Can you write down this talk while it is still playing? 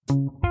As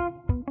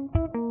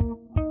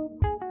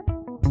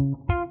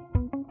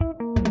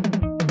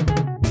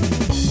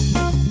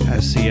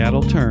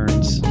Seattle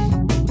turns.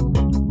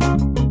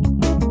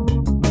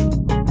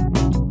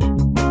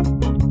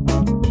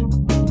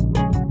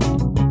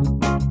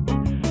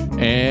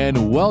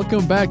 And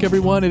welcome back,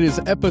 everyone. It is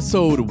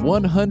episode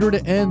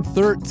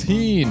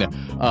 113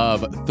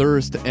 of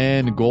Thirst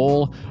and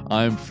Goal.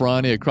 I'm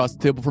Franny. Across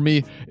the table from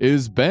me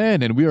is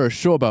Ben, and we are a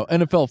show about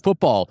NFL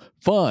football,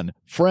 fun,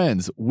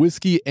 friends,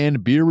 whiskey,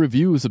 and beer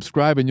reviews.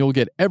 Subscribe, and you'll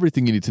get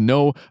everything you need to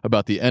know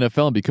about the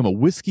NFL and become a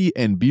whiskey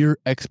and beer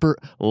expert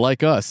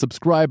like us.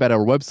 Subscribe at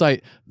our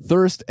website,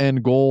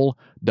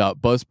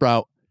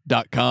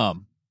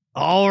 thirstandgoal.buzzsprout.com.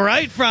 All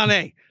right,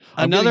 Franny.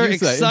 Another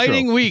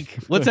exciting week.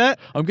 What's that?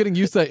 I'm getting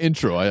used to that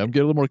intro. I'm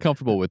getting a little more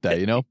comfortable with that,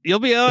 you know? You'll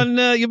be around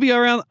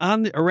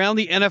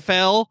the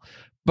NFL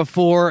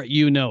before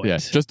you know it. Yeah,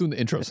 just doing the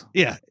intros.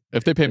 Yeah.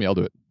 If they pay me, I'll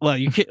do it. Well,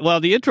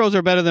 the intros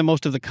are better than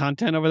most of the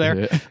content over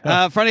there.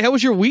 Friday, how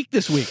was your week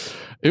this week?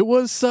 It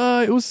was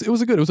a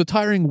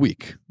tiring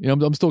week. You know,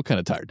 I'm still kind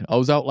of tired. I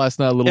was out last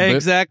night a little bit.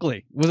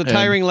 Exactly. Was it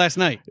tiring last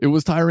night? It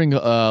was tiring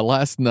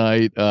last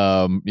night.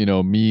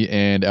 Me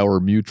and our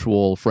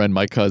mutual friend,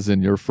 my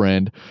cousin, your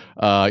friend,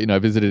 I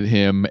visited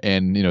him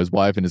and, his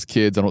wife and his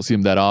kids. I don't see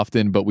him that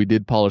often, but we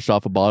did polish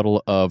off a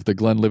bottle of the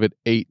Glenlivet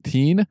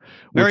 18,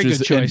 Very which good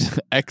is choice. An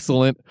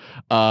excellent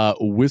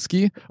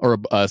whiskey or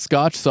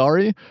scotch,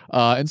 sorry.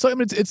 And so,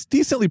 it's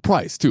decently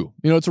priced too.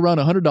 It's around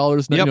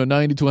 $100, Yep.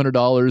 $90 to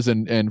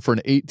 $100. And for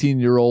an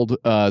 18-year-old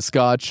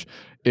scotch,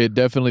 it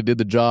definitely did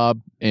the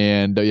job.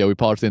 And we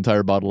polished the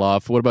entire bottle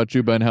off. What about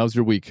you, Ben? How's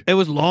your week? It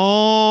was a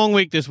long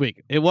week this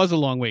week. It was a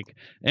long week.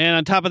 And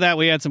on top of that,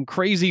 we had some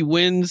crazy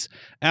winds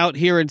out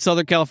here in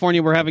Southern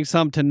California. We're having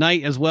some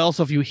tonight as well.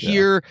 So if you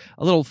hear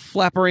a little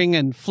flappering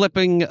and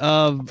flipping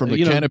of from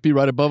the canopy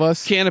right above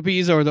us,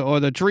 canopies or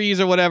the trees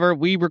or whatever,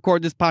 we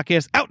record this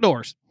podcast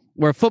outdoors,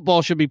 where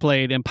football should be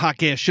played and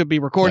podcasts should be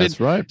recorded. That's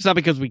right. It's not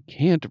because we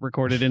can't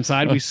record it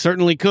inside. We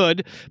certainly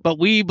could, but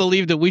we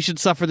believe that we should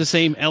suffer the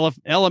same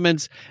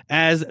elements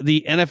as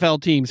the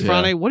NFL teams. Yeah.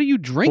 Frane, what are you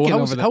drinking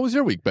over there? How was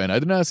your week, Ben? I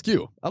didn't ask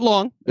you.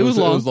 Long. It was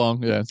long. It was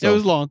long, yeah. It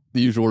was long.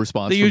 The usual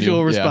response. The from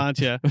usual you.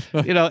 response, yeah.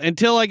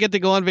 Until I get to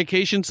go on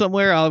vacation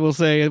somewhere, I will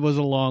say it was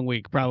a long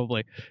week,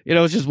 probably.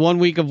 It's just 1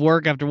 week of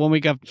work after 1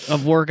 week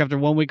of work after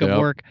 1 week of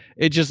work.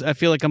 I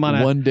feel like I'm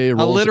on one day a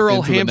rolls literal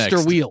into the hamster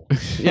next. wheel.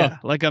 Yeah,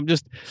 like I'm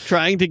just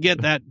trying to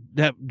get that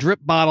drip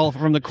bottle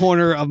from the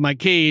corner of my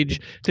cage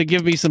to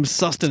give me some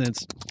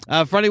sustenance.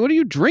 Freddie, what are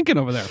you drinking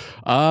over there?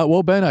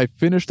 Well, Ben, I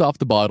finished off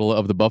the bottle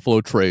of the Buffalo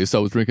Trace. I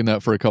was drinking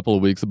that for a couple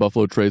of weeks, the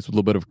Buffalo Trace with a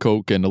little bit of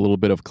Coke and a little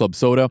bit of club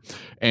soda.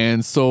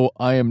 And so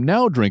I am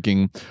now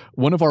drinking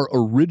one of our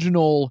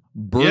original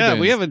bourbons I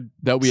haven't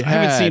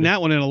seen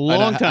that one in a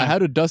long time. I had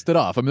to dust it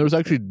off. I mean, there was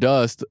actually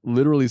dust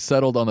literally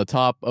settled on the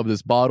top of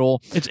this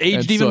bottle. It's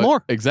aged even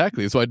more.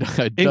 Exactly. So I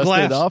dusted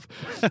glass. it off.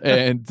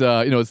 And,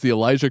 it's the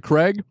Elijah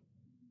Craig,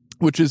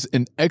 which is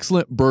an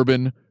excellent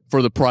bourbon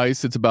for the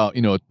price. It's about,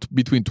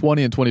 between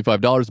 $20 and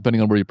 $25,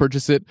 depending on where you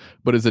purchase it,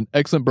 but it's an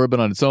excellent bourbon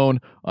on its own.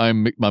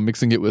 I'm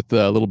mixing it with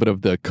a little bit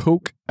of the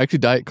Coke, actually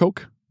Diet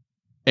Coke,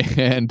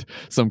 and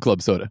some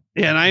club soda.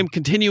 Yeah, and I am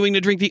continuing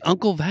to drink the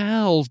Uncle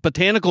Val's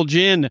Botanical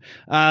Gin.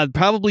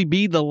 Probably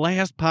be the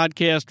last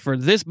podcast for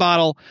this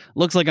bottle.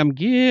 Looks like I'm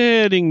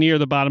getting near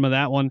the bottom of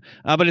that one.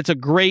 But it's a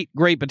great,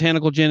 great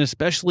botanical gin,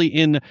 especially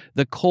in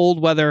the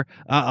cold weather.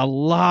 A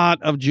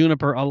lot of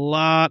juniper, a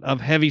lot of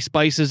heavy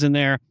spices in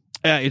there.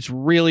 It's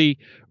really,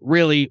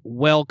 really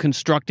well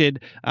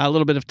constructed. A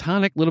little bit of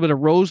tonic, a little bit of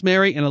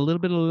rosemary, and a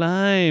little bit of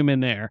lime in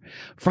there.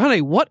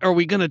 Friday, what are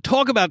we going to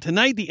talk about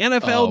tonight? The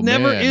NFL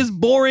never is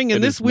boring,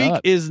 and this week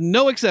is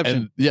no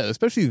exception. And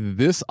especially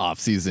this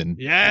offseason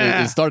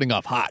is starting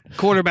off hot.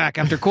 Quarterback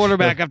after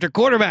quarterback after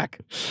quarterback.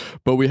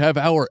 But we have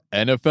our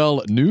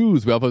NFL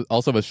news. We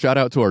also have a shout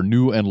out to our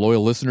new and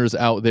loyal listeners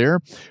out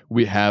there.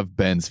 We have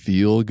Ben's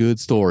feel-good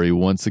story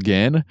once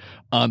again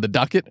on the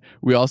docket.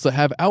 We also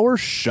have our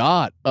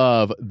shot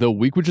of the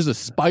week, which is a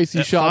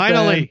spicy shot.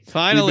 Finally.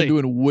 We've been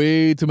doing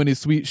way too many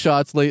sweet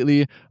shots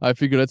lately. I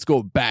figured let's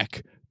go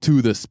back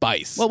to the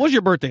spice. What was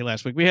your birthday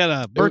last week? We had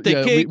a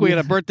birthday cake. We had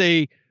a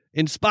birthday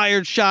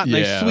inspired shot,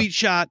 nice sweet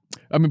shot.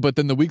 I mean, but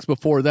then the weeks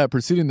before that,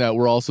 preceding that,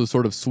 were also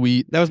sort of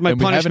sweet. That was my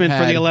punishment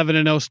for the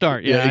 11-0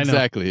 start. Yeah,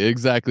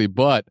 exactly.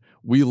 But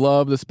we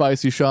love the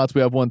spicy shots.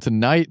 We have one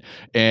tonight,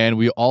 and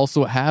we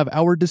also have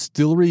our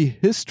distillery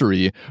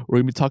history. We're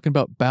going to be talking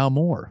about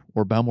Balmore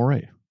or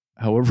Balmore,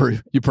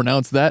 however you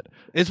pronounce that.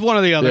 It's one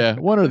or the other. Yeah,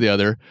 one or the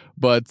other.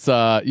 But,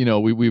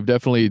 we've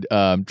definitely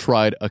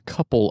tried a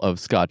couple of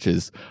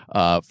scotches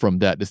from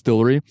that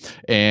distillery.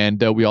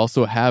 And we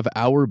also have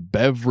our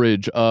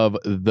beverage of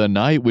the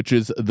night, which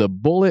is the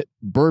Bulleit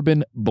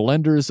Bourbon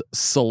Blenders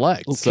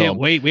Select. Can't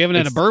wait. We haven't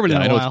had a bourbon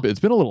in a while. It's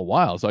been a little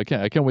while, so I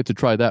can't wait to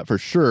try that for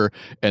sure.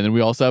 And then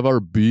we also have our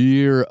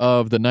beer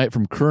of the night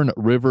from Kern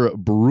River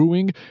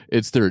Brewing.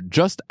 It's their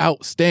Just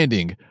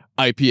Outstanding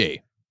IPA.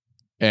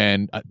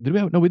 And did we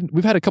have, no,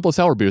 we've had a couple of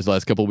sour beers the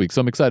last couple of weeks,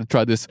 so I'm excited to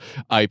try this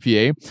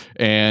IPA.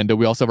 And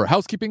we also have our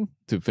housekeeping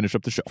to finish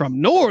up the show. From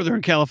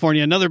Northern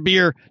California, another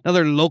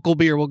local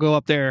beer. We'll go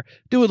up there,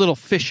 do a little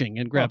fishing,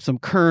 and grab some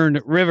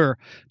Kern River.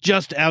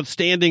 Just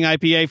outstanding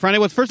IPA. Friday,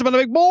 what's first up on the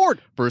big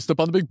board? First up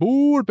on the big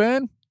board,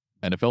 Ben.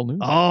 NFL news.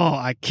 Oh,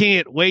 I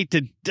can't wait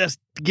to just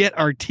get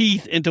our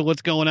teeth into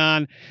what's going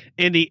on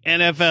in the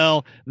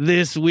NFL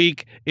this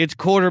week. It's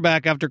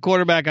quarterback after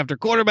quarterback after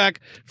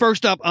quarterback.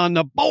 First up on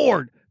the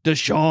board,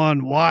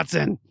 Deshaun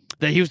Watson.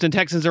 The Houston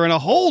Texans are in a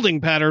holding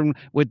pattern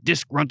with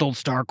disgruntled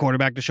star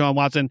quarterback Deshaun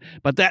Watson,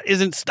 but that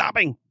isn't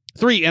stopping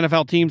 3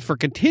 NFL teams for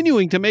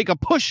continuing to make a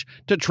push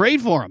to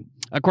trade for him.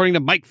 According to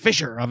Mike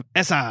Fisher of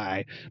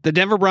SI, the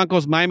Denver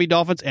Broncos, Miami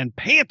Dolphins, and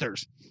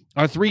Panthers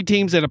are 3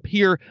 teams that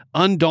appear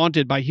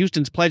undaunted by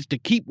Houston's pledge to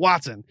keep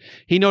Watson.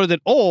 He noted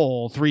that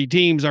all 3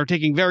 teams are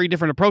taking very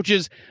different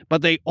approaches,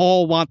 but they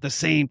all want the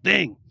same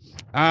thing.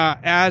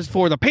 As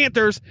for the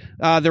Panthers,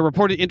 their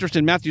reported interest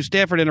in Matthew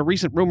Stafford and a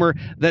recent rumor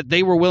that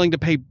they were willing to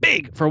pay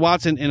big for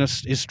Watson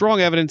is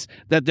strong evidence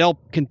that they'll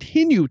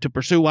continue to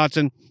pursue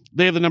Watson.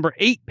 They have the number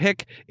 8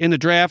 pick in the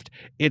draft.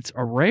 It's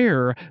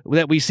rare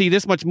that we see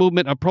this much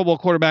movement of Pro Bowl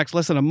quarterbacks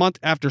less than a month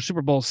after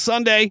Super Bowl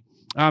Sunday.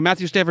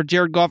 Matthew Stafford,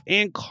 Jared Goff,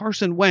 and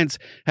Carson Wentz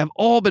have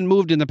all been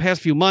moved in the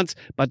past few months,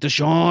 but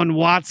Deshaun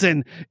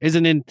Watson is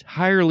an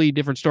entirely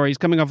different story. He's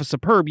coming off a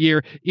superb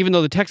year, even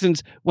though the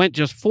Texans went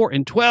just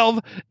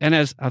 4-12, and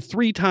as a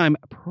 3-time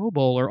Pro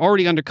Bowler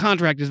already under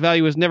contract, his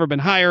value has never been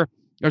higher.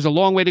 There's a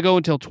long way to go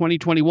until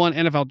 2021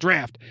 NFL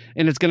draft,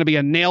 and it's going to be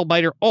a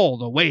nail-biter all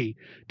the way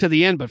to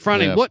the end. But,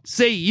 Franny, What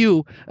say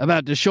you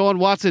about Deshaun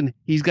Watson?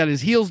 He's got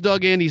his heels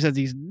dug in. He says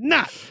he's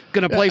not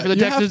going to play for the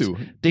Texans.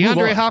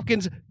 DeAndre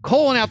Hopkins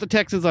calling out the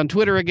Texans on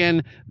Twitter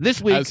again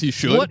this week. As he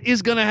should. What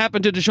is going to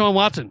happen to Deshaun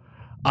Watson?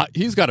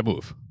 He's got to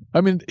move. I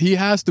mean, he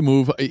has to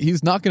move.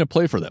 He's not going to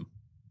play for them.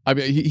 I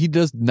mean, he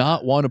does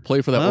not want to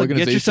play for that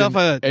organization get yourself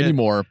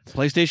anymore.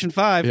 PlayStation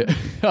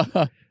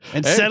 5.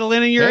 And settle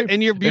in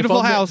your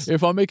beautiful house.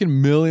 If I'm making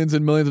millions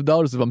and millions of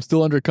dollars, if I'm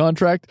still under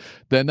contract,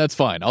 then that's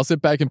fine. I'll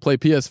sit back and play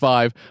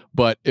PS5.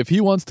 But if he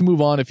wants to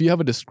move on, if you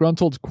have a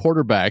disgruntled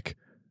quarterback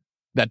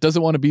that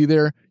doesn't want to be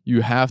there,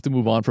 you have to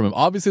move on from him.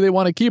 Obviously, they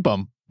want to keep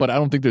him, but I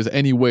don't think there's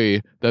any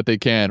way that they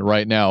can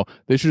right now.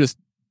 They should just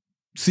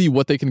see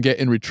what they can get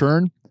in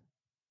return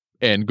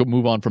and go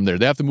move on from there.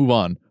 They have to move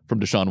on from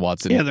Deshaun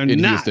Watson in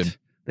Houston.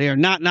 They are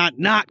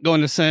not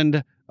going to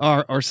send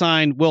or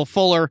sign Will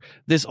Fuller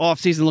this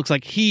offseason. Looks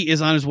like he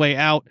is on his way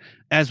out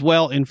as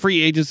well in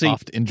free agency.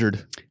 Oft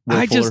injured.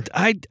 I think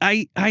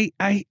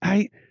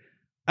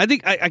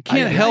I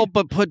can't help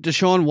but put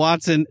Deshaun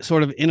Watson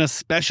sort of in a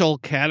special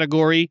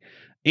category,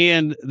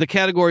 and the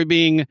category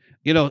being,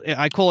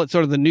 I call it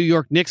sort of the New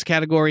York Knicks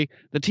category.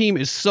 The team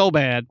is so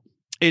bad.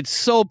 It's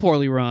so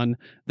poorly run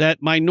that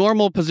my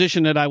normal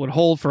position that I would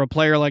hold for a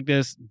player like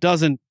this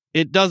doesn't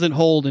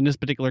hold in this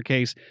particular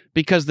case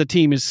because the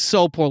team is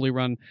so poorly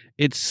run.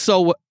 It's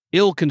so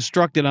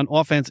ill-constructed on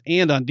offense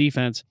and on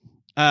defense.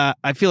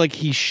 I feel like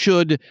he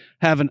should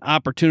have an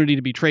opportunity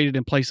to be traded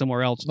and play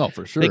somewhere else. No,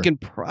 for sure. They can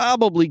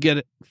probably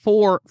get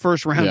 4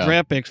 first-round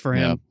draft picks for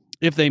him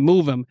if they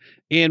move him.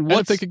 And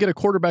if they could get a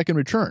quarterback in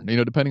return,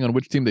 depending on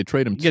which team they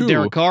trade him to. Get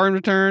Derek Carr in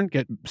return.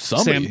 Get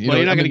somebody.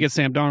 You're not going to get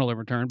Sam Darnold in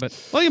return, but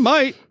you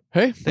might.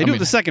 Hey, they do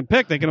the second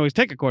pick. They can always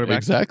take a quarterback.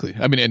 Exactly.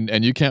 I mean,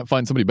 and you can't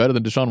find somebody better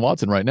than Deshaun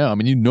Watson right now. I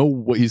mean, you know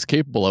what he's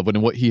capable of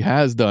and what he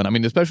has done. I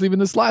mean, especially even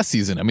this last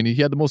season. I mean, he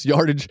had the most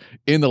yardage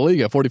in the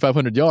league at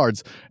 4,500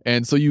 yards.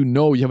 And so you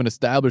have an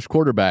established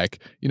quarterback,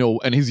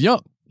 and he's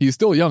young. He's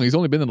still young. He's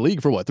only been in the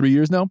league for 3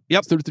 years now?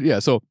 Yep. 33, yeah.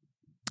 So,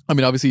 I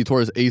mean, obviously he tore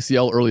his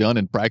ACL early on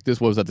in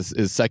practice. What was that?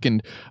 His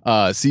second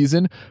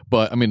season.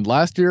 But, I mean,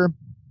 last year,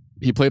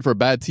 he played for a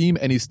bad team,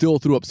 and he still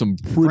threw up some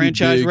pretty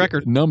franchise big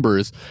record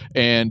numbers.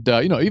 And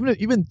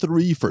even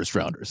 3 first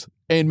rounders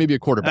and maybe a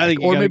quarterback,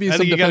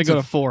 you got to go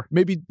to 4.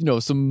 Maybe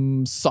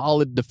some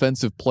solid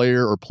defensive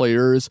player or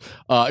players.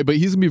 But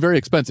he's gonna be very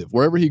expensive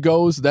wherever he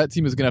goes. That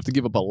team is gonna have to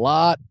give up a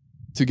lot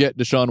to get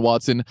Deshaun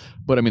Watson.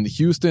 But I mean,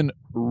 Houston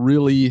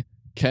really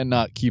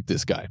cannot keep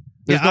this guy.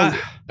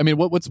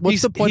 What's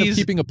the point of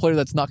keeping a player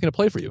that's not going to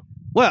play for you?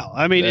 Well,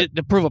 I mean,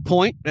 to prove a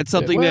point, that's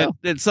something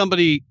that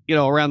somebody,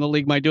 around the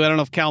league might do. I don't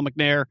know if Cal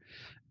McNair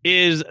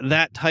is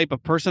that type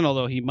of person,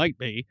 although he might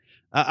be.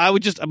 I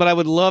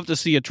would love to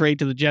see a trade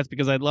to the Jets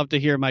because I'd love to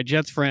hear my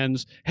Jets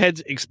friends'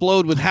 heads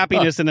explode with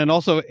happiness and then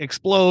also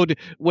explode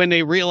when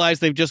they realize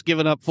they've just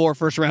given up 4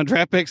 first-round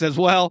draft picks as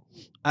well.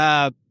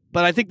 But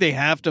I think they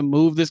have to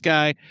move this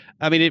guy.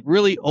 I mean, it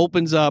really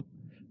opens up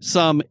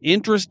some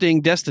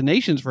interesting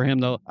destinations for him,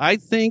 though. I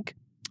think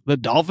the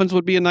Dolphins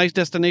would be a nice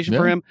destination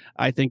for him.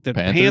 I think the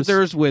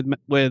Panthers with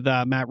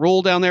Matt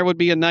Rule down there would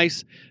be a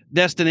nice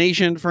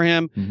destination for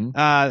him. Mm-hmm.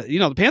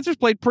 The Panthers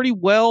played pretty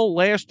well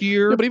last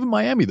year. Yeah, but even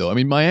Miami, though. I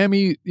mean,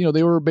 Miami,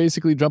 they were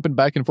basically jumping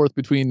back and forth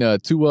between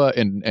Tua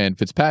and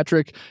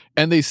Fitzpatrick,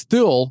 and they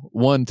still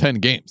won 10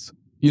 games.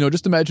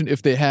 Just imagine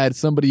if they had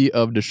somebody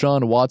of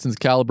Deshaun Watson's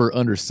caliber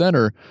under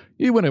center.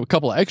 You win a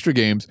couple of extra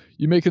games,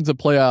 you make it into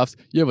playoffs,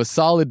 you have a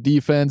solid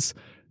defense.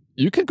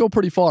 You can go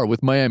pretty far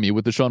with Miami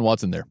with Deshaun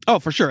Watson there. Oh,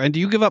 for sure. And do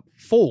you give up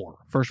 4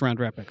 first-round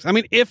draft picks? I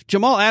mean, if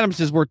Jamal Adams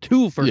is worth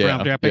 2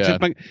 first-round draft picks,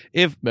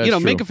 if That's true.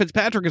 Minka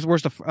Fitzpatrick is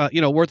worth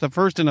a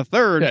first and a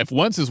third. Yeah, if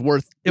Wentz is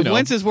worth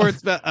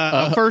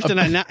a first and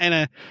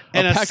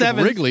a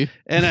seventh, Wrigley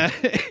and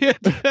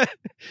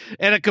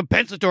a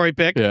compensatory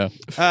pick,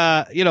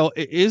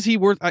 is he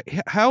worth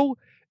how?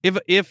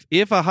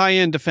 If a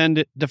high-end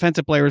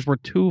defensive player is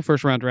worth 2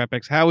 first-round draft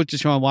picks, how is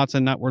Deshaun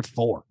Watson not worth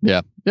 4?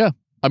 Yeah.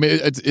 I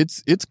mean,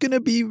 it's going to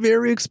be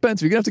very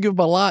expensive. You're going to have to give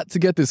up a lot to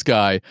get this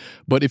guy.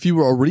 But if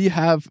you already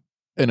have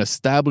an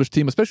established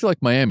team, especially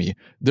like Miami,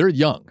 they're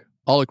young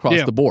all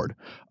across the board.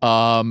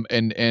 And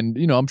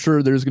I'm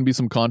sure there's going to be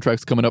some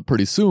contracts coming up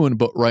pretty soon.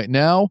 But right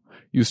now,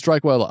 you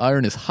strike while the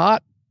iron is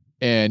hot,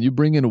 and you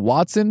bring in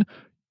Watson.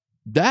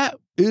 That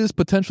is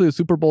potentially a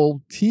Super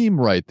Bowl team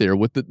right there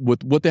with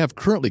what they have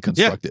currently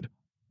constructed.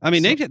 I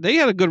mean, they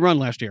had a good run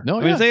last year.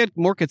 If they had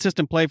more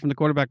consistent play from the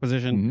quarterback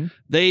position,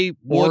 they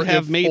would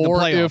have made the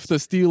playoffs. Or if the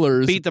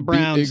Steelers beat the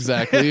Browns.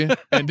 Exactly,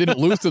 and didn't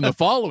lose them the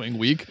following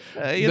week,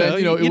 you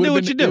do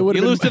what you do.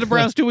 You lose to the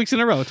Browns 2 weeks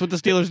in a row. It's what the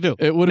Steelers do.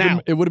 It would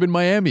have been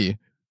Miami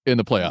in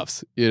the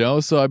playoffs,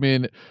 So I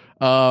mean,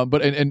 but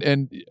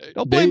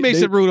don't blame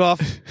Mason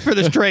Rudolph for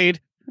this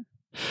trade.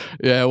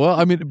 Yeah, well,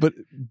 I mean, but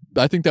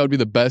I think that would be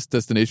the best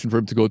destination for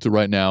him to go to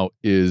right now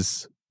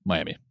is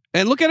Miami.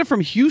 And look at it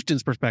from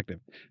Houston's perspective.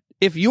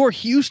 If you're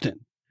Houston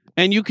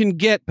and you can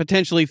get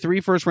potentially 3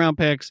 first-round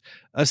picks,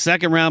 a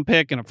second-round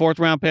pick, and a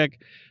fourth-round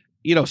pick,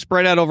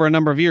 spread out over a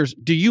number of years,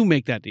 do you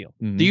make that deal?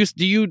 Mm-hmm.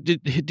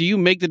 Do you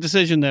make the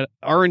decision that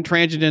our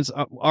intransigents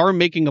are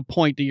making a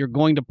point that you're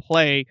going to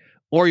play,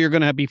 or you're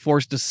going to be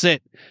forced to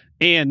sit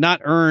and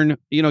not earn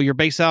your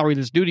base salary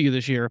that's due to you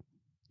this year?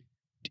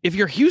 If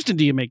you're Houston,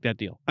 do you make that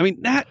deal? I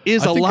mean, that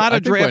is a lot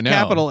of draft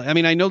capital. I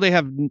mean, I know they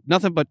have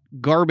nothing but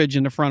garbage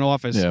in the front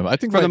office. Yeah, I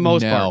think for the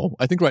most part.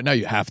 I think right now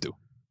you have to.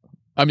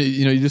 I mean,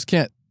 you just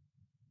can't,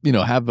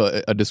 have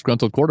a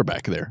disgruntled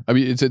quarterback there. I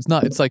mean, it's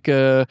not. It's like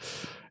a.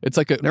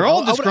 They're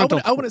all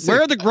disgruntled. I wouldn't say,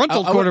 where are the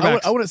gruntled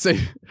quarterbacks? I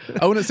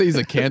wouldn't say he's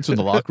a cancer in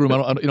the locker room.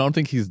 I don't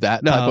think he's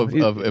that type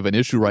of an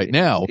issue right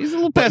now. He's a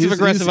little passive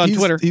aggressive on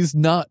Twitter. He's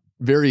not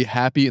very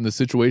happy in the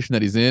situation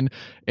that he's in,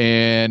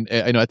 and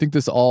I think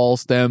this all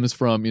stems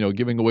from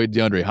giving away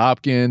DeAndre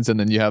Hopkins, and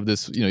then you have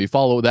this you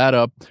follow that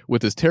up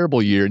with this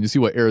terrible year, and you see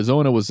what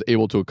Arizona was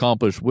able to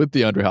accomplish with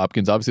DeAndre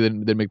Hopkins. Obviously, they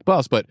didn't make the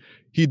playoffs, but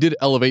he did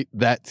elevate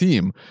that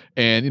team,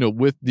 and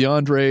with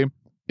DeAndre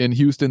in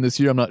Houston this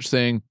year, I'm not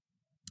saying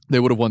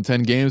they would have won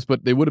 10 games,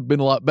 but they would have been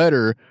a lot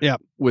better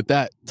with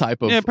that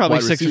type of probably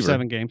wide 6 receiver. or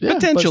 7 games.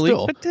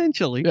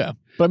 Potentially. Yeah.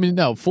 But I mean,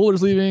 now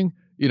Fuller's leaving,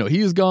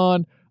 he's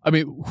gone. I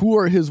mean, who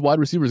are his wide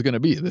receivers going to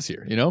be this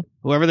year,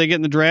 Whoever they get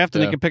in the draft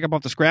and they can pick up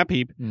off the scrap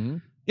heap. Mm-hmm.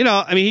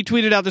 I mean, he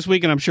tweeted out this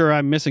week, and I'm sure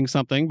I'm missing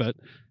something, but,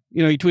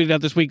 he tweeted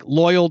out this week,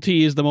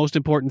 loyalty is the most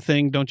important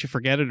thing. Don't you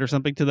forget it, or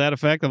something to that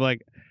effect. I'm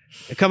like,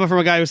 coming from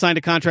a guy who signed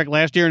a contract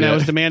last year and now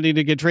is demanding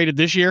to get traded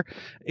this year.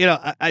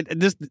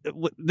 That's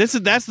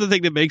the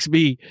thing that makes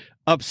me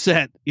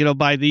upset,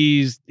 by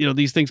these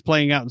things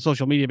playing out in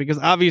social media, because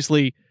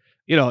obviously,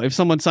 if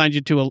someone signs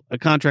you to a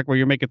contract where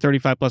you're making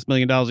 $35+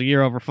 million a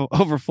year over 4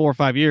 or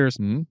 5 years,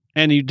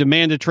 and you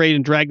demand a trade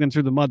and drag them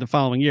through the mud the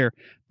following year,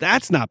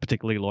 that's not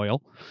particularly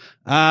loyal.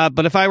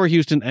 But if I were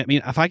Houston, I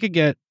mean, if I could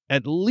get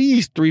at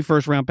least 3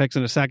 first-round picks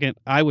in a second,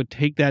 I would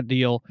take that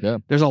deal. Yeah.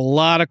 There's a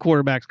lot of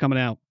quarterbacks coming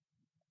out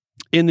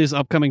in this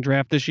upcoming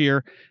draft this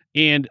year,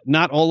 and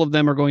not all of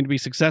them are going to be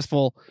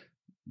successful,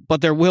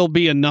 but there will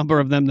be a number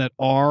of them that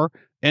are.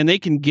 And they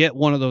can get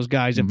one of those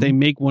guys if they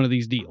make one of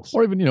these deals.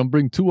 Or even,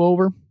 bring Tua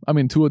over. I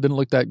mean, Tua didn't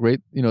look that great,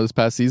 this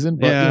past season.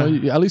 But,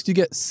 at least you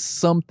get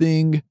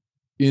something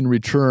in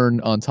return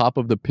on top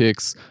of the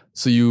picks,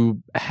 so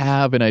you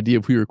have an idea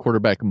of who your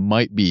quarterback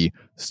might be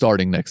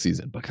starting next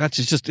season. But that's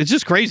it's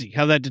just crazy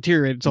how that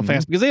deteriorated so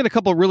fast, because they had a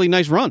couple of really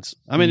nice runs.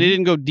 I mean, they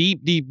didn't go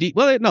deep.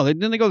 Well,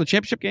 didn't they go to the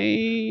championship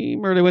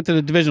game, or they went to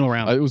the divisional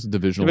round? It was the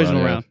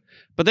divisional round.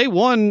 But they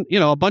won,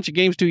 a bunch of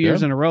games 2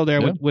 years in a row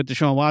there with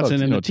Deshaun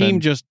Watson, and the team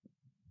just...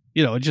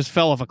 it just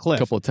fell off a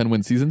cliff. A couple of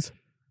 10-win seasons.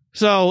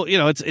 So,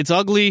 it's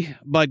ugly,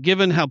 but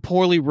given how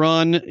poorly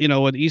run,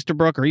 with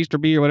Easterbrook or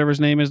Easterby or whatever his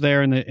name is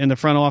there in the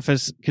front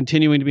office,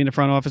 continuing to be in the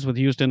front office with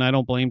Houston, I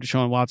don't blame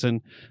Deshaun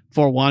Watson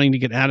for wanting to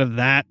get out of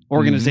that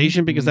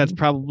organization, because that's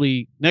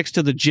probably, next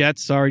to the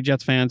Jets, sorry,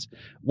 Jets fans,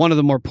 one of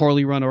the more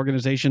poorly run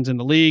organizations in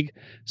the league.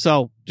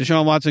 So,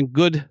 Deshaun Watson,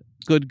 good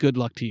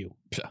luck to you.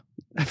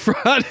 Yeah.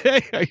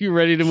 Friday, are you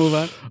ready to move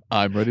on?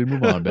 I'm ready to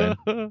move on,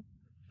 Ben.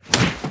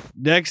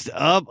 Next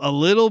up, a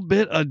little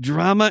bit of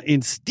drama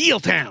in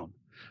Steeltown,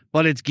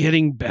 but it's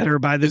getting better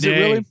by the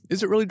day.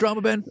 Is it really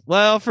drama, Ben?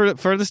 Well, for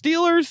the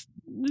Steelers,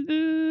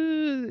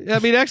 I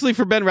mean, actually,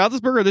 for Ben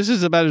Roethlisberger, this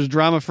is about as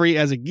drama-free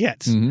as it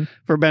gets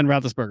for Ben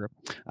Roethlisberger.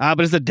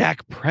 But as the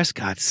Dak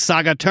Prescott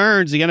saga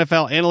turns, the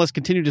NFL analysts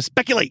continue to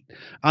speculate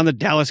on the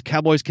Dallas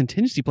Cowboys'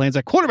 contingency plans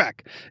at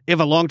quarterback. If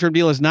a long-term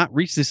deal is not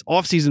reached this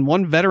offseason,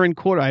 one veteran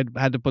quarterback,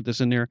 I had to put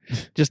this in there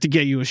just to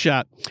get you a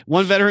shot.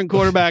 One veteran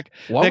quarterback.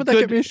 Why would that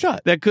get me a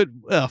shot? That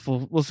could,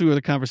 we'll see where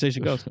the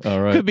conversation goes.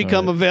 All right. Could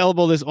become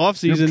available this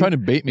offseason. You're trying to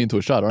bait me into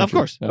a shot, aren't you?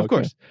 Of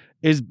course.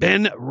 Is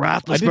Ben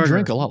Roethlisberger. I did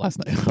drink a lot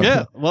last night.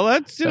 Yeah, well,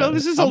 that's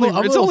this is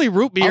only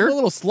root beer. I'm a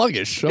little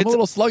sluggish. I'm a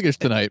little sluggish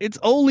tonight. It's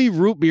only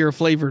root beer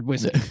flavored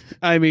whiskey.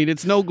 I mean,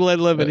 it's no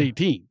Glenlivet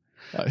 18.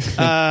 Pro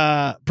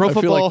I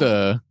football. feel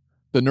like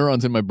the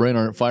neurons in my brain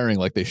aren't firing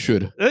like they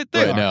should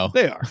now.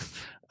 They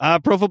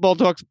are. Pro Football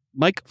Talk's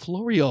Mike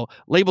Florio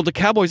labeled the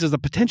Cowboys as a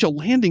potential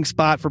landing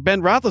spot for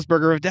Ben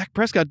Roethlisberger if Dak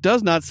Prescott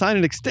does not sign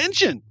an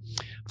extension.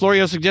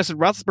 Florio suggested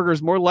Roethlisberger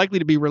is more likely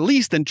to be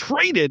released than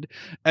traded,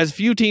 as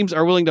few teams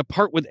are willing to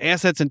part with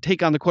assets and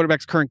take on the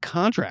quarterback's current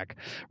contract.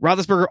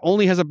 Roethlisberger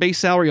only has a base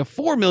salary of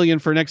 $4 million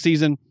for next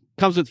season,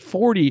 comes with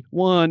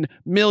 $41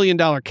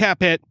 million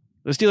cap hit.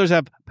 The Steelers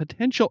have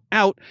potential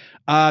out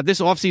this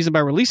offseason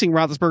by releasing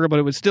Roethlisberger, but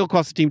it would still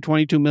cost the team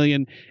 $22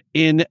 million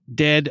in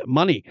dead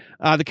money.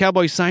 The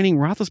Cowboys signing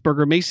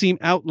Roethlisberger may seem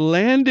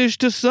outlandish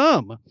to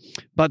some,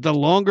 but the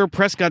longer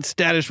Prescott's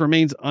status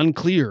remains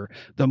unclear,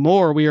 the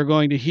more we are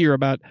going to hear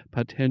about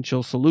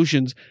potential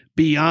solutions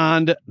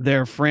beyond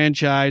their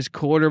franchise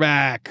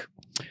quarterback.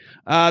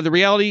 The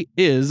reality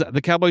is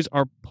the Cowboys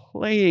are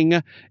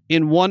playing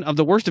in one of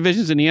the worst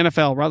divisions in the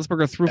NFL.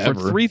 Roethlisberger threw for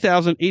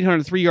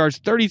 3,803 yards,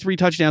 33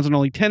 touchdowns, and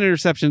only 10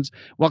 interceptions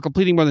while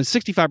completing more than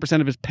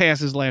 65% of his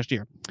passes last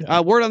year.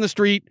 Word on the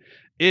street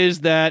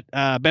is that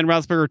Ben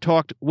Roethlisberger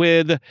talked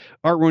with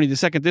Art Rooney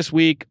II this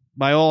week.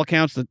 By all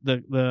accounts,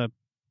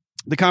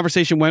 the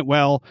conversation went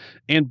well,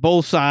 and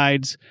both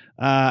sides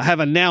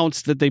have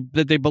announced that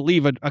they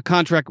believe a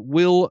contract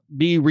will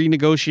be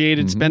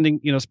renegotiated,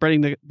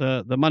 spreading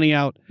the money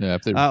out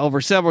over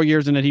several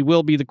years, and that he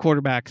will be the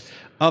quarterback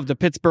of the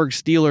Pittsburgh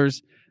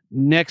Steelers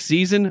next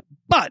season.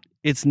 But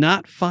it's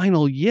not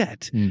final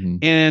yet.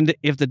 And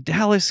if the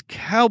Dallas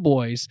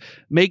Cowboys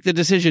make the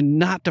decision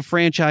not to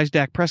franchise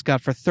Dak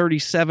Prescott for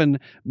 $37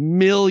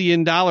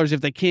 million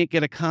if they can't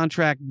get a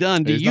contract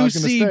done, do you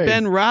see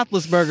Ben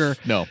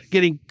Roethlisberger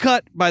getting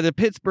cut by the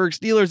Pittsburgh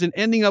Steelers and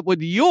ending up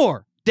with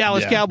your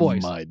Dallas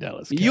Cowboys? My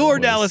Dallas Cowboys. Your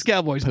Dallas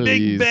Cowboys.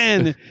 Please. Big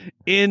Ben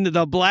in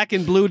the black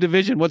and blue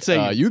division. What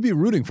say you? You'd be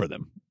rooting for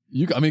them.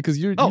 Because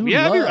you're.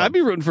 I'd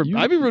be rooting for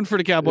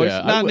the Cowboys,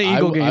 not in the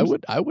Eagle games.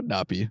 I would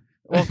not be.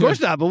 Well, of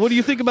course not. But what do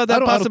you think about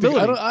that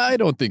possibility? I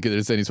don't think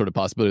there's any sort of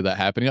possibility of that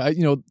happening.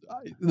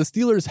 The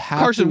Steelers have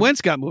Carson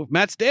Wentz got moved.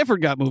 Matt Stafford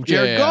got moved.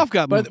 Jared Goff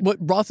got moved. But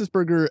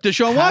Roethlisberger,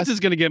 Deshaun Watson's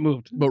going to get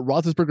moved. But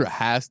Roethlisberger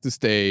has to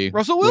stay.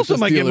 Russell Wilson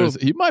might get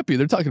moved. He might be.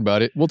 They're talking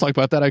about it. We'll talk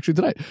about that actually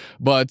tonight.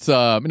 But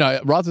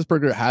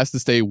Roethlisberger has to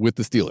stay with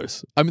the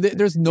Steelers. I mean,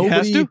 there's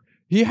nobody.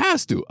 He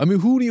has to. I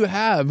mean, who do you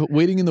have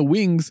waiting in the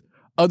wings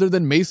other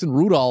than Mason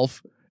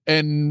Rudolph?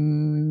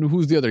 And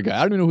who's the other guy?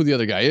 I don't even know who the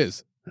other guy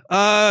is.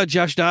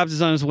 Josh Dobbs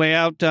is on his way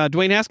out.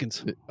 Dwayne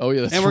Haskins. Oh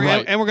yeah, that's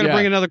right. And we're going to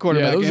bring another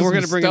quarterback. Those and we're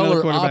going to bring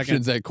another quarterback.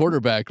 Options at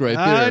quarterback right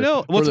there. I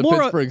know. For the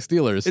Pittsburgh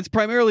Steelers, it's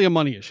primarily a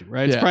money issue,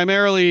 right? It's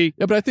primarily.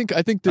 Yeah, but I think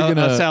they're going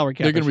to salary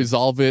cap. They're going to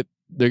resolve it.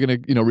 They're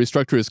going to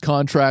restructure his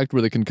contract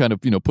where they can kind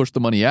of push the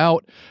money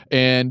out.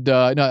 And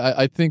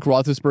I think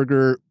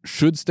Roethlisberger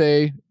should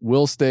stay,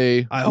 will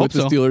stay with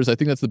the Steelers. I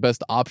think that's the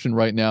best option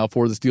right now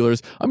for the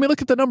Steelers. I mean,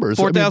 look at the numbers.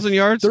 4,000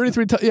 yards,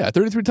 33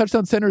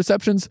 touchdowns, 10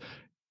 interceptions.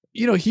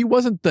 He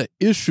wasn't the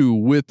issue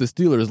with the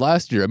Steelers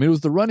last year. I mean, it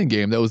was the running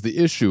game that was the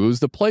issue. It was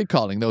the play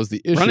calling that was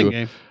the issue. Running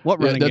game? What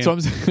running game? That's what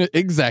I'm saying.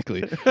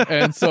 Exactly.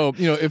 And so,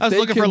 if I was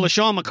looking for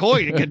LaShawn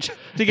McCoy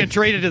to get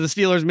traded to the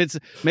Steelers,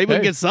 maybe we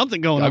can get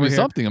something going over here.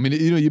 Something. I mean,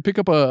 you pick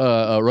up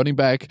a running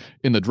back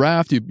in the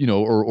draft,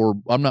 or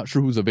I'm not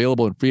sure who's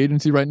available in free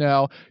agency right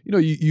now.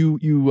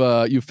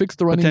 You fix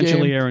the running game.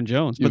 Potentially Aaron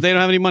Jones, but they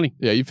don't have any money.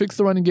 Yeah, you fix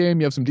the running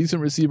game. You have some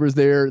decent receivers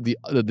there. The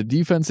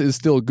defense is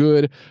still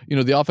good.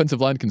 The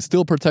offensive line can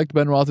still protect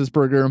Ben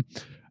Roethlisberger.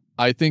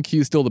 I think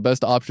he's still the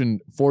best option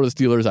for the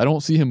Steelers. I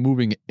don't see him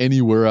moving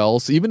anywhere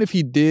else. Even if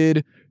he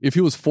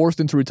was forced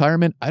into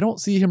retirement, I don't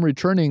see him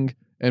returning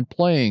and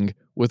playing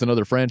with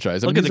another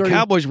franchise. Look at the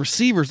Cowboys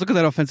receivers. Look at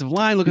that offensive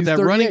line. Look at that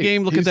running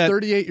game. Look at that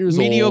 38 years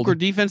mediocre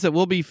defense that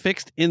will be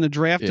fixed in the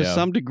draft to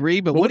some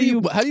degree. But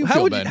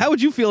how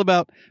would you feel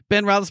about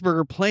Ben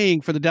Roethlisberger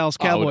playing for the Dallas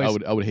Cowboys?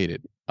 I would hate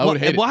it.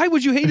 Why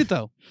would you hate it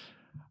though?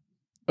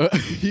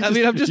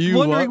 I'm just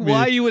wondering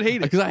why you would hate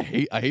it. Because I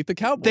hate the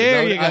Cowboys.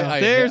 There you go.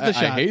 There's the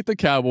shot. I hate the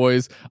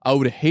Cowboys. I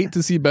would hate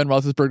to see Ben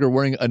Roethlisberger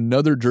wearing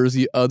another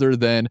jersey other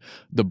than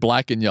the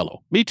black and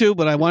yellow. Me too,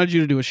 but I wanted you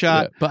to do a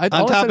shot. But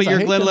on top of your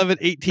Glenlivet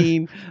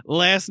 18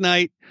 last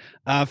night.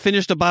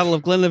 Finished a bottle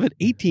of Glenlivet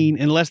 18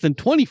 in less than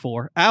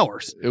 24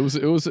 hours. It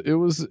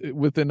was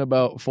within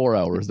about 4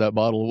 hours. That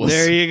bottle was.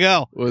 There you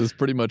go. Was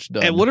pretty much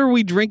done. And what are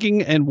we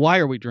drinking and why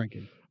are we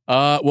drinking?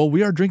 Well,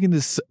 we are drinking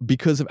this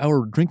because of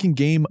our drinking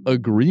game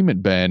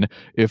agreement, Ben.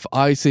 If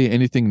I say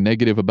anything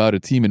negative about a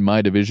team in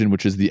my division,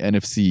 which is the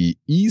NFC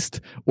East,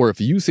 or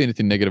if you say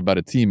anything negative about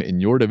a team in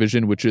your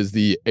division, which is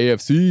the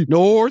AFC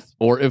North,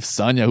 or if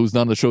Sanya, who's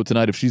not on the show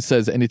tonight, if she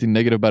says anything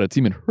negative about a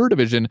team in her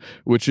division,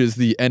 which is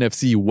the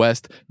NFC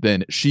West,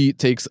 then she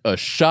takes a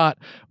shot.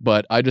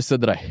 But I just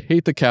said that I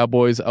hate the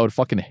Cowboys. I would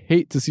fucking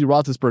hate to see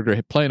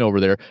Roethlisberger playing over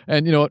there.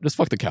 And you know what? Just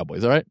fuck the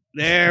Cowboys, all right?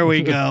 there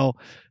we go.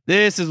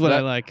 This is what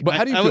I like. But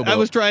how do you feel, I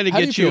was trying to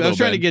get you. I was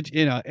trying to Ben? get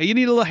you know. You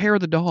need a little hair of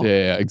the dog.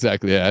 Yeah,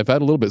 exactly. Yeah, I've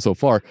had a little bit so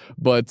far,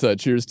 but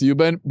cheers to you,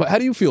 Ben. But how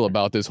do you feel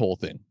about this whole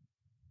thing?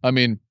 I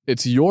mean,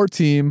 it's your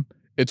team.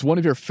 It's one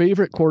of your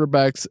favorite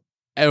quarterbacks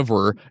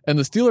ever, and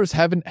the Steelers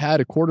haven't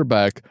had a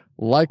quarterback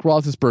like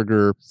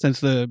Roethlisberger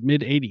Since the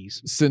mid '80s.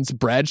 since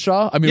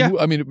Bradshaw. I mean, Yeah.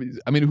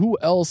 who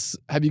else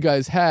have you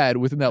guys had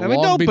within that I mean,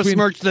 long don't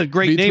besmirch the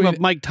great name of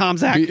Mike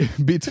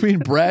Tomczak. between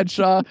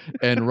Bradshaw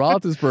and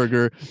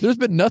Roethlisberger? There's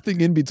been nothing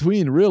in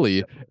between,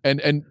 really. And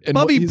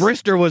Bubby he's-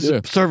 Brister was yeah.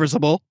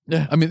 serviceable.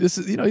 Yeah, I mean, this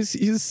is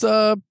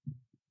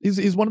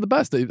he's one of the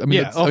best. I mean,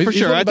 Yeah, for he's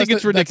sure. one I of the think best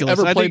it's ridiculous.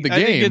 That's ever played the I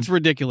think game. it's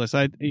ridiculous.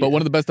 But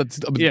one of the best. That's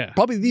Yeah.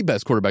 probably the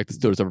best quarterback the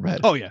Steelers ever had.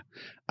 Oh yeah,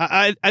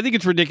 I think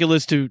it's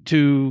ridiculous to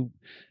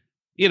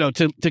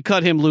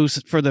cut him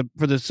loose for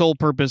the sole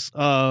purpose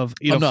of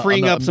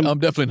freeing up some. I'm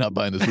definitely not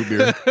buying this root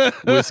beer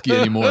whiskey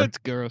anymore. It's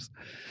gross.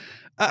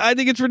 I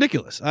think it's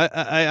ridiculous.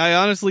 I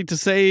honestly, to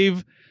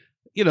save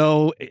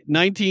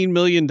 $19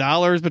 million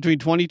between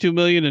 $22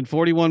 million and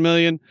 $41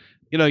 million.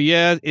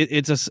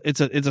 It's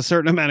a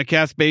certain amount of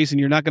cap space, and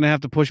you're not going to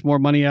have to push more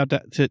money out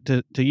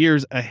to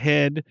years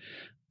ahead.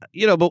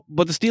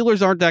 But the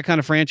Steelers aren't that kind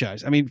of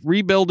franchise. I mean,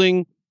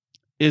 rebuilding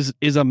is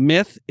a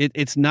myth.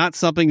 It's not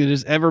something that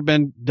has ever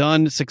been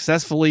done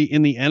successfully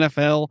in the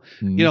NFL.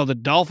 Mhm. The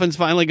Dolphins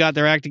finally got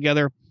their act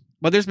together,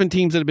 but there's been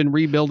teams that have been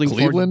rebuilding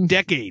Cleveland for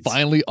decades.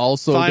 Finally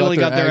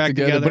got their act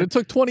together, but it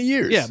took 20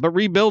 years. Yeah, but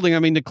rebuilding. I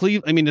mean,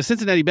 the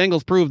Cincinnati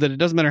Bengals proved that it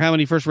doesn't matter how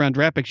many first round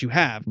draft picks you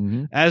have,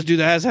 Mhm.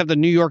 as have the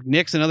New York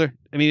Knicks and other.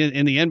 I mean,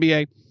 in the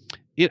NBA,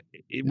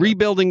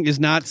 rebuilding is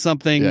not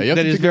something Yeah, you have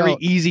that to is figure very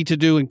out- easy to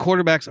do, and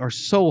quarterbacks are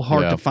so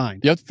hard Yeah. to find.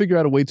 You have to figure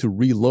out a way to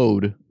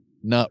reload,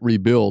 not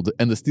rebuild.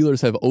 And the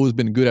Steelers have always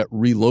been good at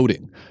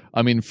reloading.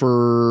 I mean,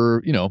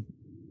 for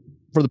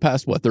the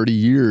past 30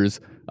 years,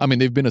 I mean,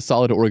 they've been a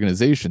solid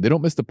organization. They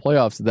don't miss the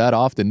playoffs that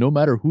often. No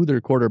matter who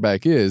their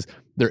quarterback is,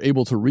 they're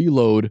able to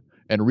reload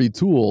and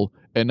retool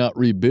and not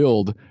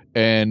rebuild.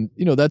 And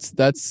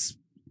that's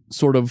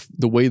sort of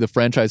the way the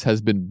franchise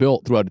has been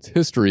built throughout its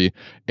history.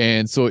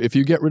 And so if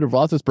you get rid of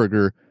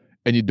Roethlisberger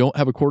and you don't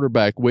have a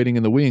quarterback waiting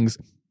in the wings,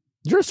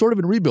 you're sort of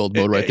in rebuild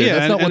mode right there. Yeah,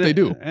 That's not what they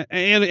do.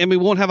 And we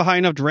won't have a high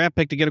enough draft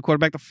pick to get a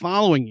quarterback the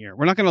following year.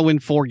 We're not going to win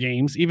 4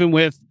 games, even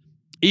with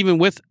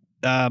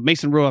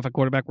Mason Rudolph at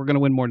quarterback. We're going to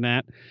win more than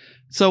that.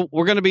 So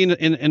we're going to be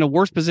in a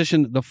worse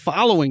position the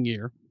following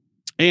year.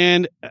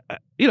 And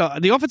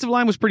the offensive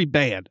line was pretty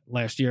bad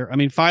last year. I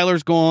mean,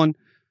 Filer's gone,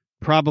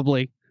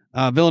 probably.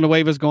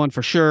 Villanueva's gone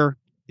for sure.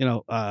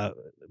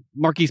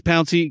 Marquise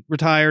Pouncey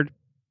retired.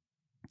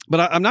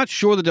 But I'm not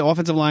sure that the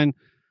offensive line.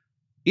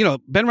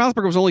 Ben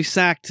Roethlisberger was only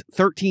sacked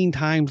 13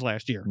 times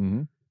last year.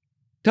 Mhm.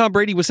 Tom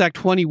Brady was sacked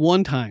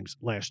 21 times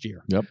last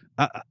year. Yep.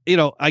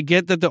 I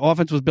get that the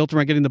offense was built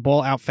around getting the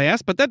ball out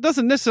fast, but that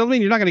doesn't necessarily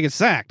mean you're not going to get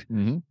sacked.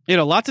 Mhm.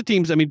 Lots of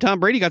teams, I mean, Tom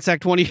Brady got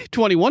sacked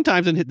 21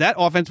 times, and that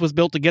offense was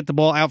built to get the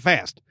ball out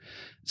fast.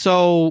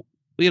 So,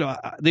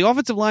 the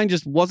offensive line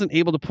just wasn't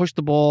able to push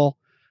the ball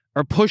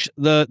or push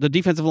the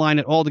defensive line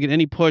at all to get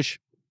any push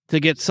to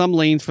get some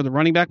lanes for the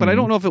running back. But I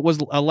don't know if it was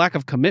a lack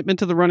of commitment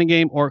to the running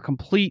game or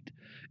complete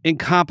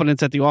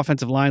incompetence at the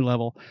offensive line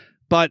level.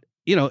 But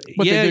they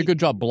did a good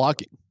job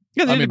blocking.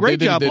 Yeah, they did a great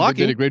job blocking.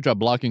 They did a great job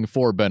blocking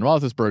for Ben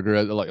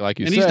Roethlisberger, like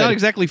you said. And he's not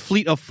exactly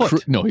fleet of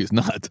foot. No, he's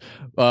not.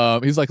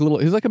 He's like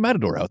a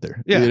matador out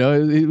there. Yeah.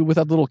 With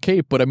that little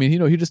cape. But I mean, he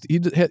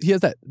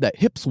has that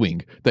hip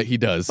swing that he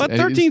does. But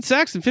 13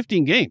 sacks in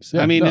 15 games.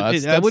 Yeah, I mean, no,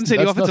 I wouldn't say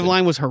the offensive nothing.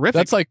 line was horrific.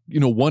 That's like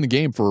one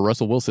game for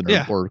Russell Wilson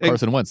or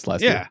Carson Wentz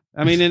last year. Yeah,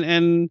 I mean,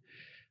 and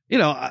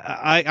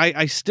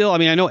I still, I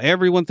mean, I know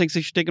everyone thinks they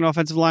should take an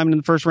offensive lineman in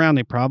the first round.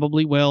 They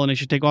probably will, and they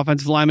should take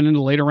offensive linemen in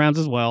the later rounds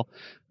as well.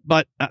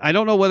 But I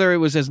don't know whether it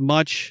was as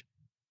much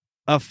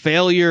a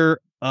failure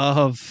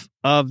of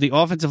the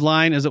offensive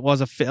line as it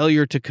was a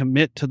failure to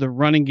commit to the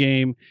running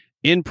game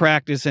in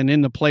practice and in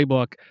the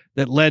playbook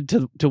that led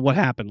to what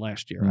happened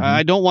last year.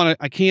 Mhm.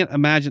 I can't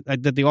imagine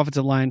that the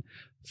offensive line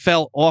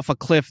fell off a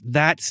cliff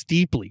that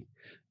steeply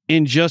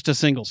in just a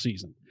single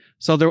season.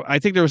 So I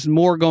think there was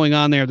more going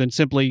on there than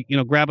simply,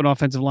 grab an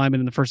offensive lineman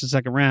in the first and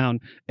second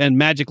round and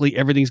magically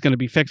everything's going to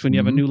be fixed when you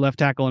have a new left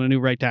tackle and a new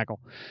right tackle.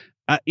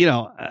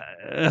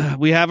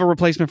 We have a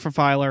replacement for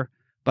Filer,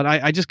 but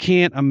I just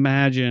can't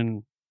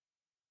imagine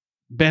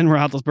Ben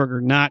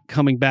Roethlisberger not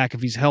coming back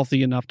if he's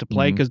healthy enough to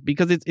play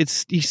because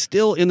he's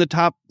still in the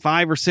top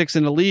 5 or 6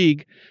 in the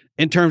league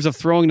in terms of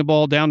throwing the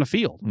ball down the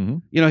field.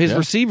 His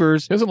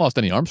receivers. He hasn't lost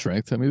any arm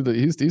strength. I mean,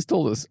 he's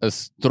still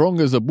as strong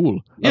as a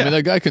bull. Yeah. I mean,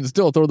 that guy can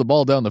still throw the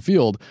ball down the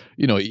field.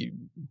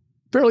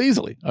 fairly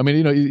easily. I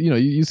mean,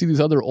 you see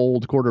these other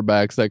old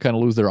quarterbacks that kind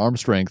of lose their arm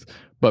strength,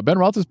 but Ben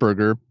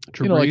Roethlisberger,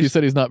 like you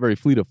said, he's not very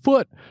fleet of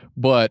foot,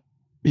 but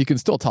he can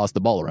still toss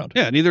the ball around.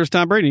 Yeah, neither is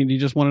Tom Brady, and he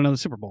just won another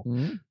Super Bowl.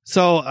 Mm-hmm.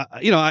 So,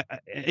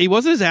 he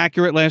wasn't as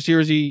accurate last year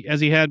as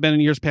he had been in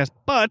years past,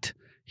 but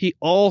he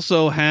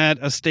also had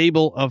a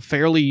stable of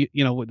fairly,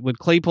 with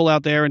Claypool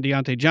out there and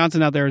Deontay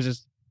Johnson out there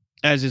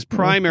as his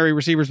primary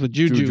receivers with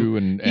Juju.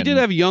 And he did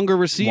have younger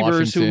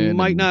receivers who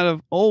might not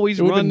have always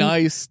run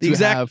nice the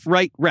exact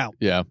right route.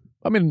 Yeah.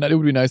 I mean, it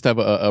would be nice to have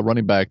a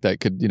running back that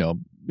could,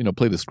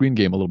 play the screen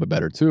game a little bit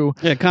better too.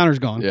 Yeah, Connor's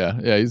gone.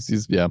 Yeah,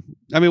 he's yeah.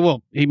 I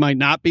mean, he might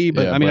not be,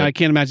 but I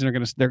can't imagine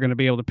they're gonna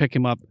be able to pick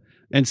him up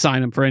and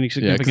sign him for any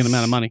significant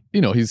amount of money.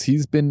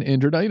 He's been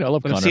injured. I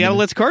love Connor. If Seattle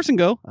lets Carson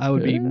go, I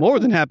would be more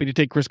than happy to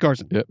take Chris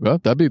Carson. Yeah, well,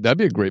 that'd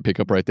be a great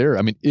pickup right there.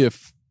 I mean,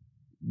 if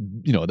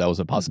that was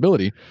a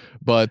possibility,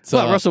 but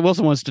Russell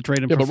Wilson wants to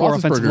trade him for 4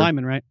 offensive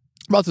linemen, right?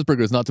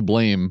 Roethlisberger is not to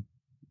blame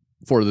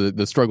for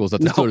the struggles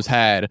that the Steelers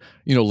had,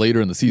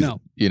 later in the season.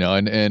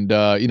 And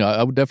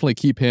I would definitely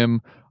keep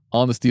him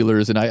on the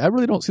Steelers, and I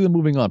really don't see them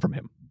moving on from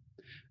him.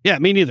 Yeah,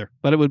 me neither.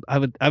 But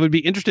I would be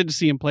interested to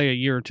see him play a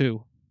year or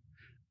two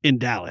in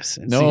Dallas.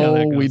 And see how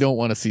that goes. We don't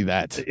want to see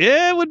that.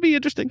 It would be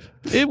interesting.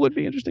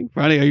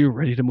 Friday, are you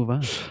ready to move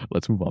on?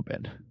 Let's move on,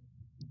 Ben.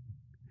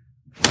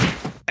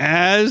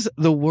 As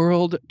the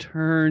world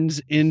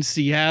turns in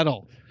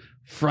Seattle,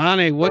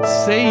 Frane, what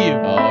say you?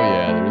 Oh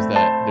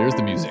yeah, there's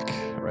the music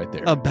right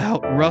there.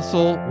 About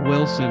Russell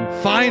Wilson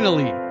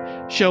finally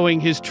showing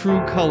his true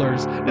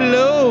colors.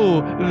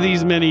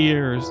 These many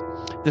years.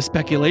 The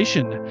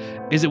speculation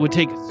is it would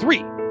take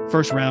 3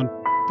 first-round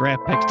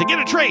draft picks to get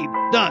a trade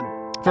done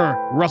for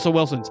Russell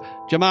Wilson's.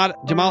 Jamal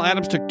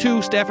Adams took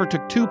 2, Stafford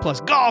took 2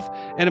 plus Goff,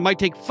 and it might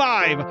take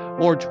 5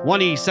 or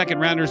 20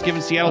 second-rounders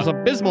given Seattle's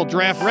abysmal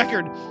draft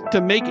record to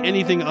make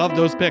anything of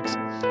those picks.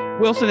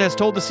 Wilson has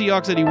told the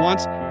Seahawks that he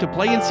wants to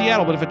play in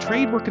Seattle, but if a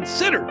trade were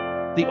considered,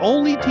 the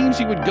only teams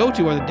he would go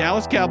to are the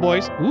Dallas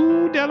Cowboys.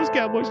 Dallas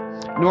Cowboys.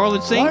 New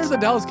Orleans Saints. Why are the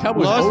Dallas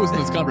Cowboys always in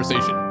this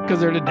conversation? Because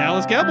they're the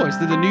Dallas Cowboys.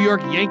 They're the New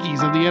York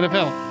Yankees of the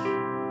NFL.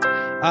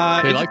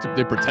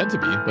 They pretend to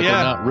be, but they're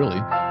not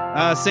really.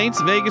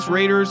 Saints, Vegas,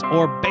 Raiders,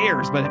 or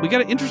Bears. But we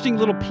got an interesting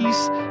little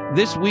piece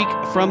this week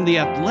from The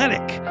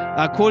Athletic,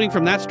 quoting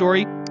from that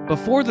story.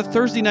 Before the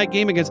Thursday night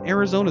game against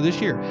Arizona this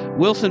year,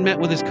 Wilson met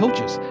with his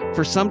coaches.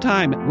 For some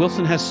time,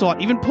 Wilson has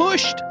sought, even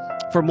pushed,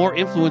 for more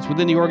influence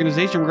within the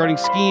organization regarding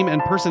scheme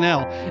and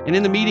personnel. And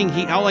in the meeting,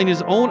 he outlined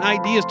his own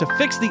ideas to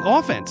fix the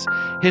offense.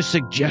 His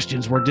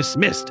suggestions were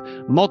dismissed.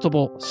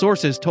 Multiple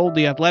sources told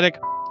The Athletic.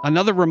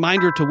 Another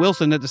reminder to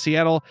Wilson that the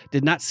Seattle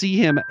did not see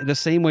him the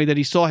same way that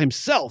he saw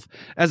himself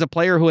as a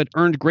player who had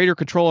earned greater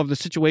control of the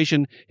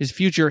situation, his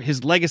future,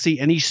 his legacy,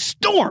 and he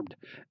stormed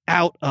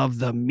out of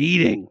the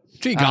meeting.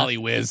 Gee golly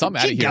whiz, I'm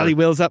out of here. Golly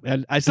whiz up.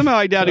 Somehow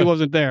I doubt he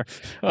wasn't there.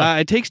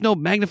 It takes no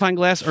magnifying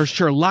glass or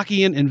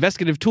Sherlockian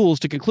investigative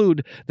tools to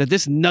conclude that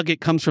this nugget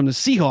comes from the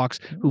Seahawks,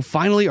 who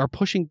finally are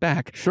pushing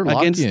back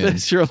against the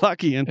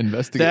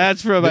Sherlockian.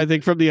 That's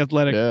from The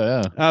Athletic.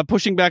 Yeah.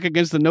 Pushing back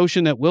against the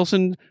notion that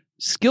Wilson's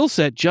skill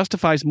set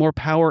justifies more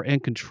power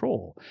and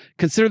control.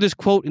 Consider this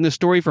quote in the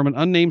story from an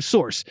unnamed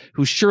source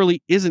who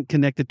surely isn't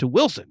connected to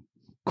Wilson.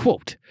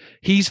 Quote,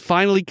 he's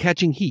finally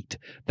catching heat.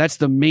 That's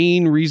the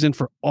main reason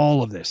for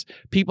all of this.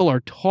 People are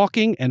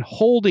talking and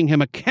holding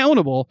him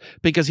accountable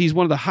because he's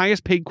one of the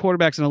highest paid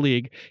quarterbacks in the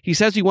league. He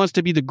says he wants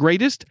to be the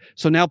greatest,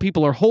 so now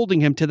people are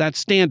holding him to that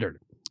standard.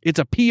 It's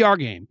a PR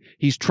game.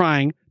 He's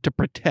trying to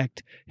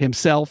protect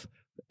himself.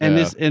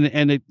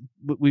 And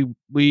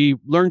we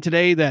learned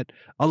today that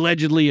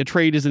allegedly a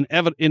trade is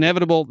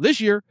inevitable this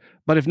year,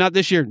 but if not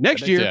this year,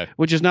 next year,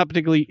 which is not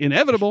particularly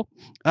inevitable.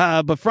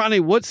 But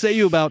Frane, what say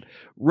you about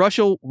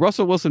Russell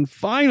Wilson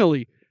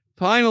finally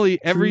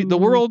the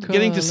world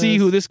getting to see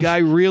who this guy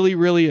really,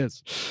 really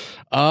is?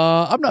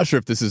 I'm not sure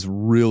if this is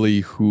really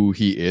who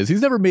he is.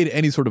 He's never made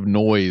any sort of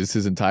noise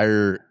his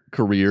entire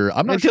career.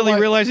 I'm not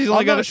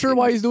sure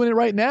why he's doing it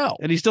right now.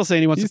 And he's still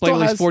saying he wants to play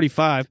when he's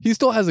 45. He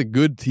still has a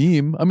good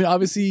team. I mean,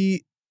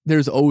 obviously,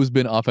 there's always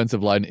been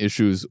offensive line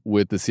issues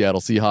with the Seattle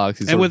Seahawks.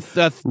 He's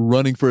with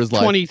running for his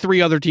life.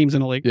 23 other teams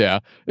in the league. Yeah,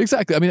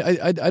 exactly. I mean,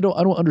 I don't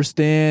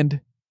understand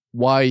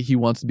why he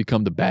wants to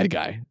become the bad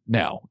guy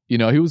now. He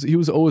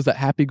was always that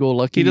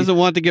happy-go-lucky. He doesn't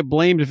want to get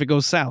blamed if it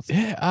goes south.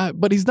 Yeah,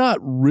 but he's not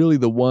really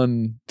the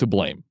one to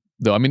blame,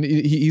 though. I mean,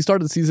 he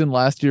started the season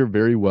last year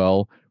very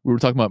well. We were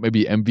talking about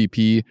maybe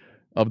MVP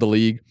of the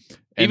league.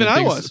 And even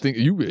I was.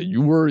 You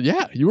were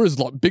his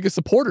biggest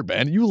supporter,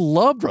 man. You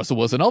loved Russell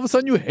Wilson. All of a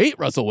sudden, you hate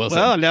Russell Wilson.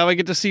 Well, now I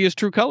get to see his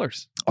true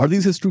colors. Are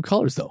these his true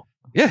colors, though?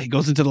 Yeah, he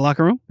goes into the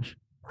locker room.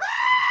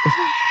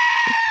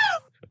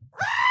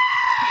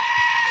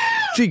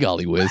 Gee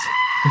golly whiz.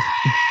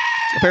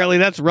 Apparently,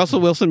 that's Russell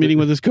Wilson meeting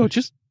with his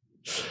coaches.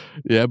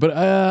 Yeah, but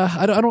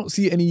I don't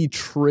see any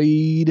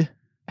trade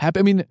happen.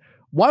 I mean,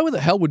 why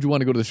the hell would you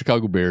want to go to the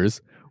Chicago Bears?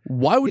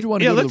 Why would you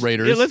want to go to the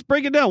Raiders? Yeah, let's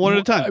break it down one at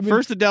a time.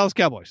 First, the Dallas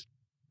Cowboys.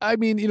 I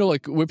mean,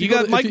 if you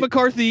got Mike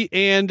McCarthy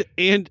and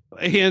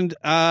and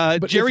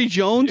But Jerry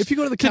Jones if you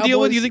go to the to Cowboys, deal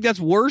with. You think that's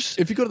worse?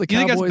 if you go to the You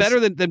Cowboys, think that's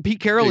better than Pete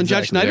Carroll and John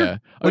Exactly, Schneider?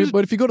 yeah.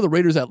 But if you go to the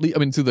Raiders,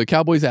 to the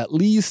Cowboys, at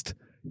least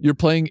you're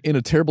playing in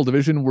a terrible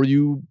division where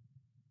you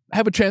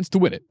have a chance to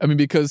win it. I mean,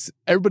 because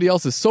everybody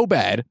else is so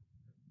bad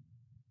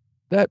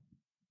that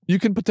you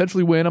can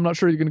potentially win. I'm not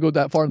sure you're going to go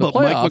that far in the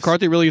playoffs. Mike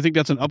McCarthy, really, you think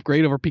that's an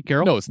upgrade over Pete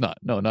Carroll? No, it's not.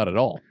 No, not at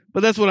all.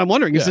 But that's what I'm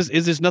wondering. Yeah.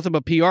 Is this nothing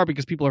but PR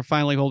because people are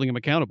finally holding him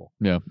accountable?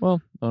 Yeah.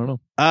 Well, I don't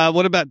know.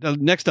 What about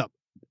next up?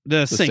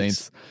 The Saints.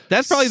 Saints.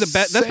 That's probably the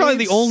best. That's probably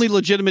the Saints. only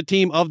legitimate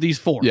team of these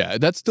four. Yeah,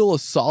 that's still a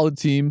solid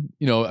team.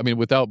 I mean,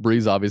 without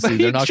Breeze, obviously,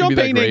 they're not going Sean to be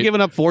that Payton great. ain't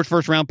giving up 4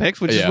 first-round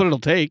picks, which is Yeah. what it'll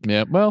take.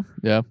 Yeah, well,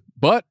 yeah.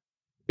 But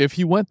if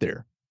he went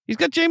there, He's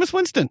got Jameis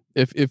Winston,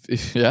 if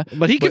yeah,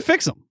 but he can But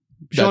fix him.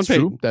 Sean that's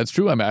Payton. true. That's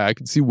true. I mean, I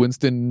can see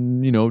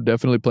Winston,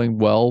 definitely playing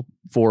well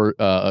for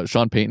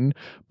Sean Payton.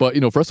 But,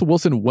 if Russell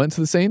Wilson went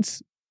to the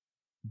Saints,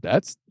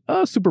 that's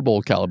a Super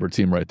Bowl caliber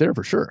team right there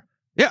for sure.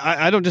 Yeah,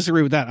 I don't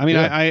disagree with that. I mean,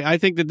 Yeah. I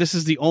think that this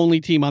is the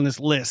only team on this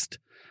list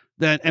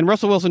and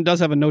Russell Wilson does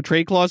have a no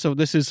trade clause, so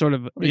this is sort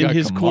of You in got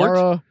his Kamara,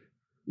 court.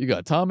 You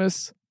got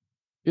Thomas.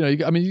 And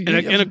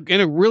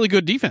a really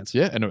good defense.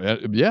 yeah, and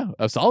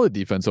a solid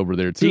defense over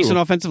there too. Decent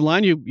offensive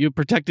line. You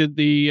protected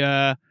the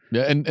and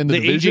the the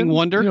division, aging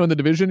wonder. in the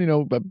division,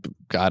 God,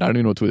 I don't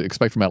even know what to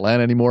expect from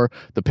Atlanta anymore.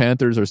 The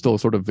Panthers are still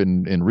sort of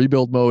in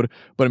rebuild mode,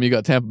 but I mean, you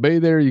got Tampa Bay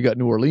there, you got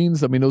New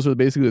Orleans. I mean, those are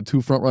basically the two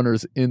front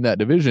runners in that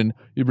division.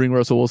 You bring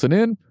Russell Wilson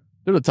in,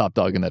 they're the top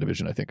dog in that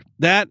division, I think.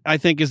 That I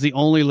think is the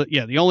only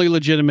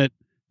legitimate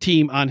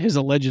team on his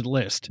alleged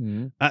list.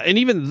 And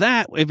even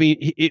that, I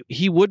mean,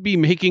 he would be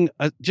making,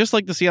 just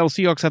like the Seattle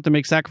Seahawks have to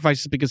make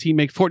sacrifices because he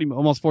makes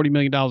almost $40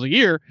 million a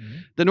year,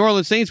 the New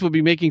Orleans Saints would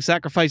be making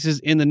sacrifices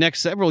in the next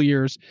several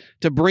years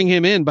to bring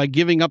him in by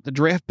giving up the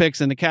draft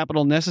picks and the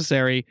capital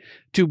necessary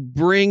to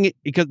bring,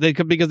 because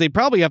they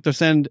probably have to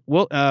send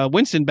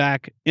Winston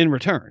back in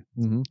return.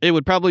 It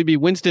would probably be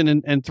Winston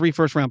and 3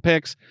 first-round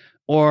picks,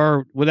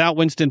 or without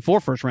Winston 4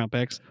 first-round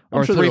picks,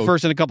 or sure 3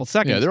 first in a couple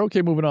seconds. Yeah, they're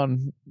okay moving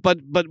on. But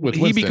with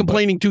he'd Winston, be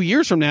complaining 2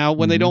 years from now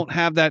when they Mhm. don't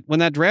have that, when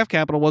that draft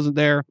capital wasn't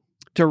there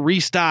to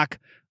restock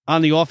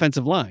on the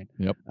offensive line.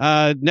 Yep.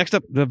 Next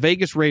up, the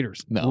Vegas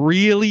Raiders. No.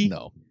 Really?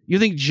 No. You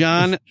think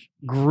John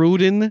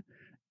Gruden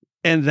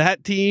and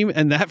that team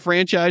and that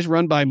franchise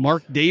run by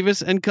Mark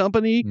Davis and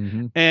company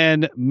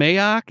and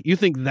Mayock, you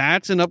think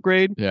that's an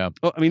upgrade? Yeah.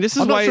 Oh, I mean, this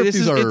is I'm not why sure if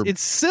this is these are-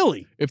 it's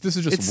silly. If this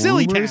is just It's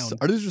silly rumors, town.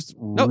 are these just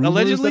No, rumors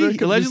allegedly-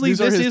 that are- allegedly these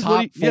are this his is what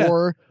top he- yeah.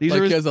 four. These Like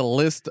are he his- has a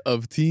list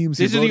of teams.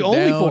 These he are the wrote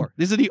only down. 4.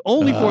 These are the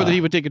only 4 that Ah.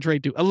 he would take a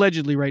trade to,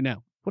 allegedly right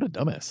now. What a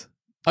dumbass.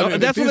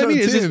 That's what I mean.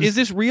 Is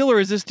this real or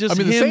is this just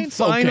the him Saints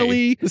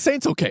finally? okay. The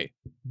Saints okay,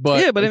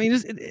 but Yeah, but I mean,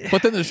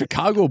 but then the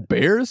Chicago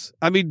Bears,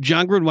 I mean,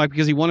 John Gruden, why?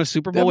 Because he won a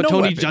Super They have Bowl with no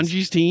Tony weapons.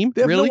 Dungy's team.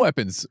 they have Really? no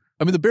weapons.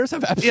 I mean, the Bears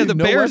have absolutely Yeah, the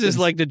no Bears weapons. is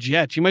like the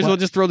Jets. You might as well What?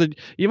 just throw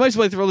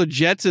the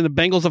Jets and the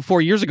Bengals of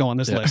 4 years ago on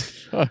this Yeah. list.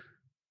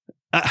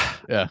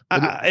 yeah.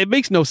 It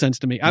makes no sense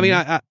to me. I mean,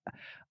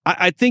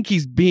 I think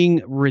he's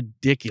being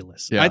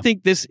ridiculous. Yeah. I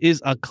think this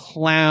is a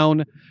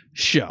clown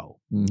show.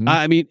 Mhm.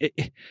 I mean,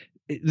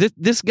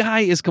 this guy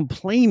is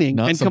complaining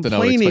Not and something I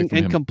would complaining expect from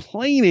and him.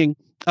 complaining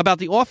about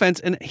the offense,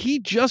 and he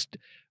just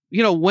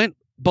went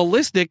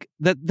ballistic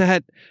that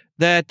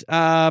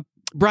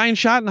Brian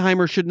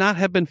Schottenheimer should not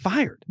have been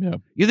fired. Yeah.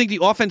 You think the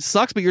offense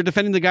sucks, but you're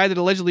defending the guy that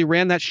allegedly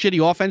ran that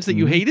shitty offense that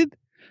you Mhm. hated?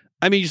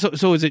 I mean,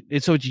 so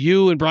it's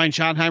you and Brian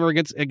Schottenheimer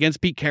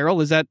against Pete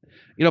Carroll? Is that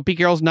Pete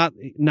Carroll's not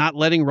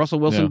letting Russell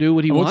Wilson Yeah. do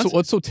what he And wants?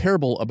 what's so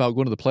terrible about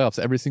going to the playoffs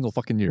every single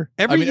fucking year?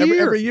 Every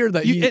year. every year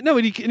that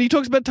he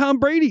talks about Tom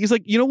Brady. He's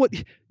like, you know what?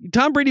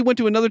 Tom Brady went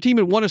to another team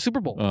and won a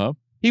Super Bowl. uh-huh.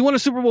 He won a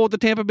Super Bowl with the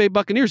Tampa Bay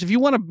Buccaneers. If you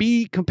want to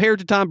be compared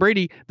to Tom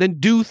Brady, then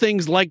do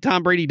things like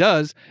Tom Brady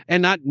does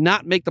and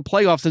not make the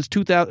playoffs since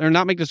 2000 or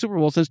not make the Super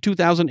Bowl since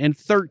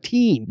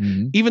 2013.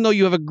 Mhm. Even though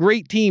you have a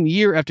great team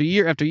year after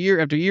year after year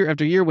after year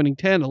after year, winning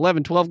 10,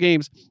 11, 12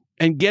 games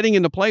and getting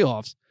into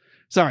playoffs.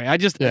 Sorry, I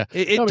just Yeah.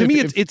 No, to if- me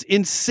if- it's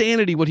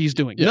insanity what he's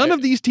doing. Yeah, None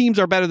of these teams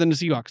are better than the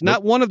Seahawks.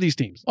 Not one of these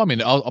teams. I mean,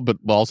 but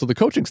also the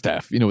coaching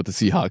staff, with the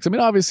Seahawks. I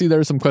mean, obviously there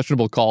are some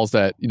questionable calls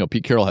that,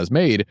 Pete Carroll has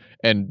made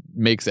and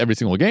makes every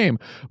single game.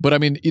 But I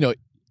mean,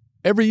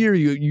 every year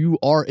you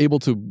are able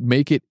to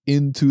make it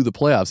into the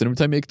playoffs. And every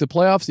time you make it to the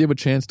playoffs, you have a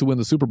chance to win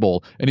the Super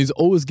Bowl. And he's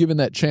always given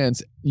that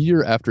chance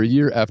year after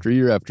year after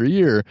year after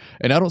year.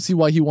 And I don't see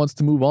why he wants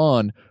to move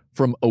on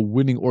from a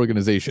winning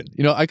organization.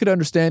 I could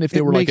understand if they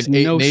It were like makes an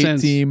 8-8 no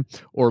sense. team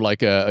or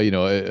like a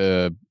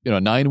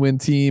 9-win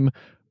team.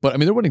 But I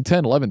mean, they're winning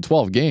 10, 11,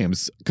 12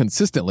 games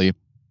consistently.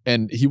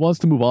 And he wants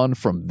to move on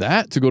from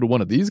that to go to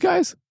one of these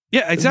guys?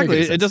 Yeah, exactly.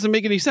 any sense. It doesn't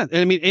make any sense.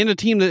 I mean, in a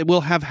team that will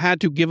have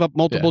had to give up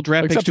multiple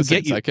draft picks Except to the get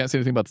Saints. you. I can't say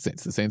anything about the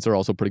Saints. The Saints are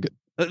also pretty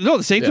good. No,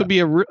 the Saints Yeah. would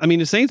be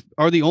the Saints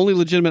are the only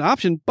legitimate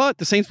option, but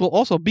the Saints will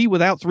also be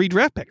without 3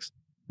 draft picks.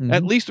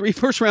 At least 3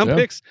 first-round Yeah.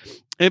 picks,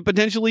 and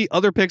potentially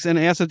other picks and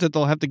assets that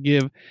they'll have to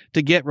give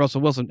to get Russell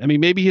Wilson. I mean,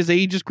 maybe his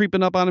age is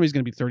creeping up on him. He's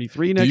going to be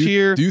 33 next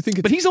year. Do you think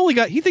it's... But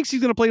he thinks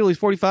he's going to play till he's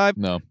 45.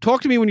 No.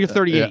 Talk to me when you're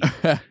 38.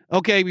 Yeah.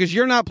 Okay, because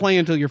you're not playing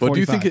until you're 45. But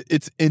do you think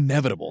it's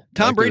inevitable?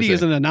 Tom Brady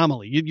is an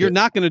anomaly. You're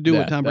not going to do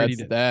what Tom Brady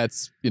did.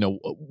 That's,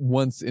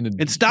 once in a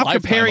And stop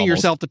lifetime comparing almost.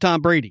 yourself to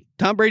Tom Brady.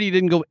 Tom Brady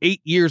didn't go 8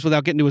 years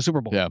without getting to a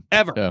Super Bowl. Yeah.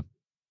 Ever. Yeah.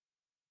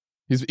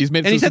 He's made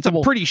it And he's to had the Super some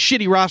Bowl. pretty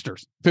shitty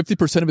rosters.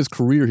 50% of his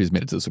career he's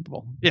made it to the Super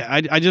Bowl. Yeah,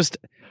 I just...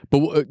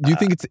 But do you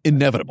think it's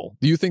inevitable?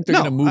 Do you think they're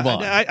going to move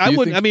on? I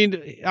wouldn't. I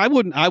mean, I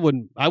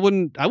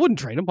wouldn't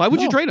trade him. Why would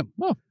you trade him?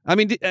 No. I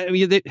mean, I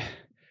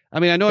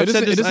know I've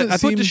said this. I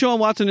put Deshaun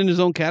Watson in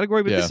his own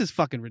category, but this is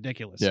fucking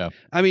ridiculous. Yeah.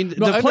 I mean,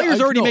 the players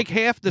already make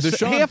half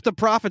the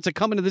profits that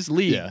come into this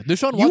league. Yeah.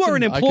 Deshaun Watson, you are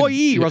an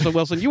employee, Russell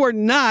Wilson. You are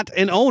not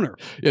an owner.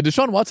 Yeah,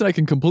 Deshaun Watson, I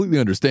can completely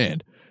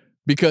understand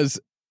because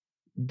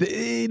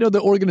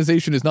the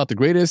organization is not the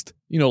greatest.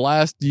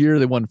 Last year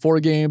they won 4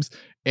 games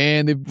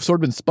and they've sort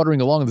of been sputtering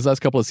along in this last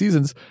couple of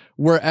seasons.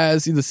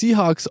 Whereas the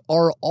Seahawks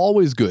are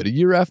always good.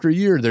 Year after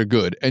year, they're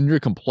good. And you're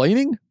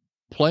complaining,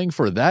 playing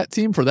for that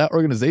team, for that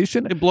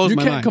organization. It blows my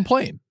mind. You can't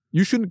complain.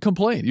 You shouldn't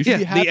complain. You should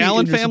be happy. The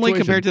Allen in your family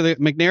situation. compared to the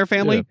McNair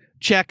family,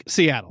 check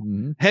Seattle.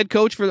 Mm-hmm. Head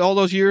coach for all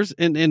those years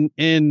in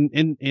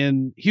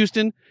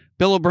Houston,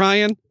 Bill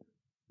O'Brien,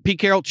 Pete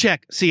Carroll,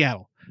 check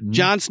Seattle. Mm-hmm.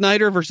 John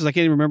Snyder versus I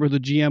can't even remember who the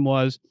GM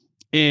was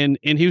in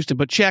Houston,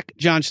 but check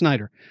John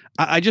Snyder.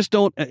 I just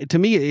don't. To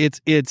me,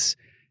 it's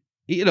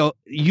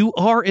you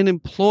are an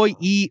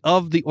employee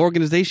of the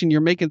organization.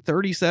 You're making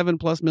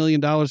 $37+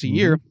 million a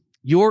year.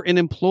 You're an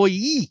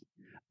employee.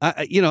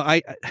 And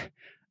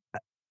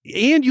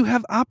you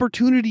have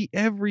opportunity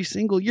every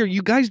single year.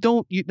 You guys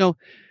don't.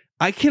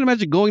 I can't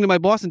imagine going to my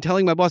boss and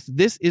telling my boss,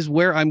 this is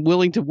where I'm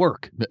willing to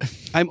work.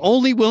 I'm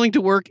only willing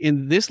to work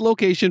in this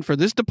location for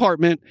this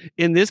department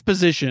in this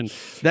position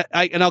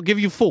and I'll give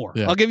you 4.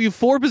 Yeah. I'll give you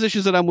 4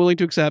 positions that I'm willing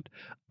to accept.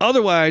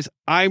 Otherwise,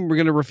 I'm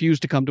going to refuse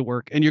to come to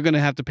work and you're going to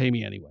have to pay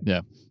me anyway.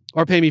 Yeah.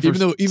 Or pay me for even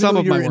some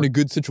though of my you're in work. a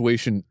good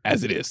situation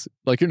as it is.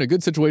 Like you're in a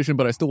good situation,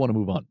 but I still want to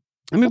move on.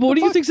 I mean, but what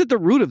do you think's at the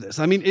root of this?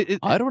 I mean,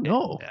 I don't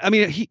know. I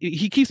mean,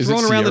 he keeps Is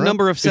throwing it around the Sierra?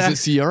 number of sacks. Is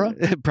it Sierra?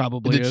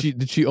 Probably.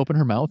 Did she open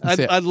her mouth? And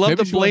say, I'd love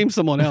maybe to blame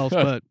someone else,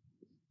 but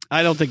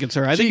I don't think it's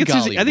her. I think it's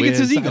his ego.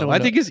 I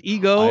think his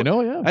ego. I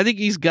know, yeah. I think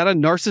he's got a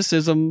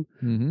narcissism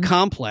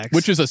complex,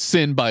 which is a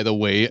sin, by the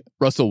way.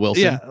 Russell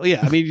Wilson. Yeah.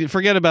 I mean,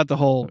 forget about the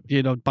whole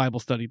Bible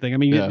study thing. I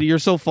mean, you're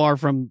so far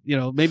from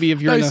maybe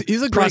if you're in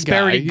he's a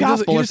prosperity great guy.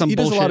 gospel or some he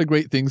bullshit. does a lot of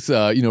great things, for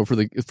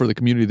the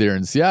community there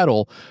in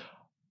Seattle.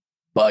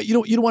 But you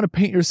don't want to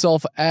paint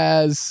yourself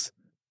as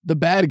the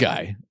bad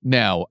guy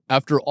now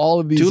after all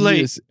of these Too late.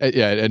 years.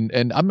 Yeah,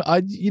 and I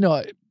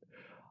don't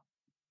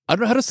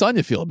know how does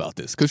Sonya feel about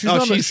this because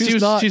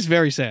she's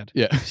very sad.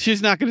 Yeah,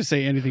 she's not going to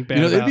say anything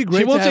bad. It'd be great.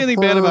 She won't to say have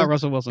anything bad about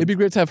Russell Wilson. It'd be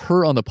great to have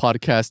her on the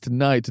podcast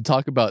tonight to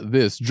talk about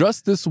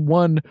just this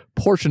one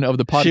portion of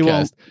the podcast. She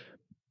won't.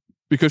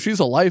 Because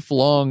she's a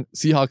lifelong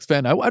Seahawks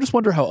fan. I just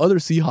wonder how other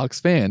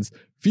Seahawks fans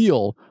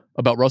feel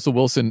about Russell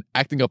Wilson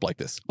acting up like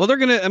this. Well, they're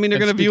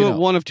gonna view it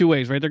one of two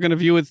ways, right? They're gonna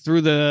view it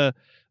through the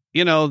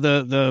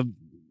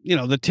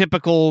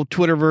typical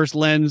Twitterverse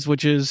lens,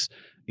 which is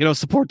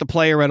support the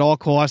player at all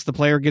costs. The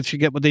player should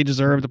get what they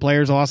deserve. The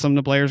player's awesome.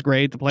 The player's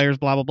great. The player's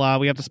blah blah blah.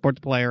 We have to support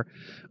the player.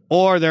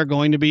 Or they're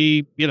going to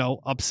be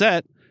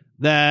upset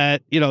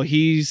that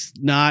he's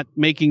not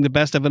making the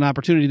best of an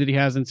opportunity that he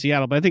has in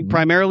Seattle. But I think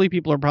primarily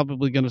people are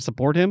probably going to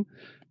support him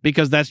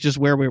because that's just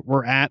where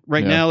we're at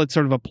right now. It's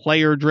sort of a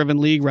player-driven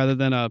league rather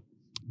than a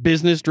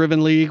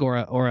business-driven league or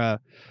a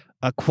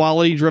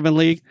quality-driven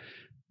league.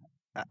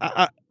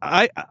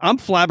 I'm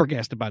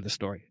flabbergasted by this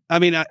story. I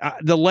mean,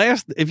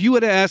 if you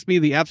had asked me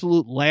the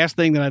absolute last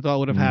thing that I thought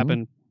would have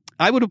happened,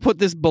 I would have put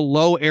this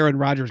below Aaron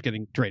Rodgers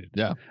getting traded,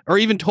 or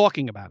even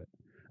talking about it.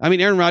 I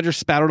mean, Aaron Rodgers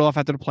spouted off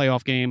after the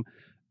playoff game,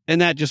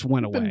 and that just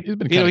went away. He's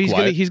been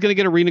he's gonna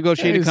get a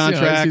renegotiated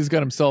contract. He's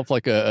got himself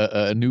like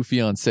a new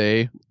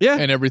fiance,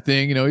 and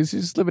everything. He's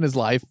just living his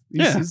life.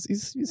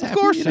 He's of happy,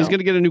 course he's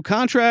gonna get a new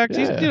contract.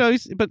 Yeah.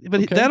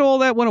 But all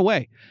that went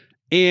away.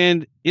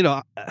 And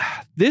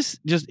this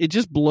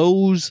just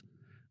blows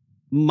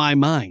my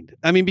mind.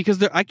 I mean,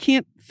 because I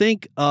can't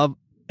think of,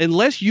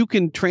 unless you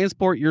can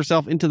transport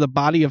yourself into the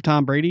body of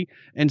Tom Brady.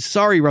 And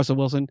sorry, Russell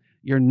Wilson,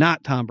 you're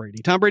not Tom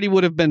Brady. Tom Brady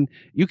would have been.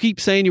 You keep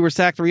saying you were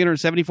sacked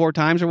 374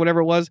 times or whatever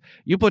it was.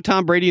 You put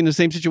Tom Brady in the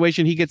same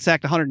situation, he gets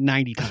sacked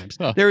 190 times.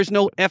 There is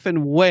no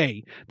effing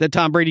way that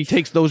Tom Brady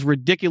takes those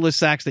ridiculous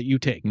sacks that you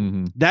take.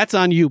 That's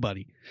on you,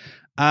 buddy.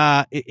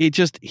 I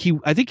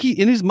think he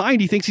in his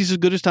mind he thinks he's as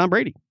good as Tom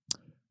Brady.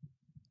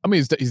 I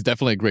mean, he's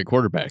definitely a great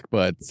quarterback,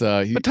 but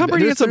Tom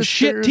Brady had some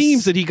shit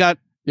teams that he got.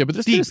 Yeah, but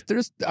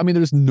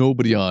there's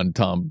nobody on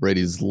Tom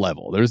Brady's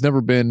level. There's never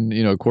been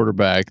a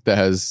quarterback that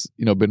has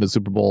been to the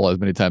Super Bowl as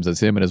many times as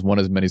him and has won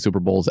as many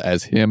Super Bowls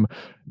as him,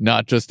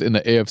 not just in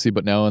the AFC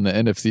but now in the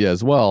NFC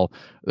as well.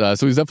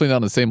 So he's definitely not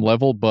on the same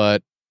level,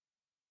 but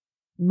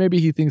maybe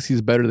he thinks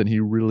he's better than he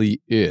really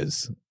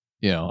is.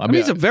 I mean,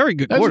 he's a very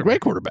good quarterback. He's a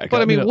great quarterback.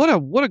 But I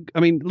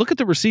mean, look at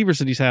the receivers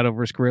that he's had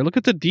over his career. Look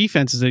at the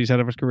defenses that he's had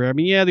over his career. I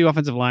mean, yeah, the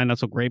offensive line not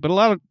so great, but a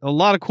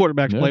lot of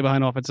quarterbacks play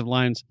behind offensive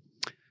lines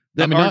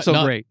that aren't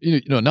so great.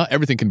 Not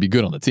everything can be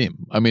good on the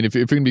team. I mean, if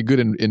you're going to be good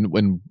in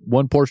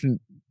one portion,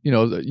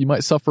 you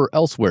might suffer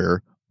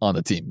elsewhere on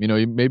the team.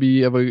 Maybe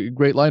you have a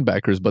great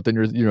linebackers, but then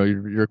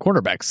your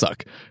cornerbacks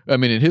suck. I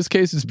mean, in his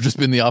case, it's just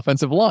been the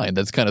offensive line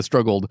that's kind of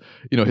struggled,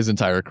 his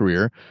entire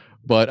career.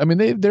 But I mean,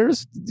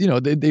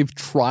 they've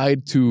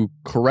tried to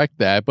correct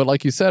that. But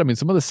like you said, I mean,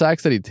 some of the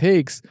sacks that he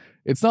takes,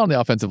 it's not on the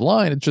offensive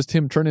line. It's just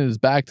him turning his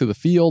back to the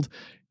field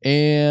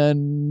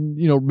and,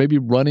 maybe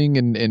running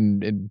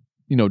and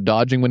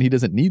dodging when he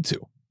doesn't need to.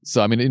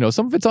 So, I mean,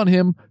 some of it's on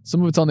him,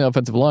 some of it's on the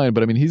offensive line.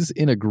 But I mean, he's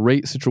in a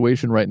great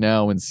situation right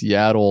now in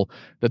Seattle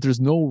that there's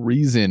no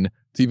reason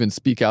to even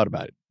speak out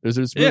about it. There's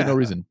really no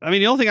reason. I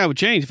mean, the only thing I would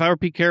change if I were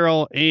Pete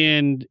Carroll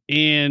and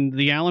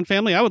the Allen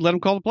family, I would let him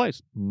call the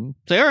plays. Mm-hmm.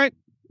 Say, all right.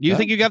 You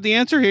think you got the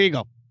answer? Here you go.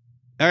 All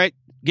right.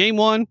 Game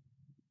 1,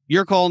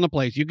 you're calling the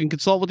plays. You can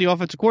consult with the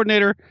offensive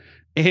coordinator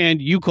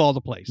and you call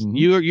the plays.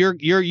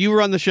 Mm-hmm. You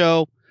run the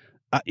show.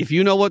 If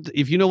you know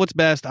what's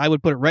best, I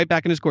would put it right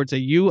back in his court. Say,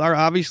 you are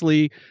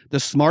obviously the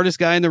smartest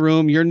guy in the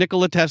room. You're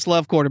Nikola Tesla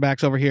of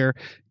quarterbacks over here.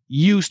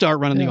 You start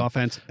running the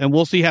offense and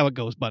we'll see how it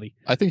goes, buddy.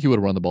 I think he would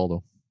have run the ball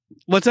though.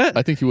 What's that?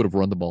 I think he would have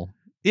run the ball.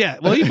 Yeah.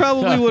 Well, he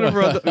probably would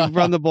have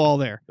run the ball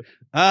there.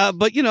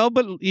 But he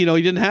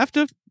didn't have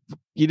to.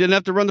 He didn't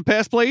have to run the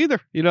pass play either.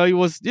 He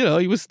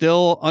was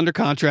still under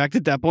contract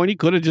at that point. He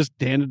could have just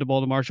handed the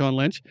ball to Marshawn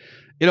Lynch,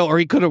 or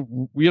he could have,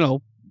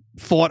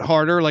 fought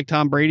harder like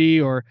Tom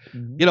Brady or,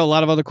 a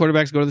lot of other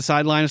quarterbacks go to the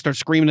sideline and start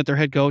screaming at their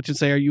head coach and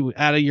say, "Are you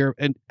out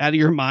of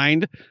your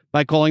mind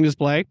by calling this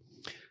play?"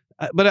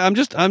 But I'm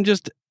just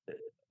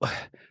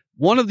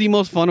one of the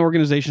most fun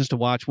organizations to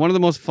watch, one of the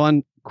most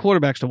fun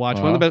quarterbacks to watch,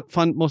 one of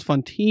the most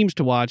fun teams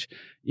to watch.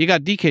 You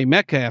got DK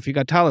Metcalf, you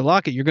got Tyler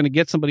Lockett, you're going to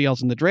get somebody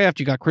else in the draft.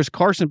 You got Chris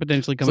Carson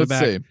potentially coming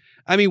back. See.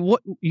 I mean,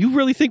 what you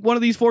really think one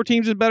of these 4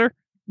 teams is better?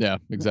 Yeah,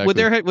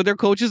 exactly. With their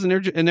coaches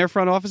and their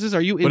front offices,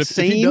 are you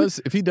insane?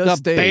 If he does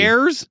stay,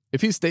 Bears,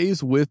 if he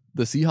stays with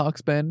the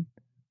Seahawks, Ben,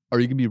 are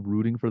you going to be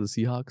rooting for the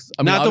Seahawks?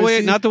 I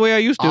mean, not the way I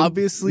used to.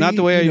 Obviously, not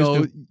the way I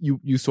used to.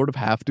 You sort of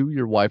have to.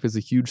 Your wife is a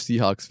huge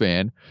Seahawks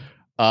fan.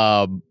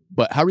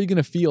 But how are you going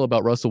to feel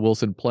about Russell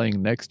Wilson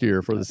playing next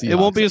year for the Seahawks? It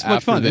won't be as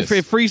much fun.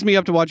 It frees me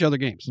up to watch other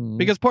games. Mm-hmm.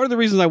 Because part of the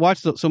reason I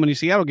watched so many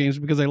Seattle games is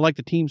because I like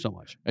the team so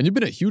much. And you've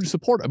been a huge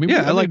supporter. I mean,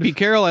 I like Pete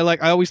Carroll.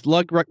 I always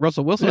liked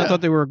Russell Wilson. Yeah. I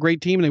thought they were a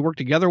great team and they worked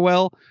together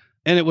well.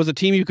 And it was a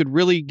team you could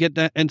really get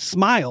that and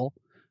smile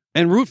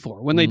and root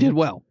for when they did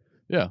well.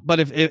 Yeah. But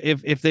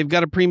if they've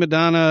got a prima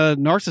donna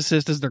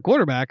narcissist as their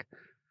quarterback,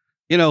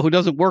 who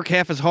doesn't work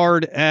half as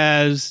hard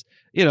as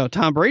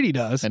Tom Brady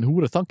does. And who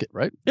would have thunk it,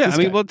 right? Yeah,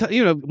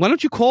 why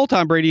don't you call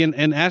Tom Brady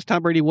and ask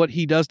Tom Brady what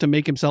he does to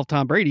make himself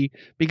Tom Brady?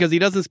 Because he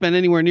doesn't spend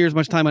anywhere near as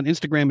much time on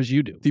Instagram as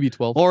you do.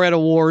 TB12. Or at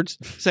awards,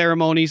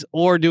 ceremonies,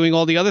 or doing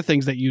all the other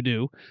things that you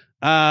do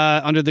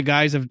under the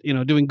guise of,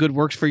 doing good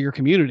works for your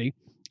community.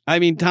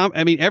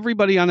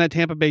 Everybody on that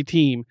Tampa Bay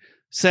team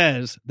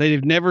says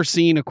they've never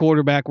seen a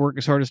quarterback work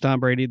as hard as Tom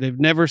Brady. They've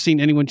never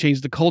seen anyone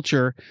change the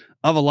culture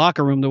of a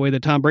locker room the way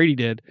that Tom Brady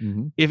did.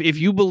 Mm-hmm. If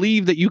you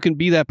believe that you can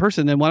be that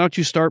person, then why don't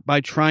you start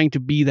by trying to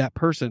be that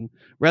person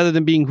rather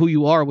than being who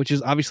you are, which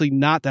is obviously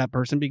not that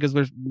person, because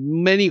there's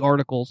many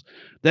articles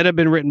that have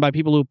been written by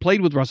people who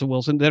played with Russell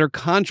Wilson that are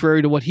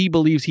contrary to what he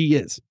believes he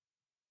is.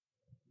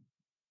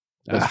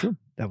 That's true.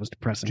 That was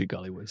depressing. Gee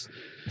golly whiz.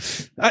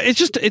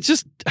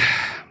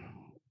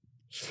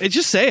 It's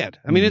just sad.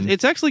 I mean,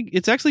 it's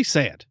actually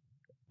sad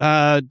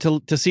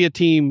to see a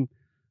team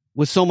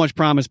with so much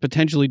promise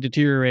potentially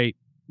deteriorate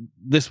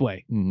this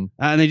way. Mm-hmm.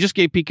 And they just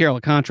gave Pete Carroll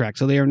a contract,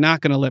 so they are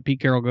not going to let Pete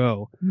Carroll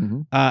go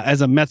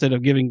as a method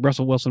of giving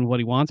Russell Wilson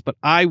what he wants. But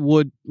I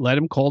would let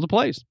him call the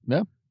plays.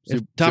 Yeah.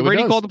 If Tom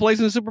Brady called the plays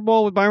in the Super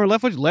Bowl with Byron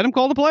Leftwich, let him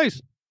call the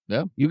plays.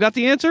 Yeah. You got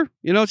the answer.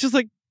 It's just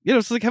like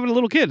it's like having a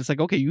little kid. It's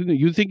like, okay,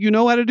 you think you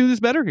know how to do this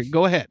better? Here,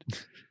 go ahead.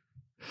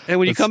 And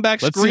when you come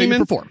back screaming,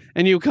 and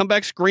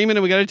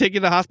we got to take you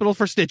to the hospital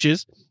for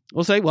stitches,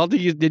 we'll say, well,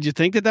 did you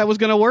think that was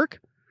going to work?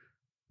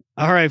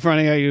 All right,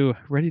 Franny, are you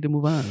ready to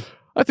move on?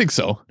 I think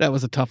so. That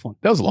was a tough one.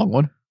 That was a long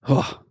one.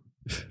 Oh.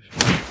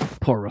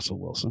 Poor Russell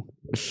Wilson.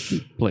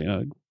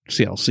 Playing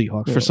Seattle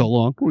Seahawks for so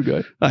long. Poor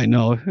guy. I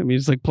know. I mean,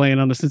 it's like playing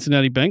on the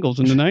Cincinnati Bengals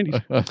in the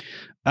 90s.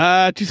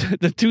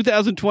 The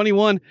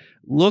 2021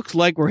 looks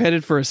like we're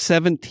headed for a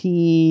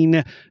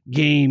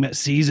 17-game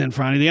season,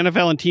 Franny. The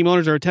NFL and team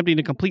owners are attempting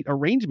to complete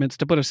arrangements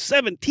to put a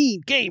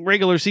 17-game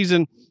regular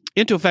season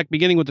into effect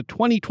beginning with the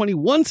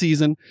 2021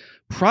 season,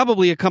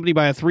 probably accompanied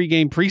by a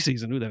 3-game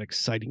preseason. Ooh, that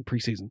exciting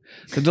preseason.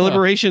 The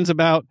deliberations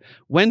about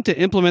when to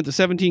implement the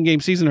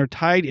 17-game season are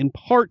tied in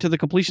part to the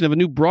completion of a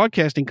new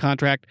broadcasting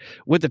contract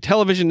with the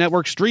television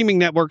network, streaming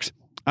networks.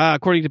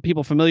 According to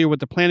people familiar with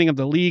the planning of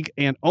the league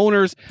and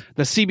owners,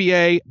 the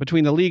CBA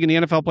between the league and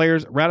the NFL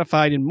players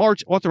ratified in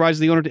March authorizes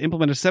the owner to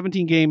implement a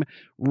 17-game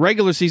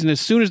regular season as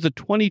soon as the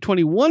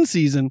 2021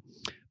 season,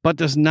 but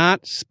does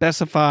not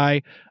specify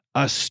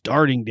a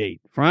starting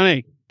date.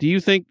 Franny, Do you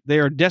think they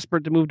are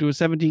desperate to move to a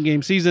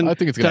 17-game season? I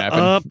think it's going to happen.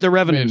 Up the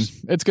revenues. I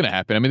mean, it's going to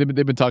happen. I mean,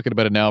 they've been talking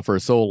about it now for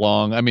so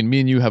long. I mean, me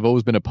and you have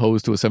always been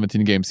opposed to a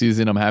 17-game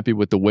season. I'm happy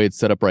with the way it's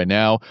set up right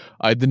now.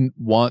 I didn't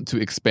want to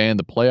expand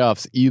the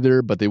playoffs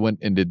either, but they went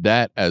and did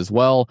that as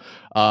well.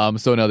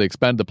 So now they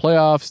expanded the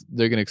playoffs.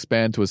 They're going to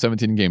expand to a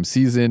 17-game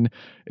season.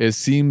 It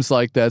seems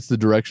like that's the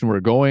direction we're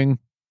going.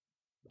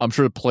 I'm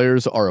sure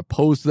players are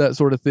opposed to that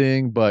sort of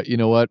thing, but you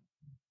know what?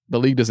 The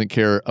league doesn't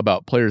care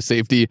about player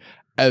safety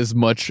as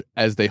much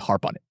as they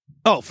harp on it.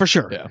 Oh, for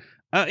sure. Yeah.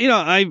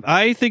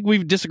 I think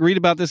we've disagreed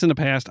about this in the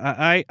past.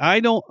 I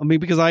don't. I mean,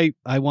 because I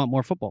want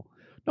more football.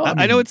 No,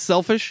 I know it's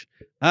selfish,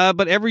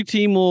 but every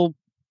team will,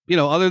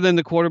 other than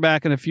the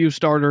quarterback and a few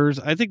starters,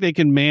 I think they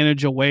can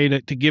manage a way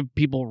to give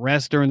people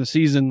rest during the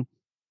season,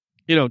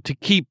 to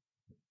keep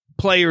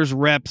players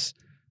reps,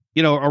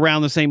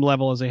 around the same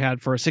level as they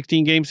had for a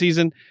 16-game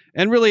season.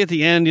 And really at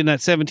the end in that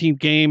 17th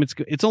game,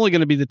 it's only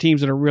going to be the teams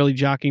that are really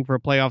jockeying for a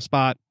playoff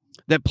spot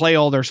that play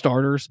all their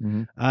starters.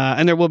 Mm-hmm.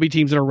 And there will be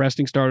teams that are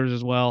resting starters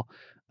as well.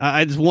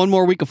 It's one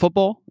more week of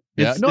football.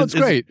 It's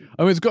great.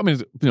 I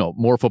mean,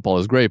 more football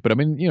is great, but I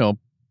mean,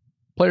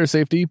 player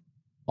safety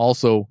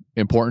also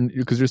important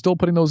because you're still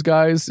putting those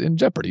guys in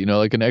jeopardy,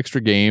 like an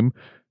extra game,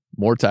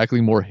 more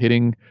tackling, more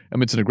hitting. I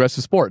mean, it's an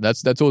aggressive sport.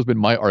 That's always been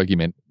my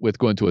argument with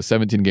going to a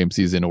 17-game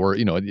season, or,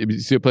 you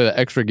play that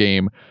extra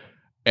game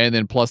and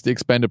then plus the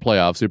expanded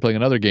playoffs. So you're playing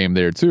another game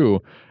there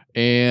too.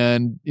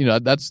 And,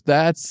 that's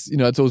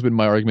always been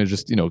my argument,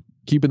 just,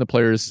 keeping the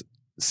players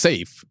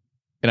safe.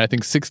 And I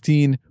think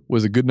 16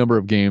 was a good number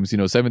of games,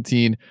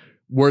 17,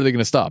 where are they going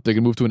to stop? They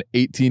can move to an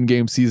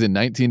 18-game season,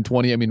 19,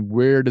 20. I mean,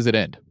 where does it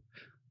end?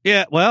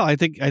 Yeah, well, I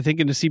think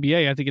in the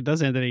CBA, I think it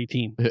does end at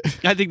 18.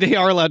 I think they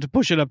are allowed to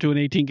push it up to an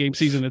 18-game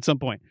season at some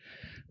point.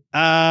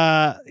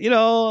 I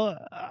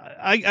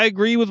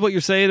agree with what you're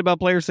saying about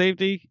player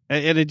safety,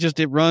 and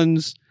it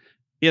runs.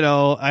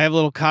 I have a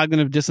little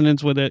cognitive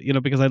dissonance with it,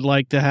 because I'd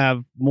like to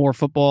have more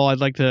football. I'd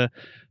like to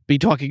be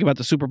talking about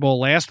the Super Bowl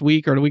last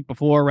week or the week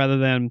before rather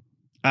than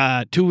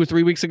 2 or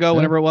 3 weeks ago,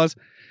 whenever it was.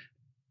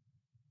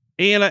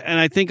 And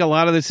I think a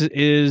lot of this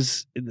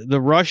is the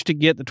rush to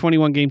get the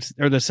 21 games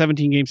or the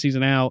 17-game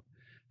season out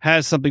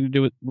has something to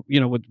do with,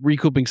 with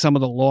recouping some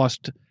of the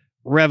lost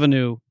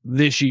revenue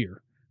this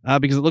year,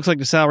 because it looks like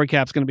the salary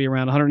cap is going to be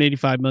around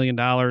 $185 million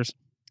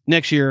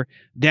next year,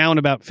 down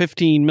about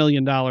 $15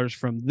 million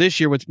from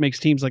this year, which makes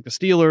teams like the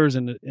Steelers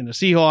and the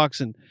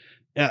Seahawks and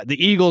the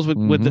Eagles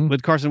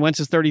with Carson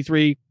Wentz's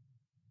 $33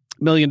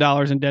 million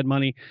in dead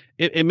money.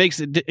 It makes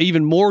it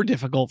even more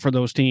difficult for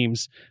those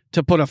teams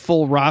to put a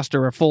full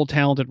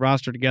talented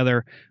roster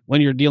together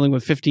when you're dealing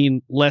with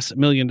 $15 less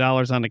million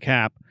on the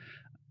cap.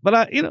 But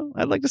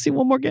I'd like to see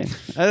one more game.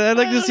 I'd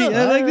like to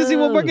see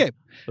one more game.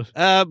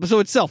 So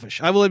it's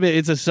selfish. I will admit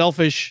it's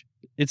selfish.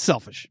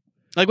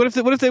 Like what if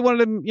they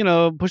wanted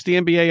to push the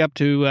NBA up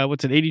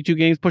to 82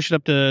 games, push it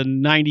up to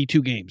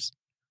 92 games?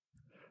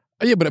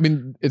 Yeah, but I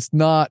mean it's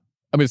not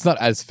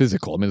as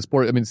physical. I mean,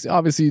 sport. I mean,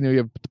 obviously, you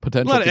have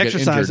potential. A lot of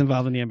exercise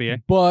involved in the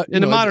NBA, but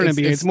in the modern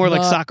NBA, it's more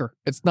like soccer.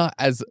 It's not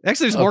as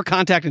there's more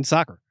contact in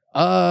soccer.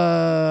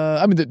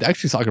 I mean,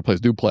 actually, soccer players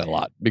do play a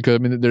lot because I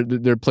mean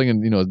they're playing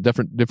in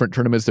different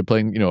tournaments. They're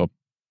playing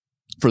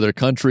for their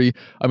country.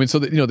 I mean, so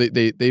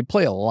that they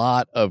play a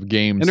lot of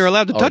games, and they're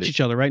allowed to touch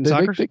each other, right? In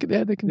soccer, they can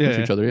touch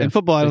each other. Yeah. In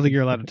football, I don't think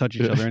you're allowed to touch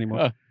each other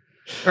anymore.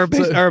 Or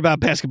about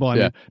basketball. I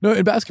mean. No,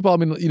 in basketball, I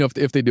mean,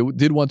 if they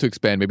did want to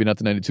expand, maybe not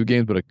to 92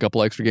 games, but a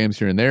couple extra games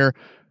here and there,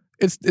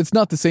 it's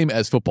not the same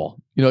as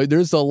football.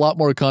 There's a lot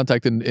more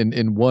contact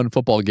in one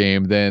football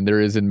game than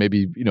there is in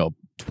maybe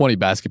 20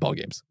 basketball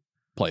games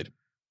played.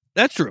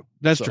 That's true.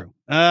 That's true.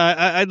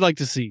 I'd like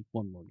to see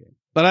one more game,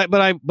 but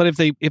if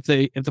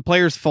the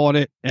players fought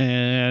it,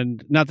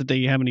 and not that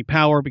they have any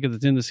power because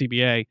it's in the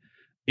CBA,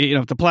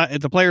 if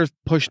the players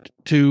pushed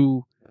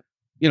to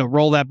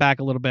roll that back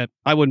a little bit,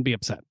 I wouldn't be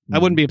upset. I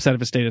wouldn't be upset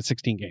if it stayed at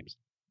 16 games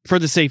for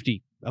the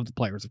safety of the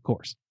players, of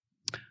course.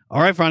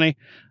 All right, Franny.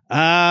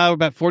 We're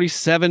about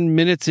 47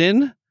 minutes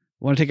in. I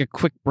want to take a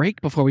quick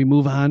break before we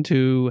move on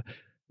to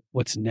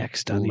what's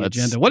next on the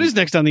agenda. What is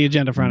next on the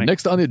agenda, Franny?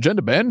 Next on the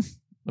agenda, Ben.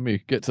 Let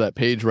me get to that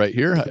page right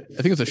here. I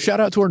think it's a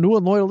shout out to our new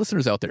and loyal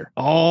listeners out there.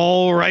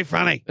 All right,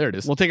 Franny. There it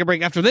is. We'll take a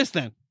break after this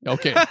then.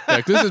 Okay.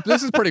 Yeah,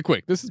 this is pretty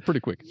quick.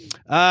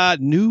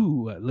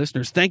 New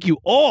listeners, thank you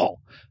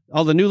all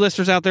the new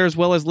listeners out there, as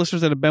well as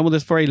listeners that have been with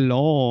us for a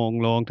long,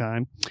 long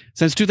time.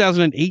 Since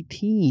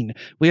 2018,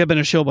 we have been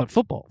a show about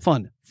football,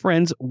 fun,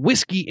 friends,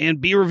 whiskey, and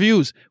beer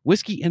reviews.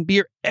 Whiskey and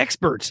beer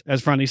experts,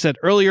 as Franny said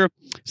earlier.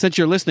 Since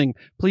you're listening,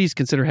 please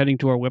consider heading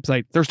to our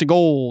website,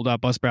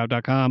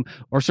 thirstygold.buzzsprout.com,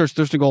 or search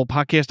Thirsty Gold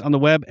Podcast on the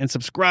web and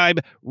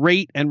subscribe,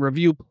 rate, and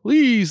review.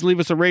 Please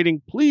leave us a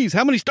rating. Please.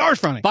 How many stars,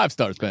 Franny? 5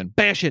 stars, Ben.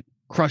 Bash it.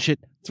 Crush it.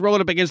 Throw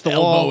it up against the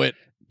Elbow wall. it.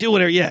 Do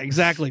it. Yeah,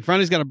 exactly.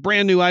 Franny's got a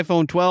brand new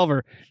iPhone 12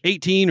 or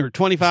 18 or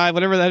 25,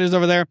 whatever that is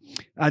over there.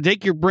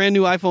 Take your brand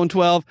new iPhone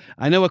 12.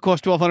 I know it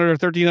costs $1,200 or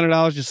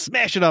 $1,300. Just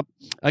smash it up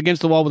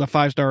against the wall with a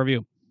 5-star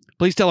review.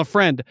 Please tell a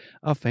friend,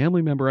 a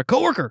family member, a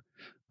coworker,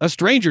 a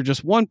stranger,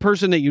 just one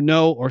person that you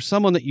know or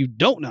someone that you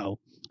don't know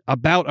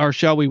about our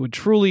show. We would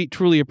truly,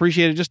 truly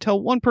appreciate it. Just tell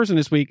one person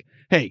this week,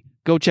 hey,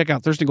 go check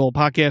out Thirst and Goal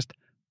Podcast,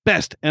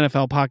 best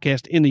NFL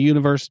podcast in the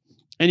universe.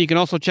 And you can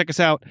also check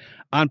us out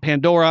on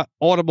Pandora,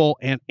 Audible,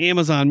 and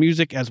Amazon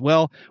Music as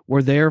well.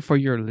 We're there for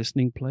your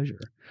listening pleasure.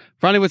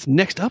 Friday, what's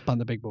next up on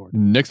the big board?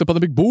 Next up on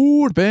the big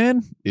board,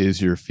 Ben, is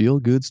your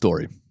feel-good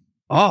story.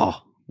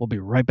 Oh, we'll be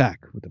right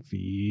back with a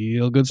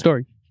feel-good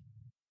story.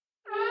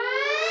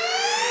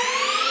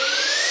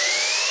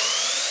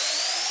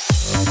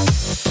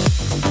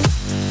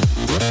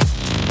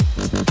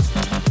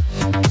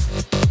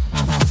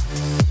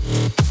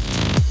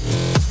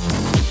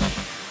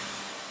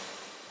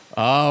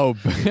 Oh,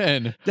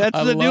 Ben.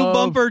 That's the new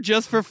bumper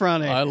just for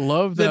Friday. I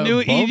love that the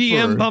new bumper.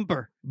 EDM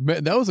bumper.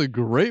 Man, that was a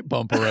great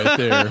bumper right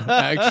there.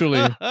 Actually,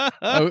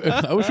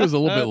 I wish it was a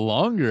little bit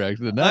longer.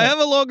 Actually, than that. I have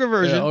a longer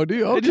version. Yeah, oh, do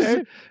you?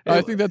 Okay.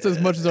 I think that's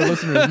as much as our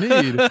listeners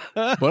need.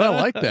 But I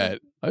like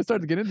that. I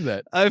started to get into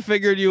that. I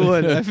figured you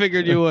would. I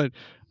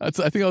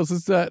think I was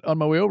listening to that on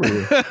my way over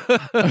here.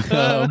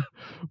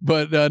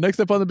 But next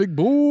up on the big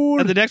board,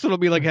 and the next one will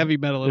be like heavy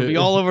metal. It'll be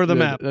all over the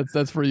map.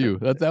 That's for you.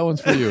 That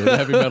one's for you. The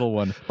heavy metal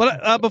one.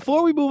 But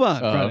before we move on,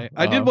 Friday,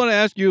 I did want to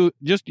ask you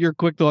just your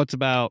quick thoughts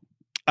about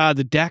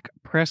the Dak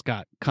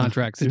Prescott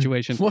contract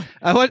situation.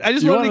 I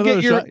just wanted to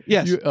get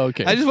your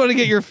okay. I just want to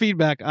get your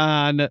feedback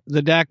on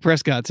the Dak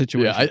Prescott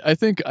situation. Yeah, I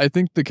think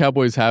the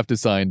Cowboys have to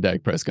sign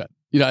Dak Prescott.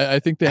 I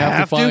think they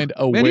have to find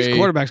a way. These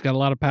quarterbacks got a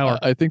lot of power.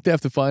 I think they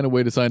have to find a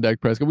way to sign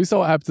Dak Prescott. We saw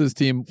what happened to this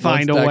team.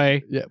 Find a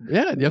way. Yeah.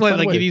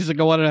 He needs to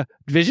go on a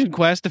vision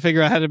quest to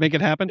figure out how to make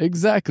it happen.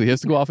 Exactly. He has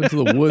to go off into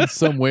the woods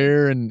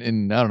somewhere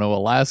in I don't know,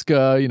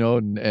 Alaska.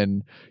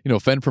 And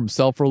fend for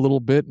himself for a little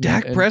bit.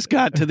 Dak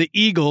Prescott to the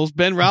Eagles.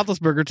 Ben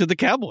Roethlisberger to the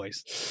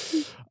Cowboys.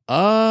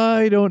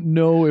 I don't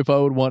know if I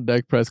would want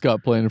Dak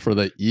Prescott playing for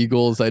the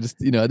Eagles. I just,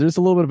 there's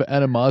a little bit of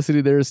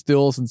animosity there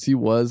still since he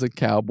was a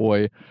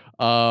Cowboy.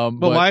 But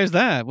why is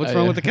that? What's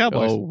wrong with the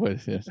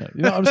Cowboys?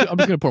 I'm just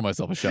going to pour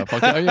myself a shot.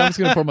 I'm just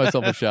going to pour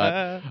myself a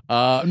shot.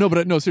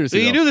 No, seriously.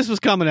 So you knew this was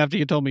coming after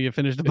you told me you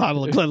finished a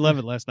bottle of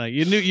Glenlivet last night.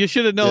 You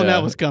should have known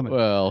that was coming.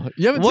 Well,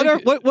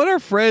 what are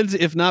friends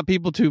if not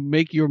people to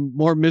make you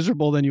more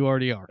miserable than you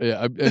already are?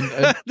 Yeah,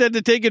 than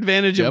to take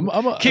advantage of,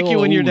 kick you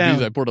when you're down.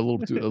 Geez, I poured a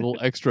little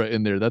extra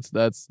in there.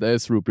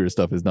 That's root beer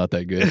stuff is not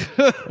that good.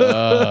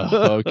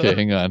 Okay,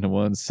 hang on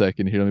 1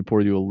 second here. Let me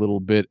pour you a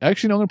little bit.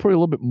 Actually, no, I'm going to pour you a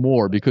little bit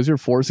more because you're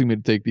forcing me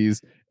to take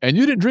these, and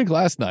you didn't drink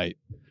last night.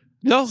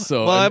 No,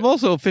 I'm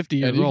also 50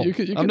 years old.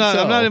 I'm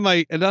not in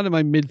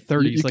my mid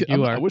 30s like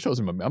you are. I wish I was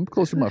I'm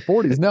closer to my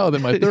 40s now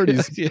than my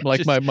 30s.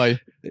 Like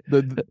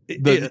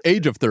the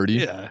age of 30.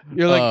 Yeah,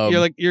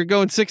 you're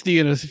going 60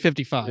 and a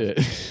 55.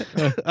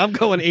 Yeah. I'm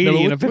going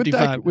 80 and a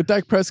 55. With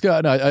Dak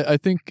Prescott, I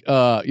think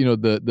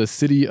the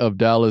city of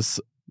Dallas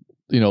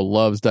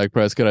loves Dak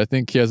Prescott. I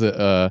think he has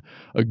a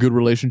good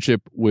relationship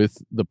with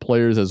the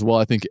players as well.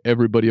 I think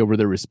everybody over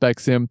there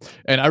respects him,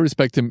 and I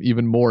respect him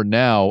even more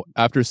now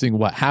after seeing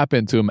what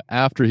happened to him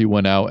after he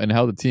went out and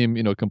how the team,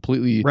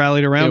 completely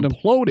rallied around him.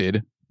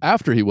 Imploded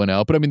after he went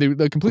out. But I mean,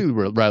 they completely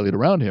rallied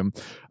around him.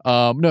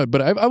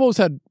 But I've always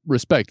had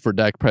respect for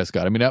Dak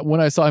Prescott. I mean,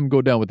 when I saw him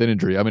go down with an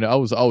injury, I mean, I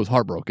was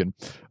heartbroken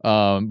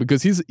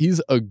because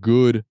he's a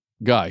good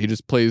guy. He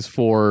just plays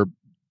for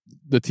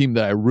the team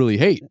that I really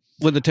hate.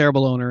 With a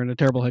terrible owner and a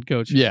terrible head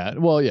coach. Yeah,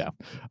 well, yeah.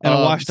 And a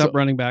washed-up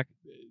running back.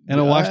 And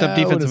a washed-up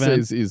defensive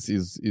end.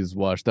 He's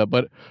washed up,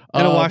 but...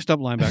 And a washed-up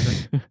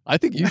linebacker. I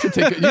think you should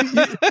take...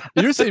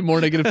 you're saying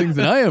more negative things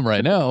than I am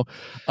right now.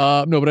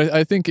 No, but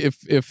I think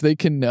if they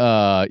can,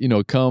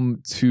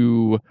 come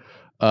to,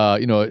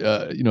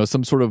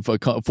 some sort of a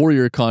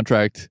 4-year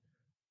contract...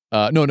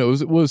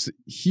 it was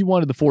he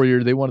wanted the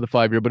 4-year, they wanted the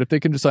 5-year, but if they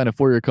can just sign a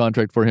 4-year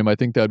contract for him, I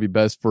think that would be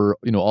best for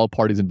all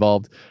parties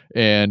involved.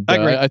 And I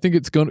agree. I think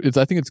it's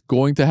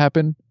going to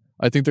happen.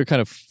 I think they're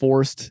kind of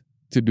forced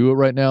to do it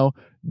right now,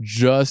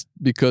 just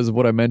because of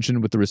what I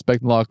mentioned with the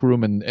respect in the locker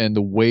room and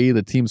the way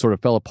the team sort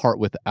of fell apart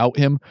without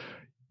him.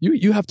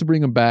 You have to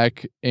bring him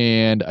back,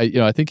 and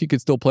I think he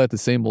could still play at the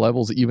same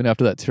levels even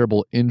after that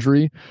terrible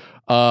injury.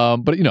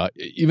 But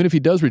even if he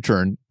does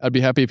return, I'd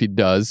be happy if he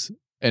does.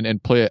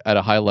 And play at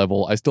a high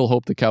level. I still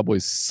hope the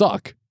Cowboys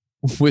suck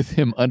with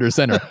him under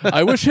center.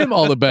 I wish him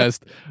all the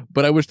best,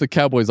 but I wish the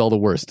Cowboys all the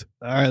worst.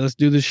 All right, let's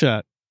do the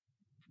shot.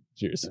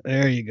 Cheers.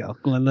 There you go.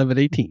 Glenlivet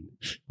 18.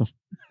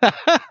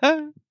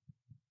 I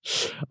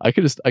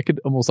could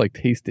almost like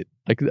taste it.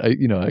 I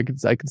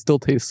could still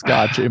taste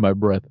scotch in my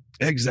breath.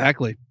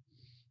 Exactly.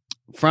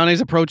 Friday's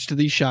approach to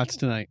these shots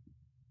tonight.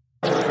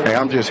 Hey,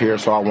 I'm just here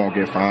so I won't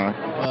get fined.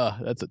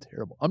 That's a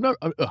terrible.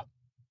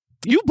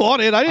 You bought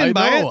it. I didn't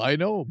buy it. I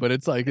know, but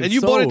it's like... And you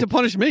bought it to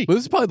punish me. But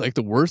this is probably like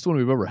the worst one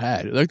we've ever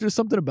had. Like, there's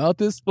something about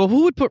this. Well,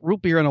 who would put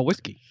root beer in a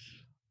whiskey?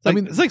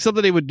 It's like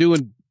something they would do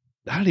in...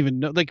 I don't even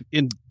know. Like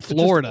in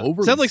Florida.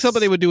 Sounds like something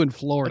they would do in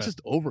Florida. It's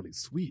just overly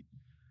sweet.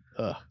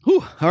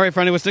 Whew. All right,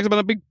 Friday, what's next up on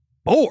the big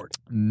board?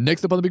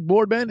 Next up on the big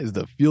board, man, is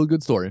the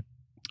feel-good story.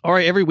 All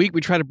right, every week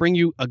we try to bring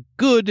you a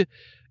good,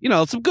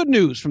 some good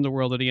news from the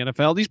world of the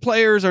NFL. These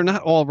players are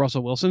not all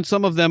Russell Wilson.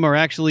 Some of them are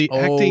actually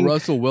acting.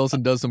 Russell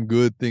Wilson does some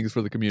good things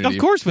for the community.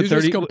 Of course, with He's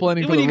 30, just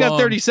complaining when for you the got wrong,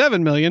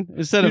 37 million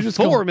instead of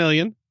 4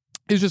 million.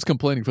 He's just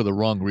complaining for the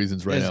wrong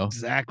reasons right now.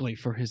 Exactly,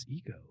 for his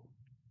ego.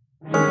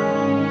 I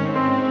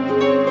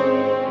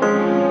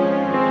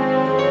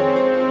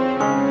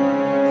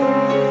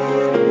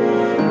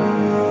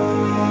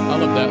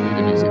love that lead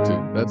in music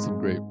too. That's some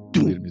great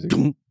lead in music.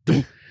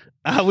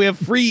 We have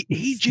free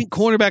agent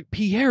cornerback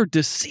Pierre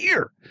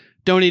Desir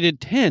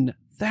donated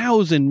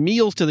 10,000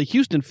 meals to the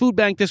Houston Food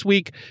Bank this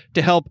week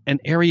to help an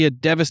area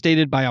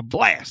devastated by a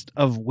blast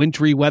of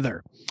wintry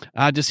weather.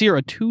 Desir,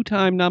 a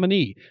 2-time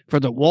nominee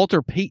for the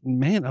Walter Payton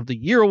Man of the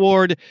Year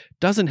Award,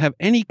 doesn't have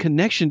any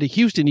connection to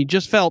Houston. He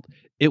just felt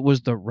it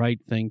was the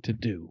right thing to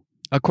do.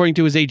 According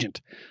to his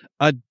agent,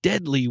 a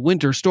deadly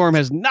winter storm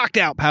has knocked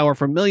out power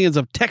for millions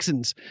of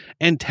Texans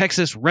and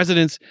Texas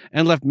residents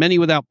and left many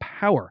without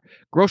power.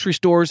 Grocery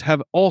stores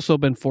have also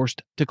been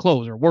forced to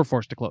close or were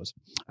forced to close.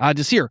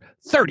 Desir,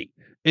 30,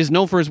 is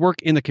known for his work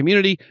in the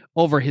community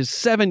over his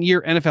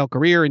 7-year NFL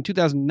career. In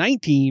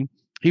 2019,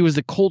 he was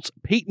the Colts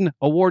Payton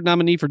Award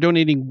nominee for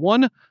donating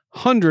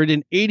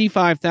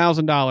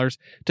 $185,000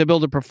 to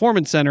build a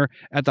performance center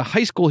at the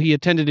high school he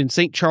attended in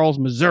St. Charles,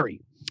 Missouri.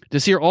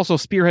 Desir also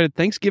spearheaded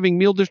Thanksgiving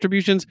meal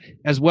distributions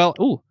as well.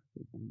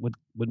 With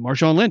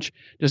Marshawn Lynch,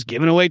 just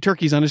giving away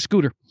turkeys on his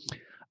scooter.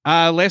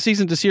 Last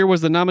season, Desir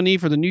was the nominee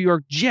for the New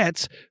York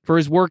Jets for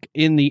his work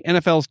in the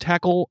NFL's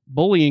tackle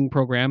bullying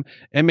program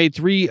and made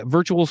 3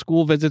 virtual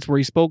school visits where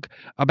he spoke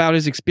about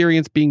his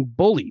experience being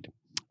bullied.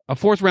 A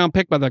 4th-round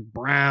pick by the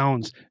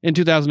Browns in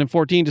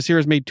 2014, Desir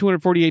has made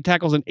 248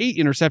 tackles and 8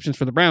 interceptions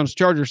for the Browns,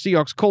 Chargers,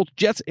 Seahawks, Colts,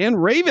 Jets,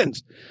 and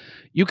Ravens.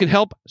 You can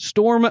help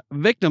storm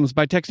victims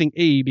by texting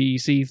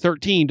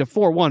ABC13 to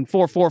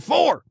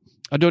 41444.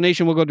 A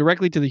donation will go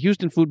directly to the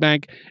Houston Food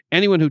Bank.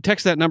 Anyone who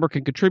texts that number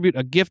can contribute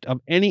a gift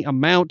of any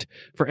amount.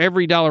 For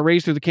every dollar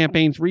raised through the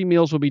campaign, 3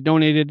 meals will be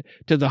donated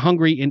to the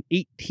hungry in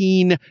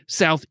 18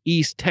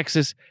 Southeast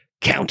Texas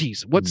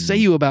counties. What say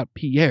you about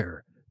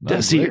Pierre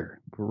Desir?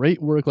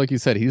 Great work, like you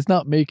said. He's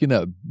not making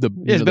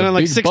He's been on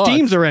like 6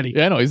 teams already.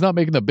 Yeah, no, he's not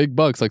making the big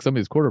bucks like some of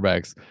these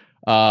quarterbacks,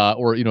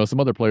 or some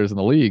other players in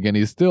the league, and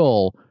he's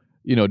still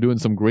doing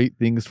some great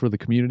things for the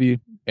community.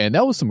 And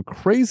that was some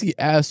crazy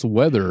ass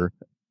weather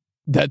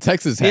that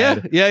Texas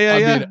had. Yeah.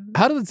 I mean,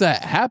 how does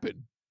that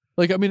happen?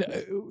 Like, I mean,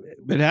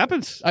 it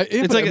happens.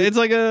 It's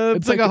like a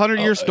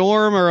 100-year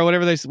storm or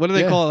whatever what do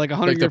they call it? Like a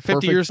 100-year,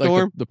 50-year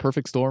storm? Like the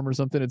perfect storm or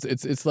something.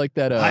 It's like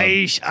that.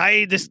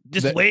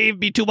 This wave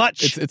be too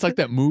much. It's like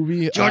that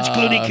movie. George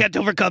Clooney can't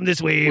overcome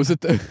this wave. Was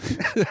it it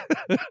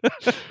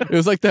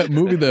was like that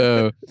movie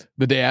the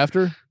day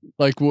after.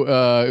 Like from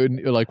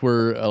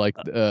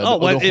the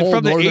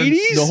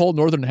 80s? The whole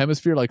northern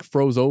hemisphere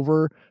froze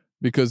over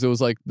because it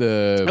was like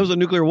it was a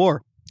nuclear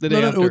war. It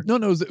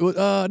was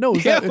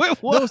the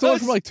one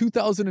from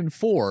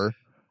 2004.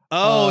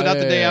 Oh, not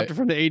the day after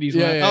from the 80s.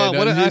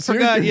 I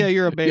forgot. Yeah,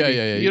 you're a baby.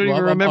 Yeah. You don't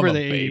even remember I'm the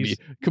a 80s. Baby.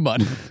 Come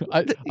on.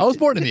 I was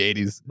born in the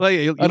 80s. Well,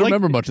 I don't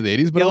remember much of the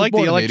 80s, but I was like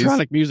born the in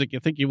electronic music.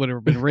 You think you would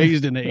have been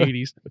raised in the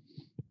 80s.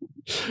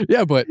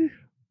 Yeah, but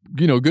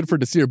good for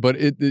Desir. But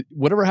it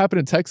whatever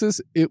happened in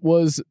Texas, it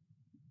was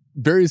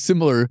very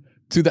similar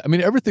to that. I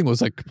mean, everything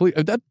was like complete.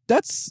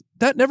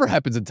 That never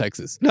happens in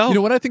Texas.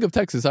 No, when I think of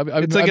Texas,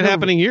 it's like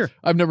happening here.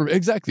 I've never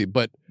exactly,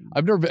 but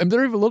I've never. And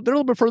they're a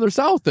little bit further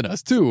south than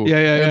us too.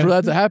 Yeah. And for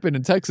that to happen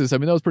in Texas, I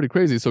mean, that was pretty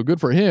crazy. So good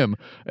for him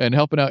and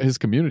helping out his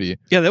community.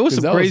 Yeah, that was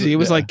some crazy. It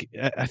was like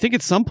I think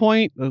at some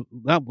point,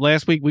 not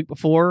last week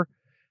before,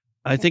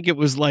 I think it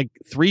was like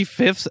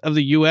 3/5 of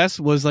the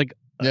U.S. was like.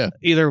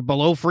 Either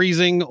below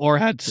freezing or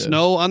had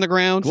snow on the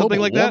ground, Global something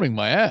like that. Warming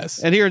my ass.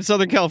 And here in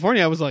Southern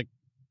California, I was like,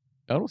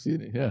 I don't see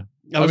any. Yeah,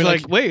 I was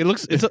like, wait,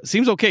 it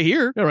seems okay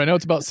here. Yeah, right now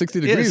it's about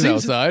 60 degrees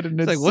outside, and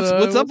it's like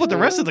what's up with the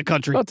rest of the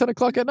country? About 10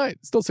 o'clock at night,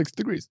 still 60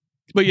 degrees.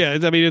 But yeah,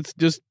 I mean, it's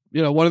just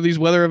one of these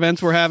weather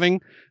events we're having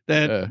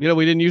that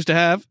we didn't used to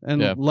have,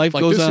 and life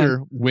goes this on.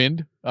 Year,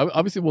 wind,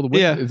 obviously. Well, the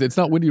wind it's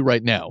not windy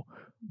right now.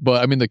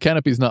 But I mean, the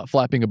canopy's not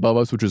flapping above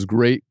us, which is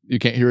great. You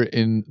can't hear it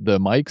in the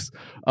mics.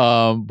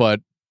 But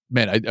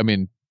man, I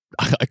mean.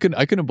 I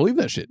couldn't believe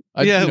that shit.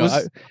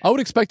 I would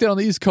expect it on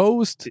the East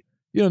Coast,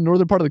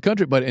 northern part of the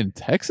country, but in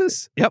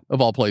Texas,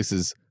 of all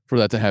places, for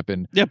that to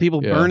happen. Yeah,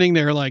 people burning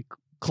their like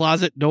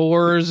closet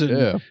doors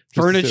and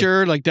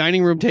furniture, like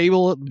dining room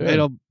table,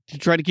 to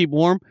try to keep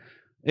warm.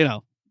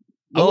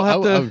 They'll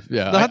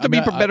have to be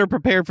better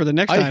prepared for the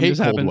next time this happens.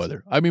 I hate cold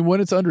weather. I mean,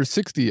 when it's under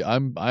 60,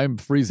 I'm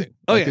freezing.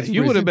 Oh yeah,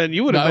 you would have been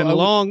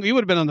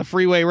on the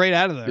freeway right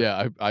out of there.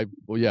 Yeah, I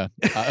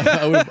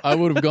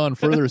would have gone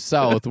further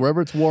south, wherever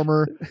it's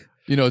warmer.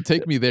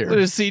 Take me there. I would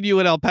have seen you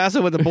in El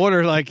Paso at the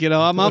border, like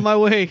I'm on my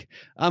way.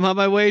 I'm on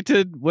my way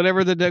to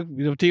whatever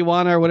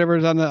Tijuana or whatever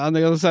is on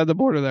the other side of the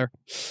border there.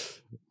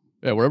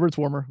 Yeah, wherever it's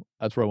warmer,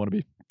 that's where I want to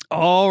be.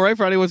 All right,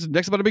 Friday. What's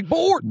next up on the big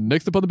board?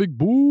 Next up on the big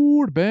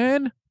board,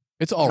 Ben.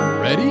 It's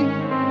already? Oh,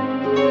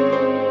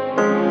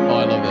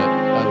 I love that.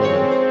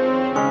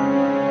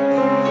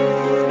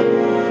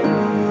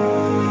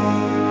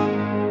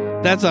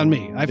 that's on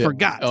me. I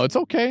forgot Oh, it's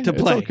okay. to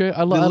play It's okay.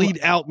 the lead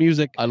out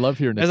music. I love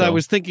hearing it. As I though.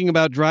 was thinking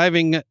about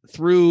driving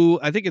through,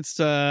 I think it's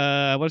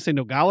I want to say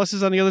Nogales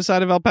is on the other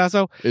side of El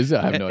Paso. Is it?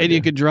 I have no And idea.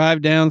 you could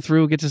drive down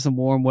through, get to some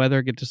warm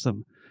weather, get to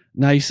some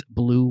nice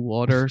blue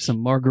water, some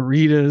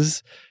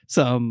margaritas,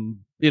 some,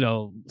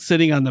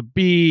 sitting on the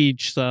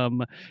beach,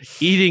 some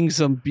eating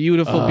some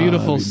beautiful,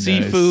 beautiful that'd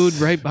be seafood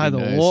nice. right by Be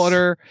the nice.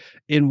 water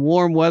in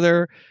warm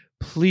weather.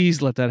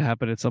 Please let that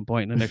happen at some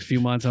point in the next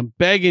few months. I'm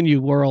begging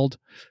you, world.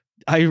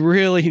 I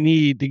really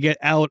need to get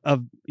out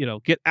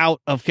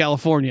of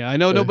California. I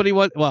know nobody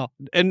wants,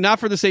 and not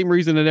for the same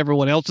reason that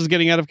everyone else is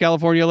getting out of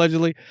California,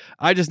 allegedly.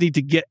 I just need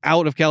to get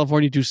out of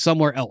California to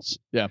somewhere else.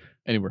 Yeah,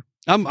 anywhere.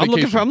 I'm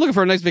looking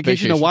for a nice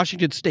vacation to Vacation.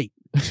 Washington State.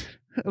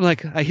 I'm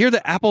like, I hear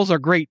the apples are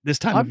great this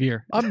time of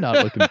year. I'm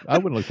not looking. I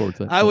wouldn't look forward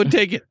to that. I would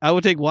take it. I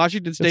would take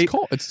Washington State. It's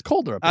cold. It's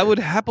colder up there. I would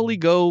happily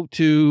go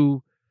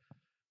to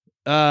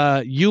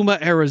Yuma,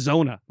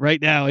 Arizona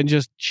right now and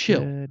just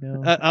chill. Yeah,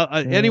 no.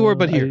 Anywhere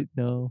but here.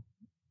 No.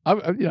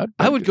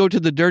 I would go to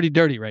the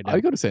dirty right now.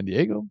 I'd go to San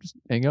Diego. Just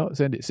hang out.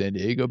 San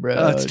Diego,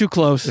 bro. It's too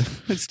close.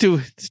 It's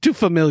too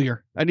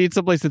familiar. I need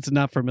someplace that's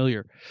not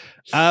familiar.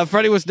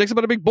 Freddie, what's next up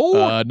on the big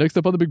board? Next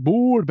up on the big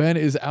board, man,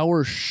 is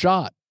our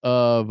shot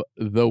of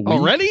the week.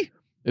 Already?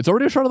 It's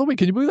already a shot of the week.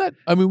 Can you believe that?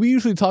 I mean, we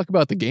usually talk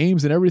about the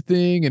games and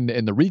everything and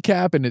the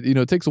recap, and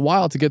it takes a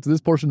while to get to this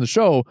portion of the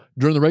show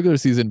during the regular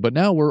season, but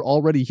now we're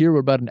already here. We're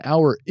about an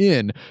hour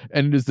in,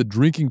 and it is the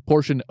drinking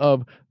portion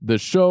of the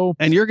show.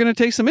 And you're going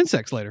to taste some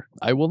insects later.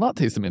 I will not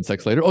taste some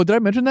insects later. Oh, did I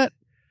mention that?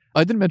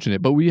 I didn't mention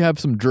it, but we have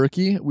some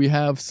jerky. We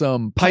have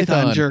some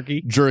Python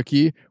jerky.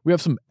 We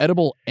have some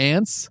edible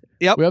ants.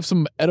 Yep. We have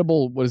some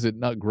edible, what is it?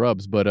 Not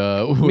grubs, but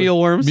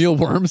Mealworms.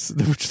 Mealworms,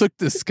 which look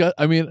disgusting.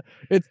 I mean,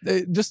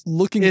 just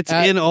looking It's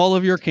at in all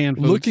of your canned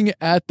food. looking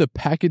at the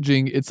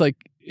packaging, it's like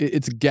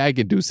it's gag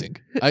inducing.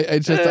 I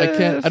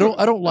can't. I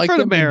don't like for an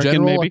them American, in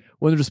general maybe.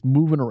 when they're just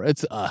moving around.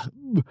 It's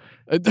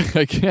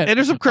I can't. And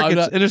there's some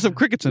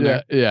crickets. In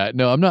there. Yeah.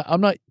 No,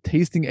 I'm not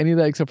tasting any of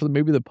that except for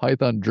maybe the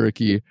Python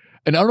jerky.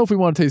 And I don't know if we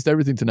want to taste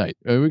everything tonight.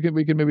 We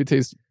can maybe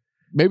taste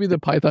the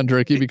Python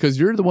jerky because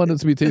you're the one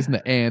that's gonna be tasting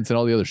the ants and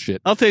all the other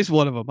shit. I'll taste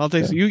one of them. I'll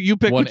taste you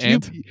pick One which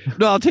ant?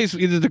 No, I'll taste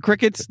either the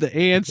crickets, the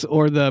ants,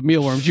 or the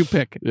mealworms. You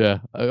pick. Yeah.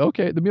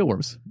 Okay. The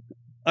mealworms.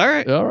 All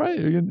right. All right.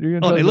 You're gonna Oh,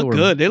 try they the look mealworms.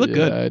 good. They look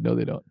good. Yeah, no,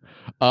 they don't.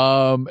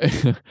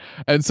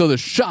 And so the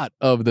shot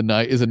of the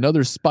night is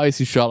another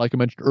spicy shot. Like I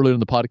mentioned earlier in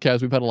the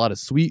podcast, we've had a lot of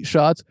sweet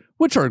shots,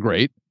 which are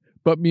great.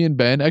 But me and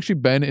Ben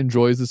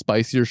enjoys the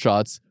spicier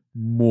shots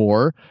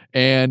more.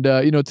 And,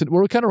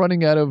 we're kind of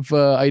running out of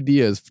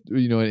ideas,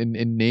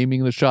 in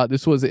naming the shot.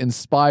 This was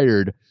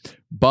inspired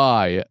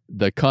by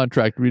the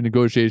contract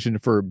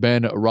renegotiation for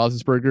Ben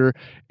Roethlisberger.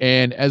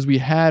 And as we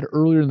had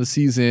earlier in the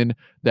season,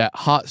 that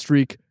hot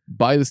streak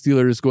by the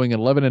Steelers going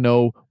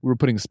 11-0, we were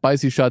putting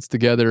spicy shots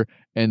together.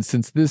 And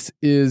since this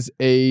is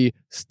a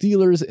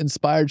Steelers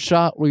inspired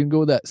shot, we're going to go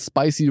with that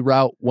spicy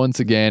route once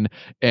again.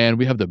 And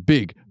we have the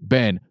Big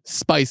Ben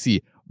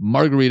Spicy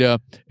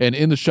Margarita. And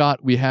in the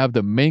shot, we have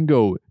the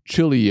mango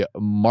chili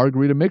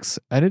margarita mix.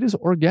 And it is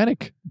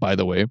organic, by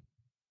the way.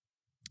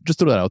 Just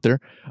throw that out there.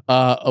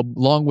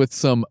 Along with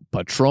some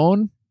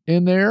Patron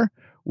in there,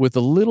 with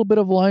a little bit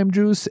of lime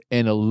juice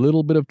and a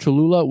little bit of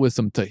Cholula with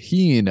some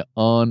tahini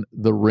on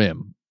the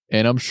rim.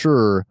 And I'm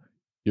sure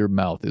your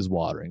mouth is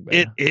watering,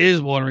 man. It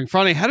is watering.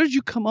 Franny, how did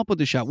you come up with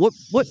the shot?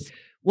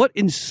 What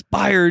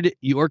inspired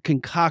your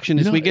concoction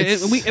this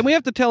weekend? And we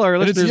have to tell our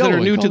listeners that are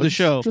new to the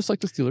show, just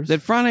like the Steelers, that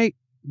Franny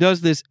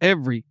does this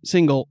every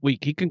single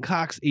week. He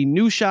concocts a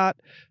new shot,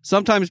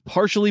 sometimes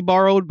partially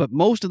borrowed, but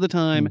most of the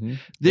time,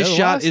 this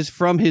shot is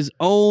from his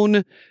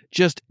own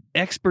just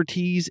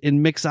expertise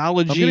in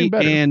mixology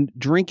and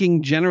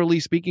drinking, generally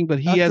speaking. But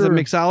he has a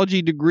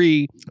mixology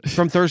degree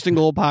from Thirst and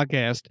Goal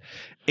podcast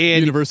and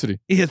University.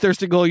 Yeah,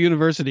 Thirst and Goal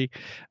University.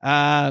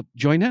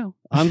 Join now.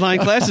 Online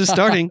classes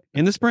starting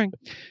in the spring.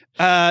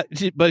 But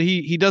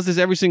he does this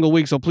every single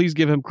week, so please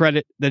give him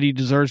credit that he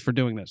deserves for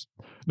doing this.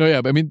 No,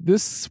 yeah, but I mean,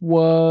 this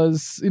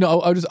was,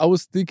 I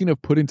was thinking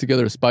of putting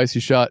together a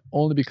spicy shot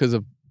only because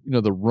of,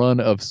 the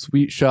run of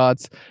sweet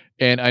shots.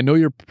 And I know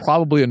you're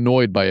probably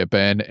annoyed by it,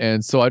 Ben.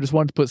 And so I just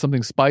wanted to put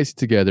something spicy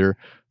together.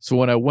 So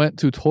when I went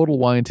to Total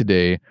Wine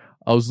today,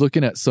 I was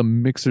looking at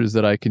some mixers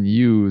that I can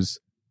use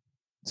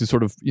to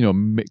sort of,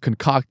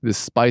 concoct this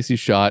spicy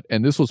shot.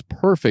 And this was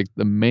perfect.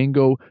 The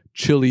mango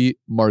chili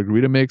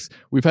margarita mix.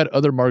 We've had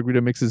other margarita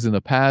mixes in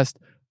the past,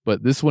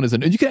 but this one is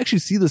and you can actually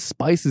see the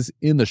spices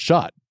in the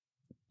shot.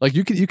 Like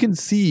you can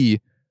see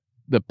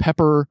the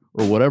pepper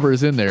or whatever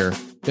is in there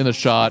in the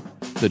shot,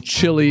 the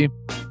chili,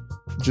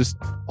 just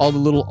all the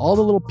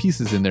little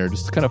pieces in there,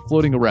 just kind of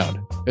floating around.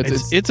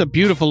 It's a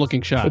beautiful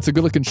looking shot. It's a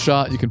good looking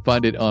shot. You can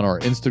find it on our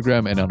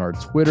Instagram and on our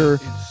Twitter.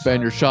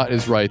 Ben, your shot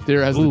is right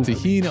there. It has the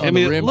tahini on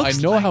the rim. I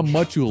know how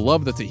much you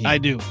love the tahini.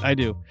 I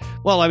do.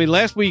 Well, I mean,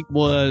 last week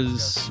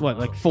was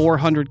like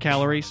 400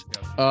 calories,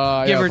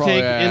 give or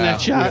take, in that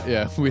shot.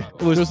 Yeah,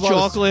 it was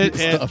chocolate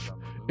and stuff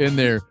in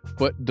there,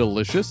 but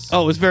delicious.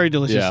 Oh, it's very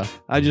delicious. Yeah.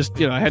 I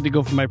just, I had to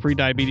go for my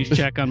pre-diabetes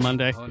check on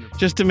Monday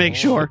just to make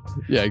sure.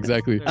 Yeah,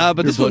 exactly. But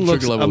Your this one blood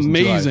looks sugar levels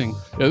amazing.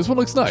 Yeah, this one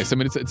looks nice. I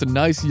mean, it's a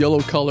nice yellow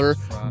color.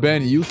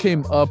 Ben, you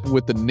came up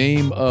with the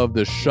name of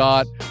the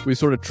shot. We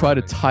sort of try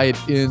to tie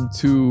it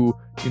into,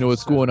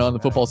 what's going on in the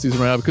football season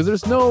right now, because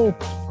there's no.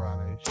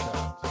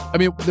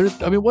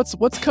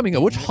 What's coming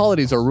up? Which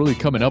holidays are really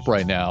coming up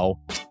right now?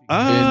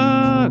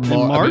 In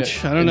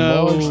March? I don't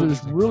know. March,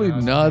 there's really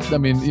not.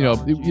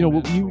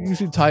 You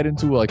usually tie it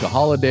into like a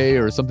holiday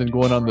or something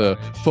going on the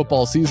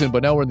football season,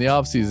 but now we're in the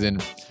off season.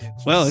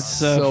 Well, it's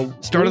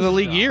start of the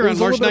league year on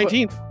March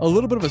 19th. A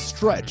little bit of a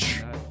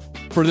stretch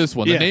for this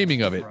one, the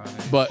naming of it,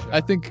 but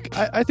I think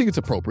it's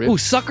appropriate. Ooh,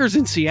 Suckers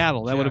in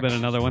Seattle. That would have been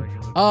another one.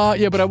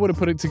 Yeah, but I would have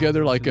put it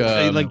together like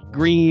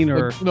green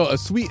or a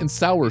sweet and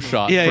sour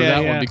shot for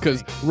that one,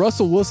 because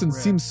Russell Wilson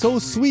seems so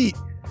sweet,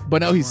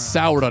 but now he's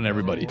soured on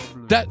everybody.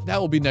 That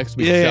will be next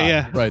week's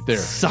shot right there.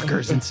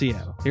 Suckers in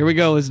Seattle. Here we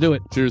go. Let's do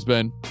it. Cheers,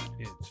 Ben.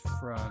 It's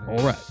Friday's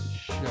All right.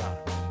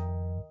 shot.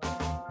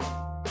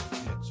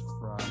 It's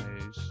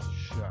Friday's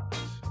shot.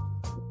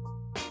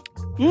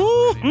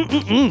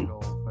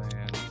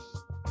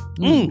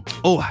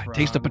 Oh, I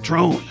taste the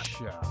Patron.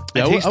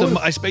 Yeah,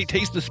 I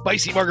taste the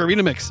spicy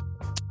margarita mix.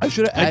 I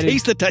should have I added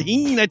taste the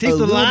tahini. I taste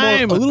the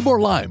lime. a little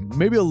more lime.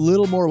 Maybe a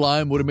little more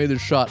lime would have made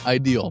this shot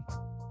ideal.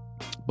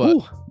 But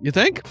Ooh, you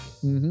think?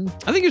 mm-hmm.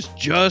 I think it's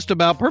just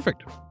about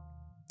perfect.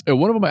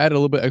 One of them I added a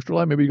little bit extra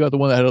lime. Maybe you got the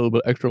one that had a little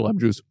bit extra lime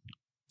juice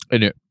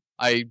in it.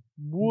 I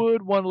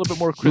would want a little bit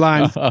more crisp.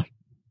 Lime.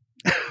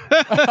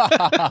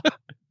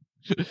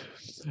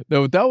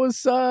 No, that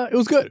was it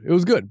was good. It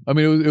was good. I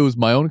mean, it was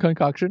my own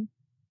concoction.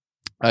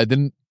 I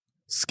didn't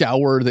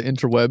scour the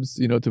interwebs,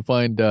 to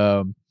find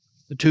The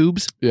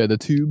tubes. yeah, the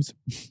tubes.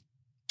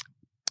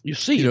 You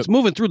see, it's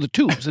moving through the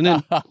tubes, and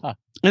then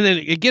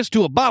it gets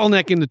to a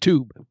bottleneck in the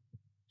tube,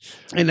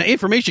 and the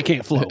information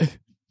can't flow.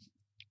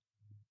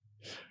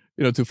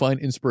 To find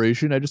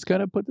inspiration, I just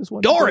kind of put this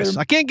one Doris, together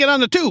I can't get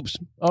on the tubes.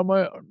 on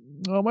my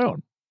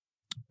own.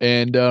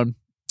 And man,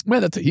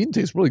 that tahini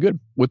tastes really good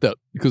with that,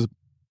 because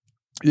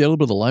you had a little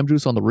bit of the lime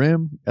juice on the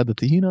rim, add the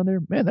tahini on there.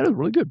 Man, that is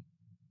really good.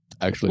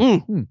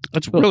 Actually,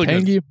 That's a little really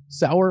tangy, good.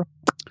 sour.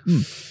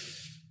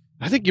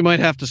 I think you might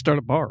have to start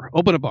a bar,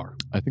 open a bar.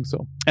 I think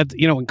so. At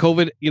in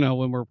COVID,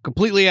 when we're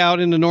completely out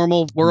in the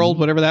normal world,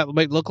 whatever that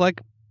might look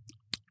like.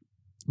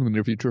 In the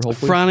near future,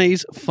 hopefully.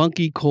 Frane's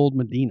Funky Cold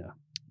Medina.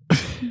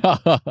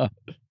 I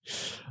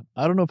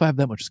don't know if I have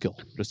that much skill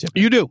just yet.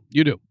 You do.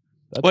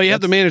 Well, you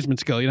have the that's- management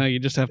skill. You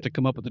just have to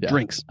come up with the Yeah.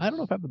 drinks. I don't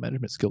know if I have the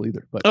management skill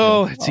either. But It's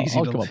I'll, easy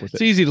I'll to come up with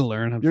It's it. easy to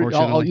learn.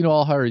 Unfortunately,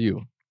 I'll hire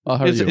you. I'll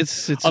hire you.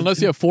 it's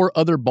Unless you have 4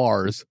 other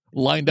bars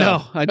lined No,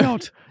 up, I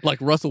don't. like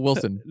Russell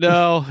Wilson.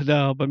 No.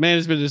 But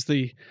management is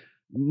the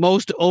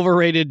most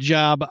overrated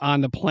job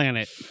on the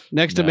planet,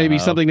 next to maybe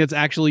No. something that's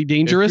actually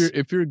dangerous.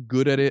 If you're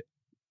good at it,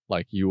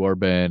 like you are,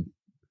 Ben,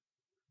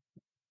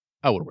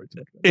 I wouldn't worry too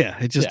much. Yeah,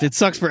 it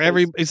sucks for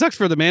it sucks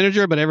for the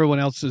manager, but everyone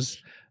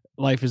else's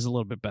life is a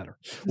little bit better.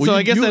 Well, so you-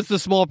 I guess you- that's the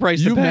small price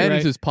You to pay, manage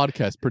right? this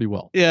podcast pretty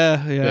well.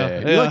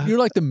 Yeah. You're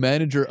like the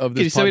manager of Can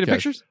you this send me podcast. the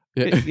pictures?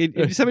 Yeah. Can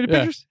you send me the Yeah.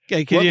 pictures?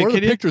 Okay, Where are the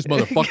pictures,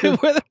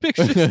 motherfucker? Where are the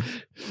pictures?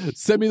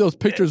 Send me those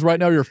pictures right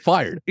now. You're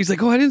fired. He's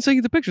like, oh, I didn't send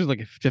you the pictures.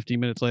 Like 15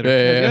 minutes later.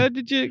 Yeah.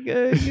 Did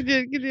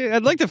you?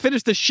 I'd like to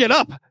finish this shit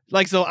up,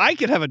 like so I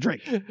could have a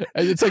drink. And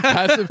it's like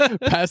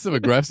passive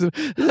aggressive.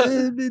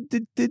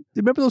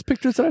 Remember those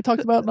pictures that I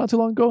talked about not too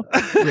long ago?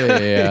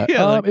 Yeah.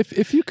 Yeah,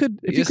 If you could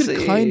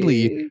see?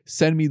 kindly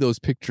send me those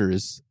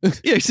pictures.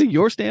 Yeah, see,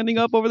 you're standing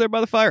up over there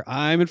by the fire.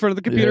 I'm in front of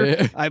the computer.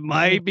 Yeah. I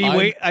might be I'm-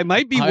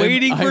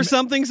 waiting for I'm-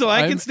 something so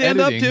I I'm can stand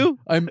up editing- too.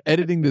 I'm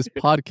editing this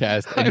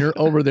podcast, and you're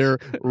over there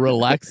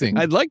relaxing.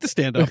 I'd like to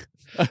stand up,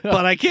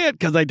 but I can't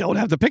because I don't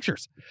have the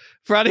pictures.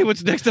 Friday,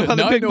 what's next up on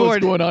the Now big I know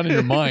board? what's going on in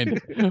your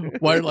mind.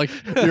 Why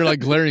you're like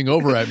glaring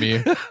over at me,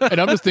 and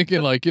I'm just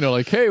thinking like,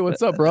 hey,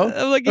 what's up, bro?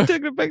 I'm like, you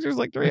took the pictures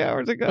like 3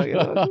 hours ago.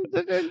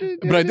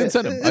 But I did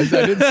send them. I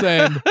did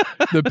send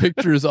the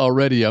pictures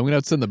already. I'm gonna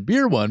have to send the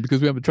beer one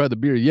because we haven't tried the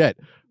beer yet.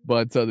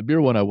 But the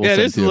beer one I will Yeah, it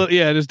send is. to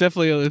you. It is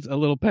definitely a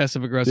little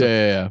passive aggressive.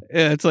 Yeah.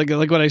 Yeah, it's like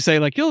when I say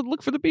like, you'll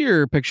look for the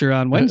beer picture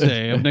on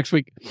Wednesday of next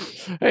week.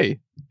 Hey,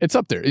 it's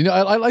up there.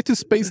 I like to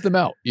space them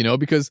out.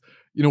 Because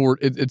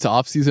it's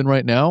off season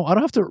right now. I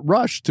don't have to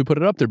rush to put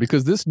it up there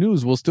because this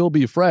news will still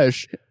be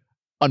fresh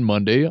on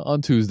Monday,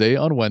 on Tuesday,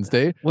 on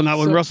Wednesday. Well, not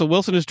when So- Russell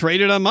Wilson is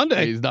traded on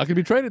Monday. He's not going to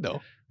be traded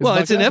though. Well,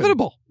 not it's gonna happen.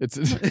 inevitable. It's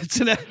It's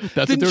That's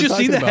what Didn't they were you see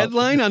talking the about.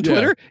 headline on Yeah.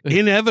 Twitter?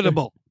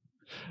 Inevitable.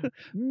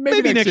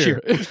 Maybe next year.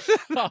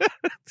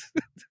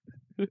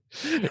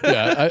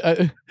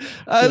 Yeah,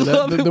 I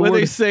love the it when they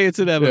word- say it's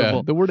yeah,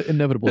 inevitable. the word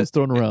inevitable is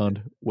thrown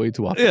around way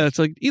too often. Yeah, it's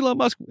like Elon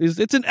Musk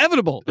it's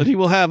inevitable that he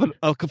will have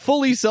a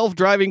fully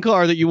self-driving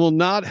car that you will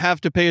not have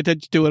to pay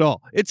attention to at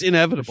all. It's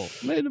inevitable.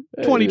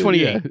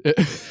 2028.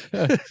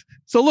 Yeah.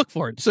 So look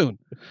for it soon.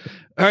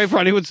 All right,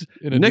 Friday, what's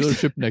In a Next-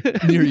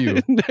 dealership near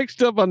you.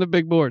 next up on the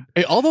big board?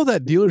 Hey, although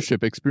that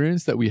dealership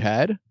experience that we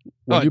had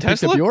when Oh, you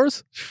picked Tesla? up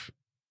yours,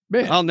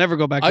 man, I'll never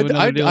go back to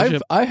another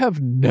dealership. I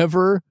have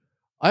never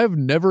I have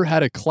never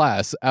had a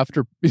class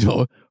after,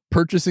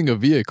 purchasing a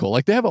vehicle.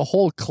 Like they have a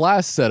whole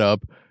class set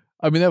up.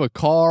 I mean, they have a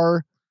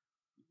car,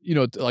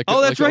 like.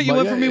 Oh, that's like right. You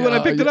went for me when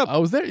I picked it up. I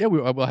was there. Yeah,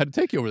 I had to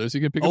take you over there so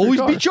you can pick up Always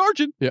your be car.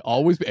 charging. Yeah,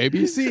 always be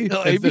ABC.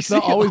 No, It's ABC,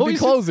 not always be always-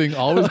 closing.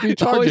 Always be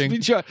charging.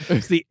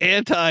 It's the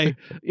anti,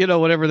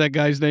 whatever that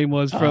guy's name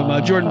was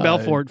from Jordan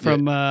Belfort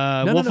from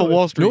Wolf of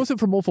Wall Street. No, it wasn't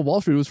from Wolf of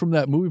Wall Street. It was from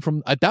that movie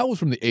from that was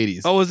from the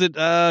 80s. Oh, was it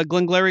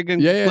Glenn Glary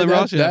and Glenn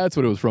Ross? That's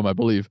what it was from, I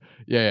believe.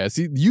 Yeah.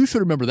 See, you should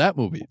remember that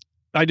movie.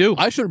 I do.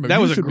 I should remember. That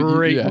You was a should be-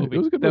 great yeah, movie. It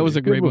was a good That movie. was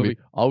a Good great movie.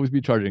 Always be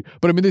charging.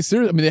 But I mean,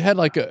 they had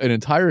like an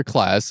entire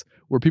class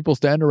where people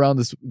stand around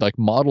this like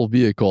model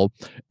vehicle,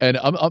 and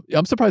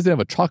I'm surprised they have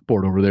a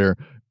chalkboard over there.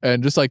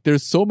 And just like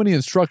there's so many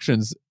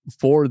instructions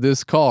for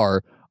this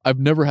car, I've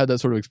never had that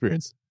sort of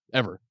experience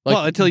ever. Like,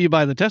 well, until you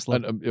buy the Tesla.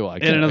 I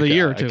in another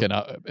year or I two.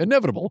 cannot.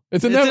 Inevitable.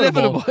 It's It's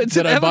inevitable. It's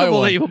that I buy inevitable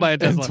one that you will buy a in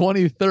Tesla.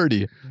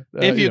 2030.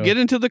 If you get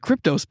into the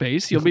crypto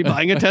space, you'll be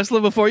buying a Tesla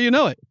before you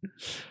know it.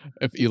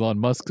 If Elon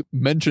Musk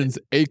mentions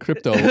a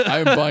crypto, I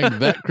am buying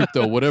that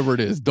crypto, whatever it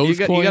is. You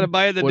got to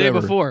buy it the whatever.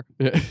 day before.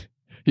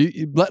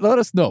 Let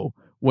us know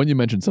when you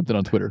mention something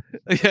on Twitter.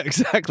 Yeah,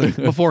 exactly.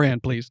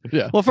 Beforehand, please.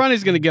 Yeah. Well,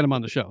 Friday's going to get him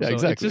on the show. Yeah, so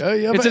exactly.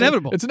 It's But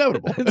inevitable. It's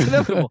inevitable. It's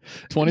inevitable.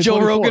 2024. Joe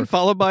Rogan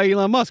followed by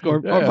Elon Musk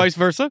or Yeah. vice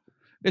versa.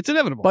 It's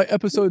inevitable. By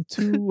episode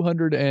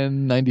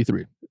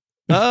 293.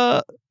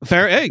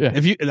 Fair. Hey,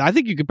 Yeah. I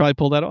think you could probably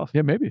pull that off.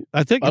 Yeah, maybe.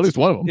 I think At least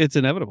one of them. it's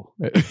inevitable.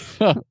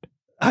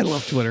 I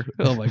love Twitter.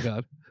 Oh my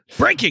God.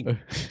 Breaking.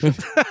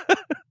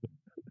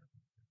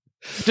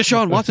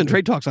 Deshaun Watson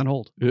trade talks on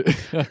hold.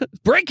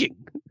 Breaking.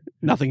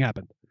 Nothing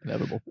happened.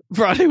 Inevitable.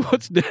 Friday,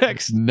 what's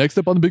next? Next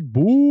up on the big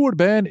board,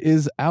 Ben,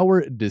 is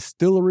our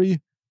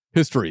distillery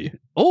history.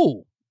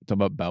 Oh,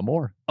 Talking about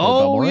Balmore.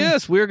 oh Balmoral.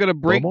 yes, we're going to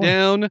break Balmore.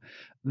 down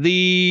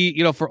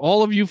for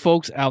all of you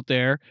folks out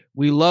there,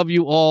 we love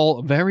you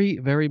all very,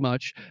 very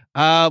much.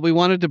 We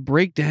wanted to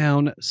break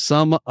down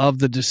some of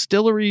the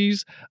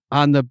distilleries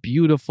on the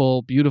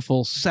beautiful,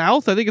 beautiful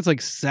south. I think it's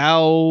like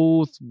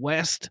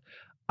southwest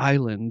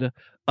island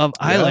of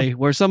Islay,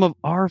 where some of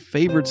our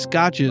favorite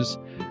scotches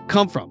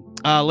come from.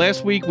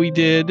 Last week we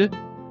did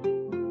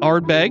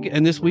Ardbeg,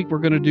 and this week we're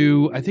going to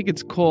do, I think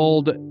it's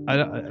called,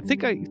 I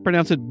think I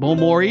pronounce it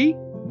Beaumory,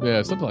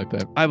 Yeah, something like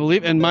that. I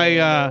believe. And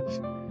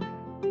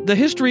the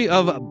history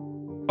of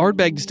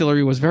Ardbeg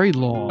Distillery was very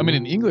long. I mean,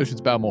 in English, it's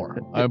Balmore.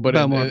 But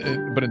Balmore.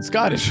 in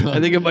Scottish, I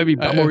think it might be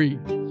Beaumory.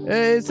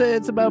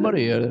 it's about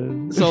money.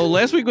 So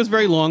last week was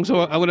very long,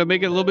 so I'm going to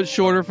make it a little bit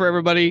shorter for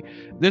everybody.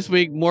 This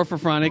week, more for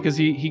Franny, because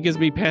he gives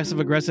me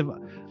passive-aggressive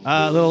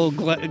little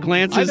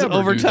glances I never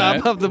over do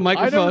top that. of the I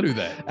microphone. never do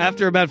that.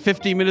 After about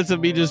 15 minutes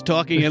of me just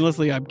talking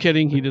endlessly. I'm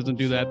kidding. He doesn't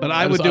do that. But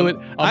I would do it.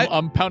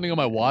 I'm pounding on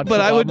my watch.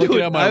 But I would I'm do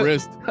looking it. at my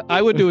wrist.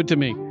 I would do it to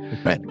me.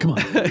 Ben, come on.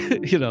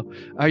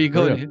 Are you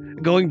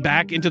going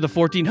back into the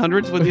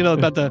 1400s with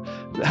about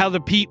how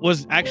the peat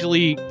was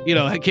actually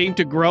came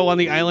to grow on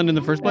the island in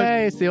the first place?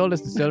 Hey, it's the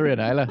oldest distillery in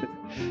Islay.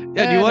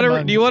 Yeah, do you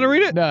want to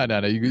read it? No.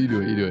 You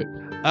do it. You do it.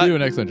 You do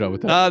an excellent job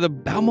with that. The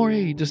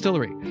Balmoral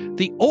Distillery,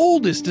 the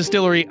oldest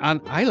distillery on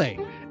Islay,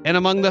 and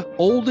among the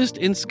oldest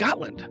in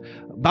Scotland.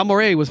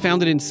 Balmoral was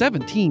founded in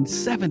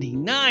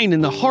 1779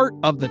 in the heart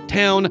of the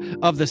town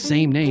of the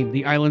same name,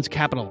 the island's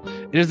capital.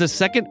 It is the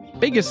second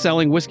biggest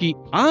selling whiskey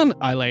on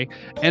Islay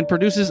and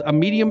produces a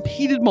medium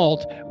peated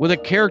malt with a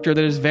character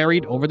that has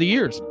varied over the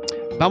years.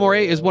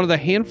 Balmoral is one of the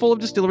handful of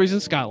distilleries in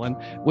Scotland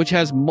which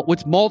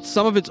malts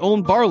some of its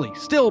own barley,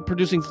 still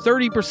producing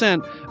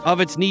 30% of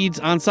its needs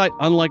on site,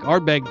 unlike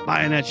Ardbeg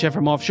buying that shit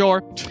from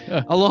offshore.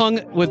 Along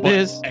with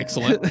this,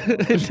 excellent.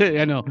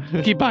 I know,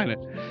 keep buying it.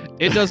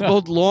 It does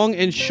both long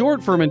and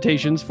short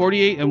fermentations,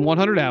 48 and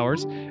 100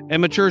 hours,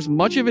 and matures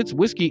much of its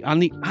whiskey on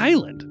the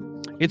island.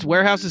 Its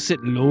warehouses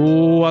sit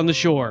low on the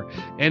shore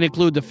and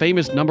include the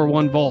famous number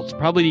 1 vaults,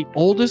 probably the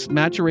oldest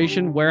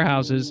maturation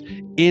warehouses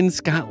in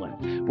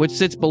Scotland, which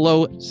sits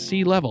below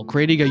sea level,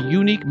 creating a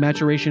unique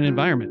maturation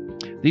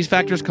environment. These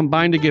factors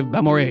combine to give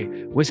Balmoral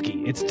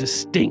whiskey its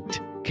distinct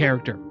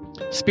character.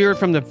 Spirit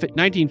from the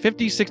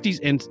 1950s, 60s,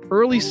 and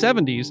early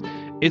 70s,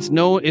 is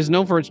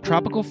known for its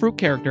tropical fruit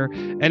character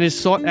and is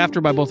sought after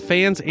by both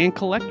fans and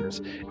collectors.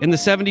 In the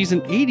 70s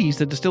and 80s,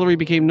 the distillery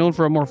became known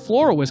for a more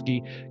floral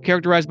whiskey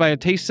characterized by a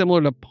taste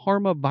similar to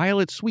Parma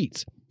Violet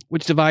Sweets,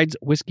 which divides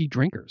whiskey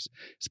drinkers.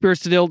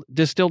 Spirits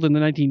distilled in the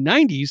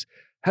 1990s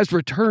has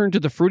returned to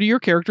the fruitier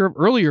character of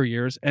earlier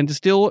years, and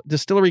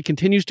distillery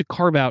continues to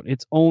carve out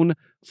its own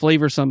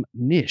flavorsome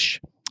niche.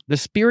 The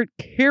spirit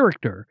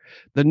character,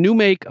 the new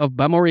make of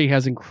Balmoral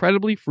has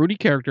incredibly fruity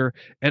character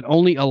and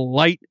only a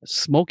light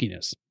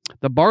smokiness.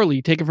 The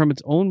barley, taken from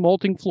its own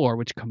malting floor,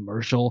 which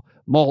commercial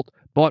malt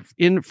brought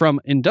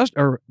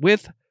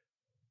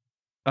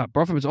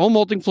from its own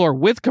malting floor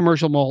with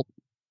commercial malt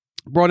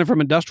brought in from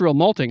industrial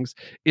maltings,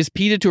 is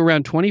peated to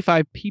around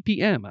 25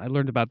 ppm. I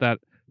learned about that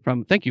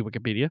thank you,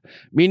 Wikipedia,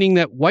 meaning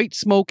that white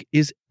smoke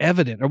is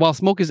evident, or while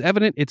smoke is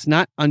evident, it's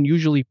not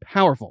unusually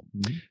powerful.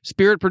 Mm-hmm.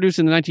 Spirit produced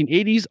in the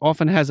 1980s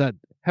often has a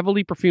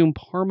heavily perfumed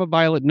Parma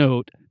Violet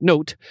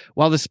note,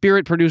 while the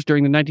spirit produced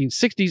during the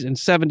 1960s and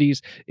 70s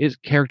is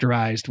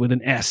characterized with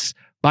an S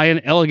by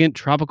an elegant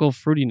tropical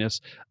fruitiness,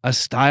 a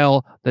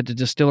style that the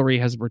distillery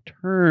has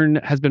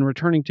been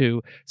returning to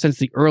since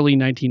the early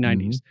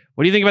 1990s.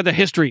 What do you think about the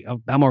history of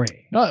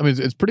Balmorais? No, I mean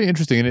it's pretty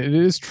interesting, and it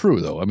is true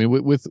though. I mean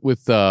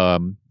with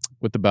the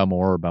Balmorais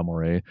or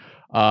Balmorais,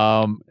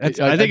 I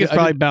think it's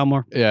probably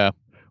Balmore. Yeah,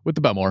 with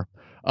the Balmorais.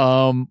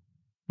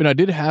 I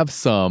did have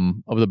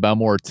some of the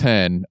Balmorais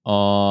 10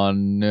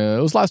 on.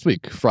 It was last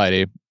week,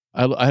 Friday.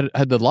 I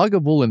had the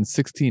Lagavulin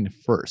 16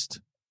 first.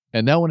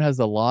 And that one has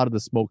a lot of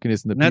the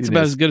smokiness and the That's peatiness.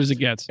 about as good as it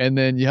gets. And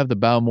then you have the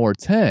Balmorais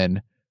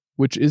 10,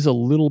 which is a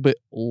little bit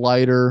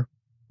lighter,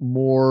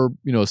 more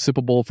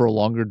sippable for a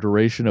longer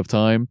duration of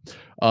time.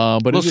 But a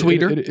little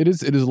sweeter. It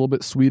is a little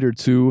bit sweeter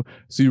too.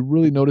 So you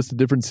really notice the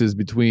differences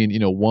between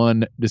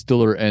one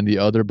distiller and the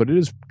other. But it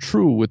is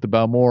true with the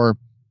Balmorais.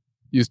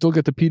 You still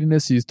get the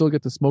peatiness, you still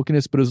get the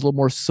smokiness, but it's a little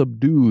more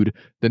subdued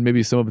than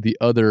maybe some of the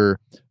other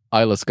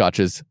Islay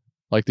scotches,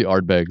 like the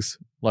Ardbegs,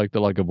 like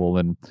the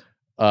Lagavulin.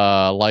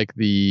 Like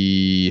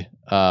the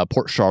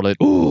Port Charlotte.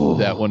 Ooh.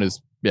 That one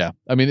is, yeah.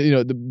 I mean,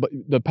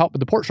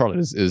 the Port Charlotte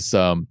is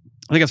I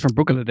think it's from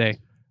Brooklyn today.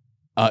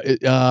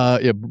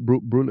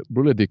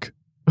 Bruledick.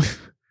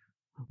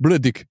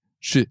 Bruledick.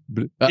 Shit.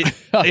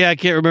 Yeah, I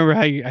can't remember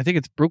how I think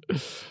it's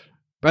Brooklyn.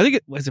 I think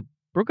was it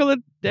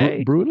Brooklyn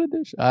Day?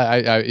 Bruledish?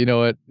 I you know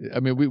what? I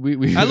mean,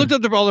 we I looked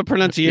up all the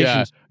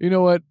pronunciations. Yeah. You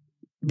know what?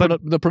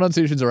 But the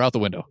pronunciations are out the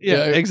window.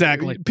 Yeah,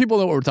 exactly. People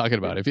know what we're talking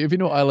about. If you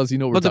know Islays, you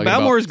know what we're talking about. But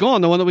the Balmorais is gone.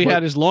 The one that we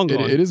had is long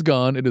gone. It is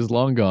gone. It is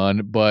long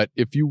gone. But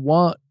if you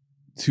want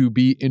to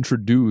be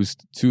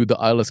introduced to the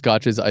Islay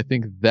Scotches, I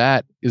think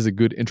that is a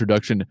good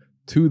introduction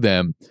to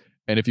them.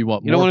 And if you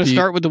want you don't want to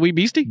start with the Wee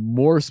Beastie?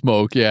 More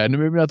smoke, yeah. And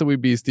maybe not the Wee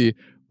Beastie,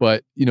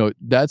 but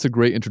that's a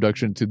great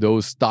introduction to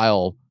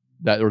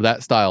that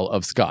style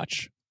of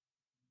Scotch.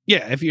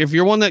 Yeah, if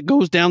you're one that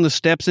goes down the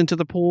steps into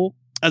the pool,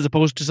 as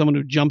opposed to someone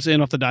who jumps in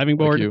off the diving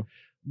board,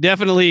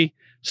 definitely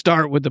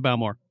start with the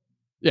Balmorais.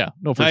 Yeah,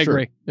 no, for sure. I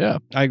agree. Yeah,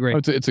 I agree.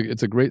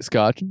 It's a great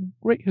Scotch and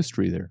great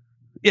history there.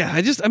 Yeah,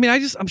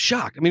 I'm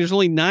shocked. I mean, there's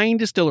only 9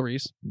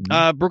 distilleries.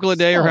 Brooklyn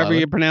Day, or however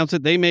you pronounce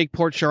it, they make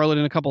Port Charlotte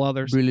and a couple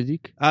others.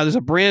 There's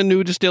a brand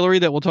new distillery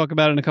that we'll talk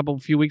about in a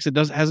few weeks. It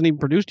hasn't even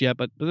produced yet,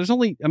 but there's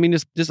only,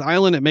 this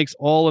island that makes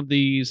all of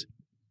these,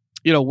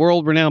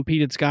 world-renowned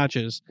peated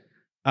scotches.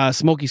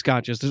 Smoky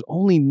scotches. There's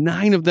only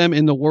 9 of them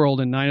in the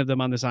world and 9 of them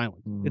on this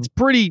island. It's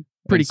pretty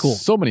cool.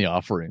 So many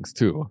offerings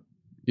too,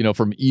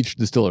 from each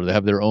distiller. They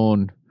have their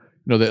own,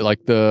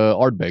 like the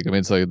Ardbeg. I mean,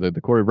 it's like the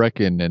Corey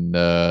Vrecken and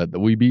the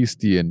Wee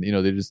Beastie, and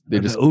they just the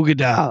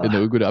Ugadal. And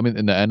the Ugadal. I mean,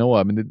 and the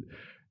Anoa.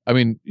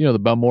 The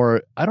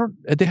Balmorais.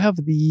 They have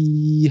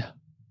the.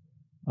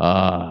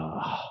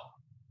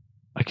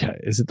 Okay,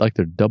 is it like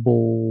their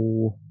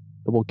double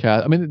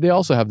cast? I mean, they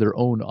also have their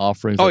own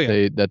offerings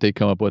that they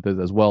come up with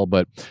as well.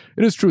 But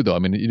it is true, though. I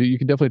mean, you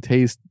can definitely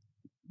taste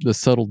the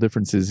subtle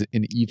differences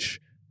in each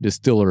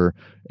distiller.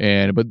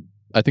 But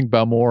I think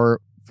Balmorais,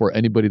 for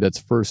anybody that's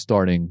first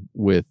starting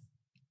with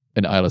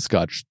an Islay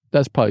Scotch,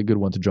 that's probably a good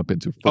one to jump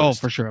into first. Oh,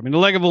 for sure. I mean, the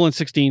Lagavulin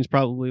 16 is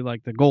probably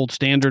like the gold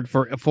standard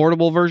for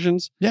affordable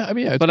versions. Yeah, I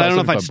mean, but I don't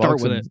know if I'd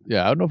start with it.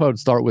 Yeah, I don't know if I would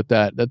start with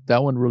that.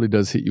 That one really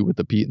does hit you with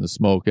the peat and the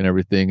smoke and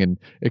everything, and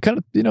it kind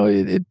of,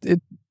 it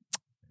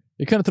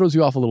kind of throws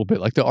you off a little bit,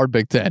 like the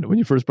Ardbeg 10 when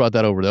you first brought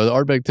that over. The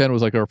Ardbeg 10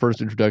 was like our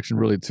first introduction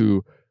really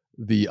to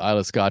the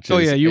Islay Scotches. Oh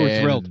yeah, you were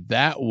thrilled.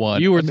 That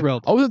one, you were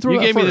thrilled. I wasn't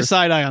thrilled. You gave me the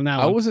side eye on that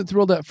one. I wasn't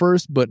thrilled at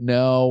first, but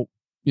now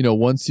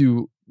once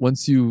you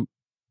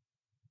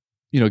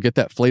get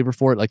that flavor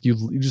for it, like you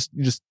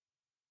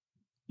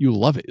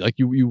love it. Like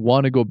you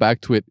want to go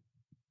back to it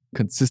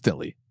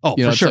consistently. Oh,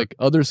 for sure. Like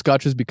other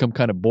scotches become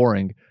kind of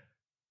boring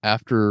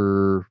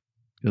after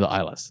the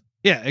Islas.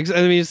 Yeah, I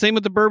mean, same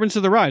with the bourbons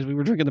to the rye. We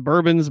were drinking the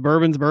bourbons, and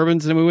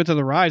then we went to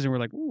the rye, and we're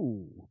like,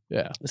 ooh,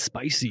 yeah, it's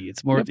spicy.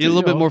 It's more a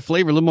little bit more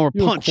flavor, a little more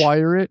punch.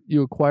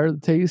 You acquire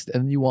the taste,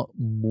 and you want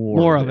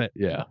more of it.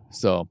 Yeah.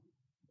 So,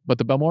 but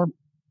the Balmorais,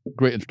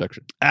 great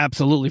introduction.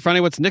 Absolutely.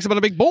 Friday, what's next up on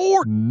the big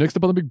board? Next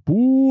up on the big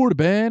board,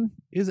 Ben,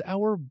 is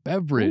our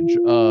beverage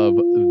of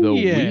the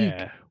week,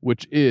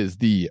 which is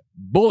the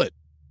Bulleit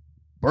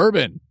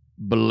Bourbon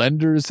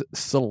Blenders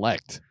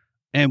Select.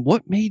 And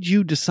what made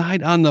you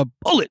decide on the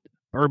Bulleit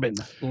Bourbon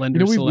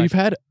Blenders Select? We've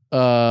had,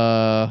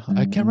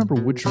 I can't remember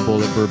which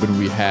Bulleit bourbon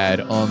we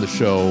had on the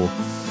show.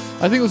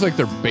 I think it was like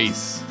their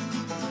base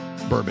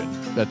bourbon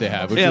that they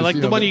have. Which is, like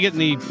the one you get in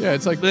the... Yeah,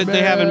 it's like...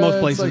 They have in most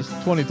places.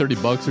 It's like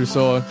 $20-$30 or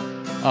so.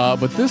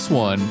 But this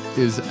one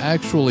is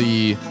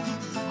actually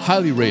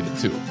highly rated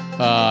too.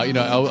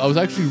 I was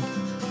actually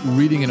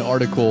reading an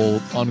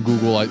article on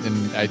Google,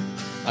 and I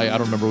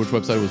don't remember which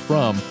website it was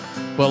from,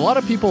 but a lot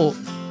of people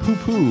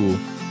poo-poo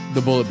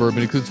the Bulleit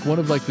bourbon because it's one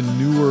of like the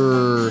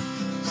newer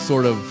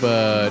sort of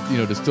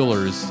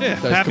distillers. Yeah,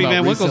 Pappy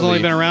Van Winkle's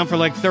only been around for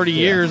like 30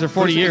 years or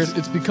 40 years.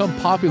 It's become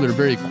popular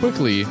very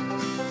quickly,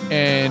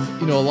 and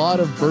a lot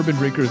of bourbon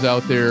drinkers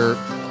out there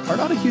are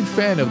not a huge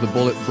fan of the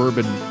Bulleit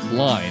bourbon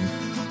line.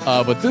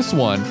 But this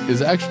one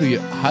is actually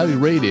highly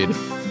rated,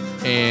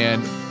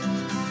 and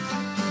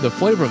the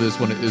flavor of this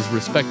one is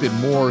respected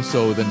more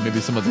so than maybe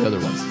some of the other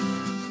ones.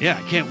 Yeah,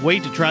 I can't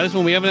wait to try this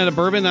one. We haven't had a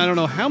bourbon I don't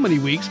know how many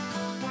weeks.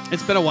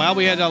 It's been a while.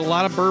 We had a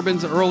lot of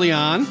bourbons early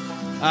on,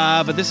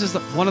 but this is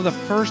one of the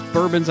first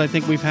bourbons I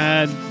think we've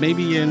had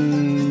maybe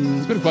in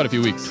It's been quite a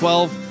few weeks.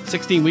 12,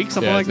 16 weeks,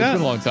 something like It's that.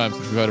 been a long time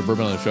since we've had a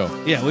bourbon on the show.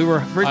 Yeah, we were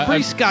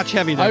pretty Scotch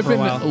heavy there I've for a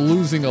been while.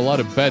 losing a lot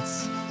of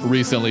bets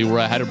recently where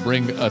I had to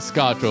bring a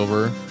Scotch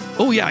over.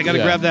 Oh, yeah, I got to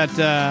Yeah. grab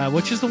that.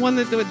 Which is the one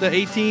that the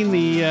 18,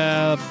 the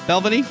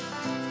Belvany?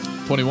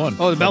 21.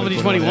 Oh, the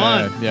Belvany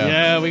 21.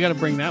 Yeah. We got to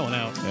bring that one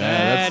out.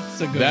 Yeah,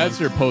 that's a good That's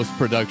one. your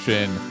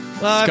post-production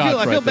I Scotch feel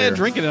right bad there.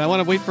 drinking it. I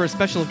want to wait for a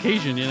special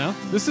occasion, you know?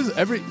 This is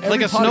every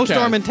Like a podcast,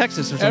 snowstorm in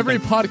Texas or something. Every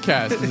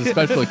podcast is a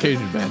special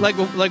occasion, man. like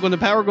when the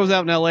power goes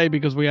out in LA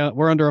because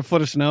we're under a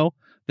foot of snow.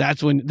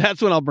 That's when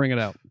I'll bring it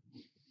out.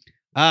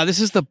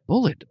 This is the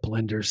Bullet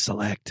Blenders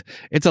Select.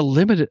 It's a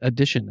limited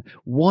edition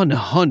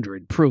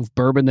 100 proof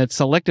bourbon that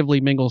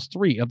selectively mingles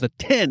 3 of the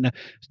 10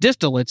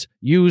 distillates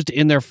used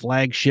in their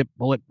flagship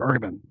Bullet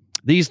bourbon.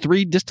 These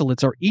 3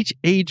 distillates are each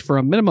aged for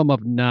a minimum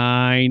of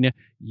 9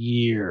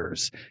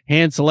 years.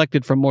 Hand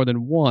selected from more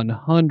than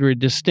 100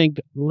 distinct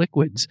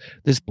liquids.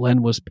 This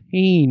blend was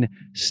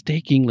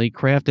painstakingly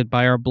crafted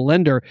by our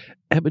blender,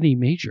 Ebony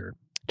Major,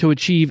 to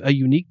achieve a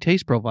unique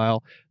taste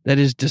profile that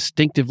is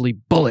distinctively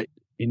Bullet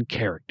in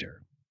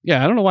character.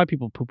 Yeah, I don't know why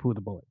people poo-poo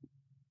the Bullet.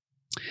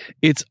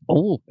 It's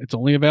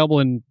only available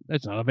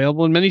it's not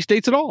available in many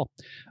states at all.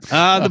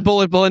 The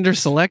Bullet Blender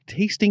Select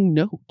tasting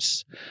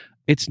notes.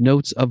 It's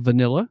notes of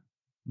vanilla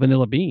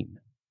bean,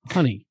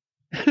 honey,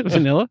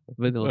 vanilla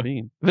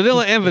bean,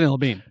 vanilla and vanilla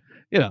bean.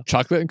 You know,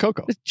 Chocolate and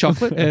cocoa.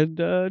 chocolate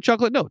and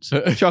chocolate notes,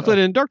 chocolate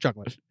and dark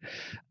chocolate,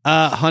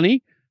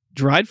 honey,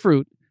 dried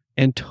fruit,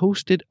 and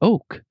toasted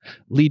oak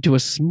lead to a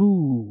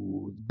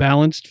smooth,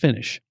 balanced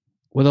finish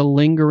with a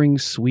lingering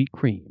sweet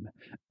cream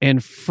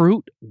and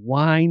fruit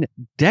wine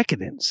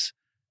decadence.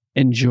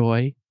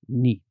 Enjoy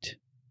neat.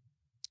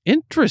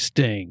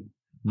 Interesting.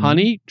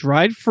 Honey,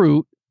 dried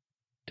fruit,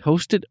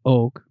 toasted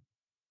oak,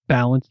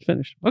 balanced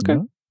finish. Okay.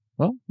 Yeah.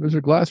 Well, there's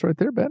your glass right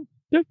there, Ben.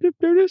 There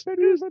it is. There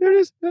it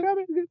is. I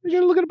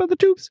gotta look at about the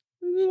tubes.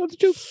 The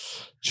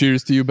tubes.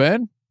 Cheers to you,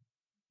 Ben.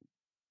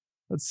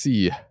 Let's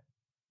see.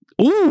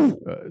 Ooh,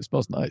 It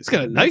smells nice. It's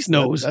got a nice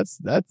nose.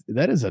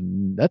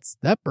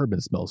 That bourbon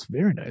smells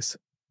very nice.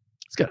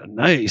 it's got a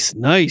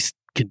nice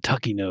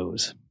Kentucky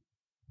nose.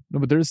 No,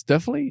 but there's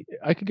definitely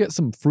I could get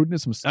some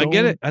fruitiness, some stone. I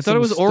get it. I thought it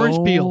was orange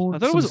peel. I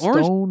thought it was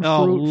orange.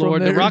 Oh fruit from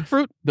Lord, the there. rock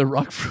fruit. The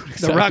rock fruit. The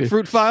Exactly. rock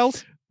fruit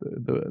files.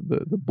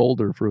 The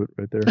boulder fruit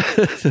right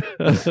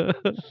there.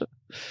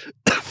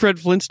 Fred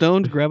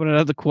Flintstone grabbing it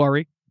out of the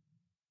quarry.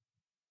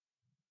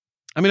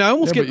 I mean, I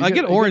almost Yeah, get but you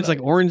get orange, like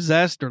like orange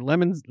zest or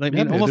lemons. I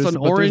mean, Yeah, almost there's-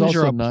 an but there's orange or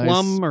also a nice-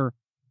 plum or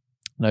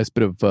Nice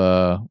bit of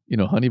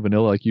honey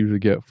vanilla like you usually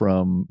get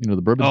from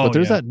the bourbons, Oh, but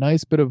there's yeah. that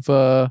nice bit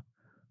of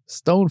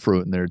stone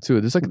fruit in there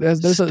too. There's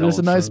a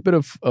Stone nice fruit. bit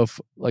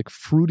of like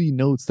fruity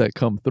notes that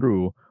come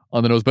through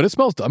on the nose, but it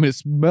smells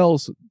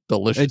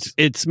delicious.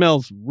 it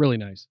smells really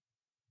nice.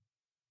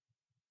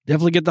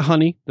 Definitely get the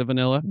honey, the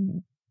vanilla.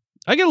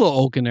 I get a little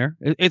oak in there.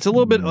 It's a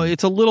little bit.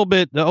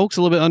 The oak's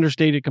a little bit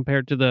understated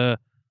compared to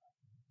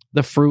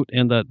the fruit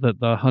and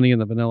the honey and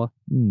the vanilla.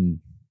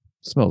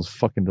 Smells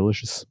fucking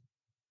delicious.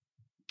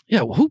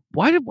 Yeah. Well,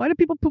 why do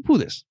people poo-poo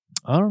this?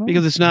 I don't know.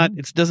 Because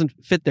it doesn't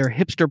fit their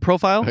hipster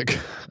profile.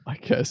 I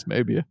guess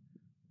maybe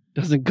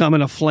Doesn't come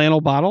in a flannel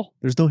bottle.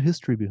 there's no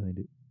history behind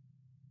it.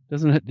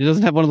 It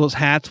doesn't have one of those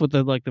hats with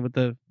the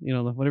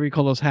whatever you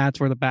call those hats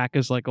where the back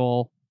is like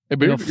all Hey,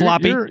 but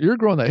floppy. You're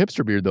growing that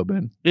hipster beard though,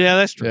 Ben. Yeah,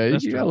 that's true. Yeah,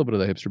 That's you got a true. little bit of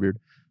that hipster beard.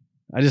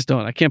 I just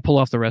don't. I can't pull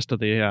off the rest of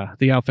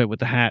the outfit with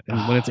the hat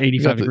and when it's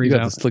 85 degrees You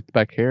got out. the slicked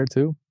back hair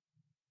too.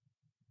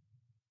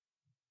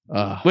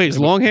 Wait, is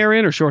long hair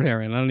in or short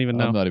hair in? I don't even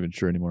know. I'm not even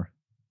sure anymore.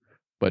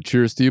 But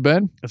cheers to you,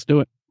 Ben. Let's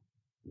do it.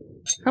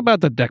 How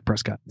about the Dak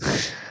Prescott?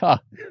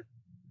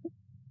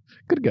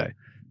 Good guy.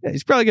 Yeah,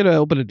 he's probably going to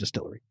open a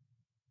distillery.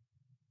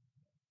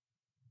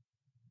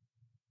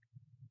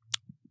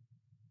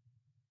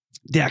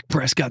 Dak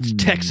Prescott's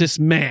Texas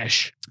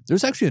Mash.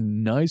 There's actually a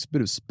nice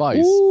bit of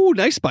spice. Ooh,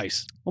 nice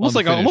spice. Almost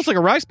On the like a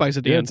rye spice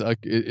at the Yeah, end. it's like,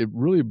 it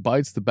really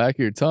bites the back of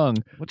your tongue.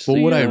 What's But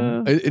the, what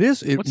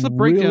it what's the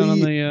breakdown on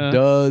really the,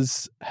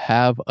 does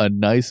have a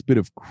nice bit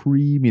of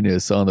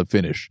creaminess on the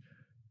finish.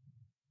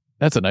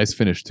 That's a nice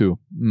finish too.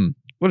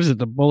 what is it?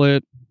 The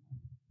Bullet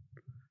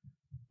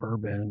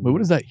Bourbon. But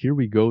what is that? Here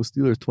we go,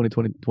 Steelers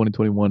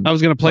 2020-2021. I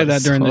was going to play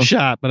that during the song.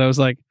 shot, but I was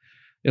like,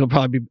 it'll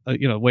probably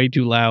be way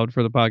too loud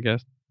for the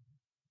podcast.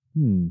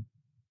 Yeah,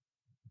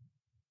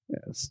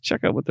 let's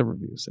check out what the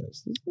review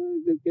says.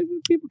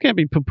 People can't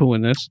be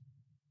poo-pooing this.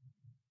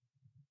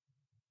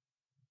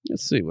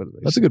 Let's see what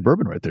That's a good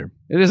bourbon right there.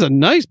 It is a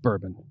nice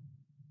bourbon.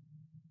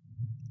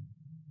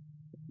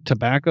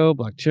 Tobacco,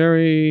 black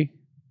cherry.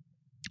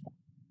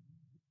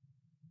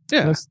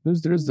 Yeah,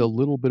 There's a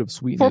little bit of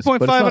sweetness. 4.5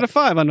 but it's out not- of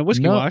 5 on the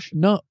whiskey wash.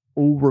 Not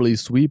overly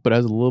sweet, but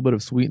has a little bit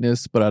of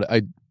sweetness. But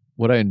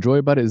what I enjoy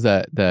about it is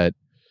that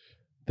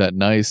that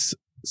nice,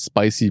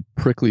 spicy,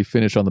 prickly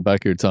finish on the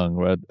back of your tongue.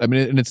 Right? I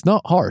mean, and it's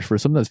not harsh. For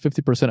something that's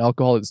 50%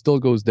 alcohol, it still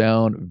goes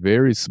down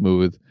very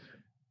smooth.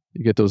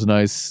 You get those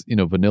nice,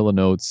 vanilla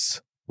notes,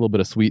 a little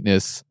bit of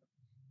sweetness.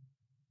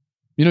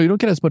 You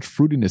don't get as much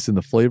fruitiness in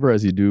the flavor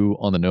as you do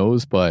on the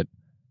nose, but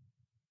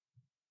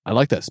I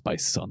like that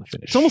spice on the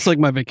finish. It's almost like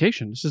my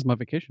vacation. This is my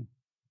vacation.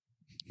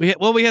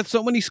 We had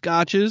so many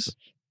scotches,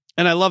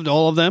 and I loved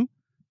all of them.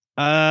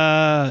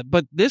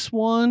 But this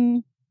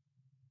one,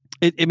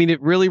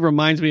 it really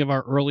reminds me of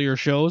our earlier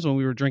shows when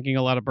we were drinking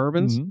a lot of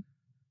bourbons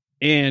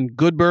and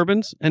good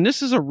bourbons. And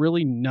this is a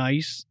really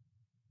nice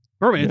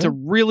bourbon. Yeah. It's a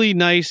really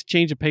nice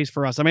change of pace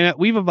for us. I mean,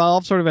 we've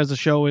evolved sort of as the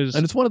show is,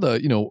 and it's one of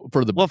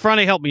the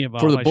Friday helped me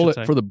evolve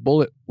for the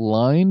Bullet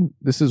line.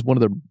 This is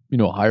one of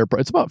the higher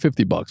price. It's about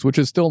 $50, which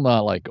is still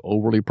not like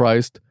overly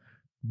priced,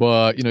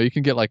 but you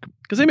can get like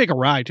because they make a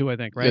rye too, I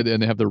think, right? Yeah,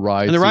 and they have the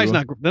rye, and the rye's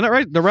not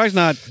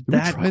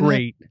that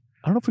great.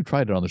 I don't know if we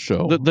tried it on the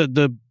show.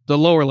 The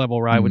lower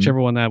level rye,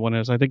 whichever one that one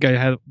is. I think I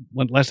had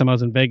one last time I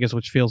was in Vegas,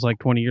 which feels like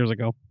 20 years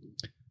ago.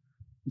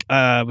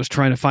 Was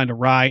trying to find a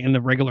rye in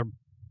the regular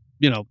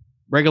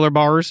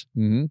bars,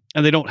 and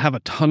they don't have a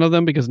ton of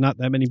them because not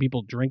that many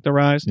people drink the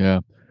ryes. Yeah,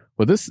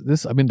 but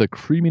this, I mean, the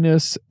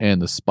creaminess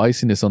and the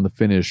spiciness on the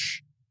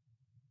finish,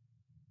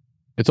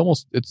 it's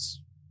almost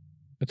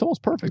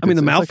perfect. I mean,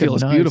 the mouthfeel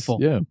is beautiful.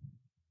 Yeah,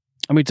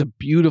 I mean, it's a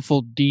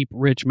beautiful, deep,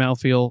 rich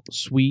mouthfeel,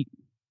 sweet.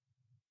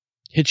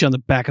 Hits you on the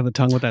back of the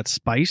tongue with that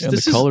spice. Yeah,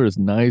 the color is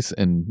nice,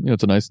 and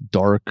it's a nice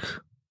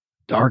dark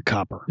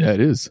copper. Yeah,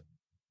 it is.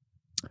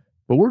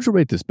 But where'd you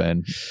rate this,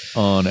 Ben,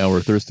 on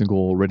our Thirst and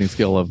Goal rating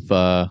scale of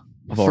our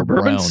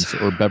browns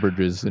or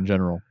beverages in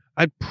general?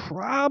 I'd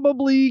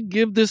probably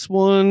give this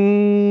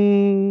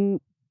one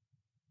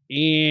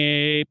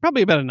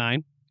probably about a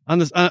 9 on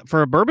this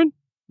for a bourbon.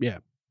 Yeah,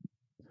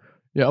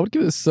 I would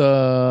give this.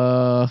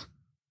 I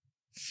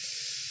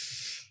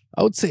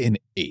would say an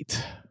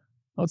 8.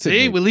 I would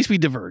say at least we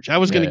diverge. I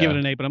was going to give it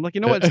an 8, but I'm like,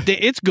 you know what?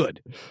 It's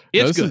good.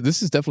 It's good.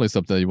 This is definitely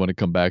something that you want to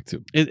come back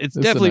to. It's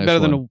definitely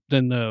better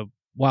than the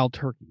Wild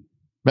Turkey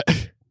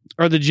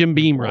or the Jim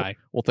Beam rye.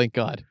 Well, thank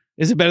God.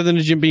 Is it better than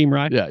the Jim Beam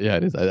rye? Yeah,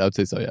 it is. I would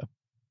say so. Yeah.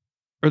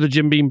 Or the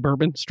Jim Beam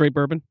bourbon, straight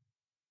bourbon.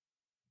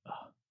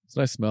 It's a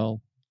nice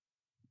smell,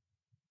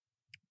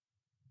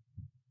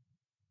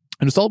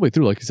 and it's all the way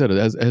through. Like you said, it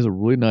has a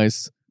really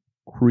nice,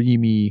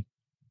 creamy,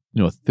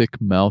 thick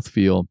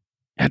mouthfeel.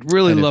 I'd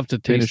really love to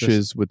taste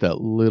finishes with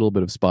that little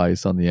bit of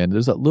spice on the end.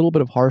 There's that little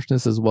bit of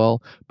harshness as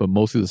well, but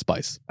mostly the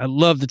spice. I'd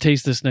love to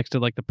taste this next to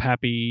like the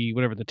Pappy,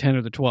 whatever, the 10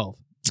 or the 12,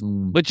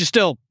 which is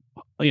still,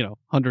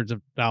 hundreds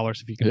of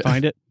dollars if you can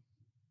find it.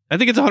 I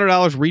think it's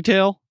 $100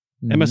 retail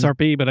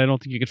MSRP, but I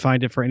don't think you could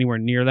find it for anywhere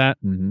near that.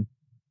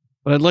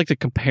 But I'd like to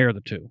compare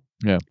the two.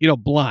 Yeah,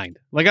 blind.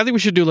 Like I think we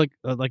should do like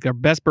our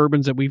best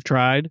bourbons that we've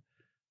tried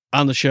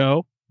on the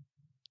show,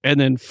 and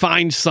then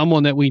find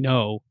someone that we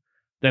know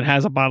that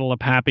has a bottle of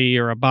Pappy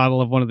or a bottle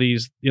of one of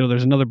these.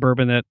 There's another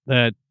bourbon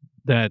that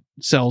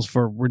sells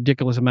for a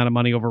ridiculous amount of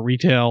money over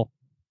retail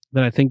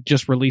that I think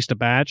just released a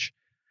batch.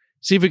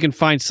 See if we can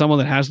find someone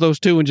that has those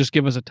two and just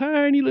give us a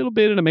tiny little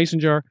bit in a mason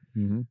jar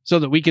so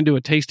that we can do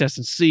a taste test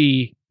and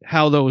see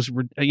how those,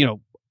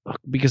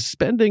 because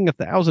spending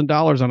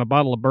 $1,000 on a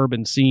bottle of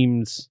bourbon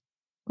seems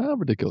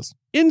ridiculous,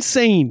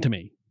 insane to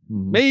me.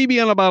 Maybe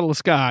on a bottle of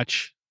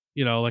scotch,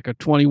 like a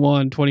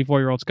 21,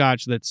 24-year-old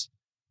scotch that's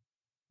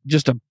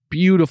just a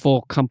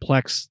beautiful,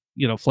 complex,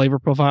 flavor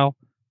profile.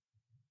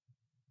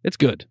 It's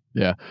good.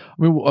 Yeah.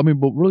 I mean,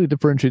 what really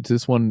differentiates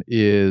this one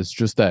is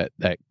just that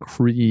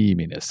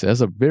creaminess. It has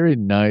a very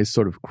nice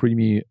sort of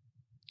creamy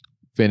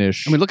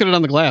finish. I mean, look at it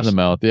on the glass. In the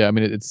mouth. Yeah. I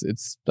mean,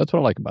 it's that's what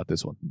I like about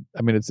this one.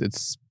 I mean,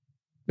 it's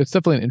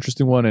definitely an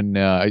interesting one, and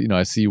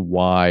I see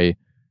why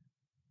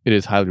it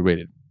is highly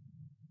rated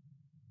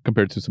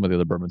compared to some of the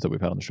other bourbons that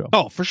we've had on the show.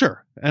 Oh, for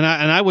sure. And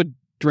I would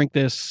drink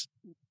this.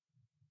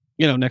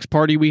 Next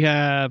party we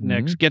have,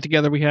 next get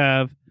together we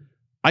have,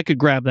 I could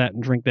grab that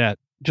and drink that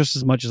just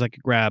as much as I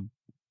could grab,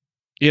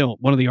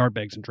 one of the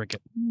Ardbegs and drink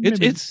it.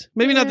 It's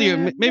maybe not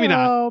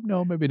not.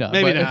 No, maybe not.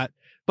 Not.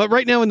 But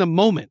right now in the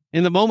moment,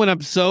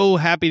 I'm so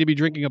happy to be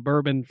drinking a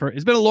bourbon.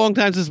 It's been a long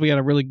time since we had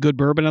a really good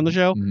bourbon on the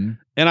show, and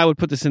I would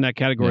put this in that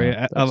category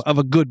of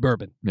a good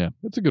bourbon. Yeah,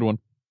 that's a good one.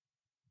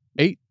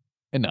 8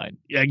 and 9.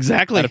 Yeah,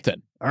 exactly. Out of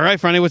 10. All right,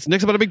 Friday. What's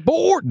next up on a big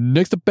board?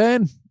 Next up,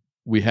 Ben.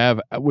 We have.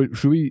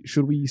 Should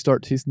we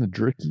start tasting the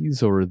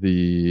jerkies or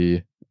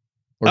the?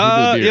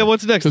 Yeah.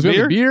 What's next? Because we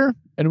have the beer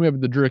and we have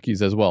the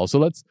jerkies as well. So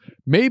let's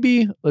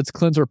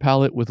cleanse our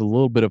palate with a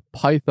little bit of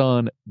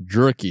Python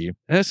jerky.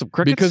 That's some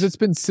crickets. Because it's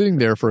been sitting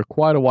there for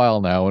quite a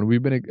while now, and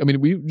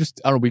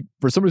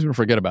for some reason we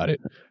forget about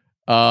it.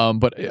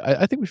 But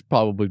I think we should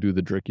probably do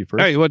the jerky first.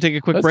 All right, you want to take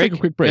a quick break? Take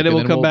a quick break, and then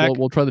we'll come back.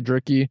 We'll try the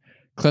jerky,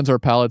 cleanse our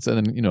palates, and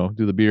then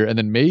do the beer, and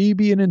then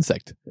maybe an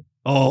insect.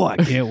 Oh, I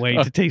can't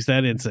wait to taste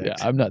that insect. Yeah,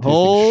 I'm not tasting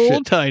Hold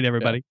shit. tight,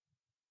 everybody.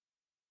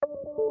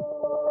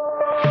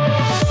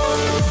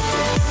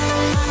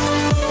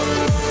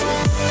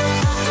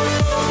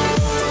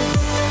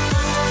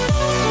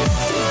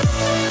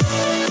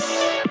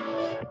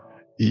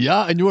 Yeah.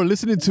 Yeah, and you are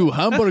listening to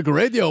Hamburg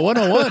Radio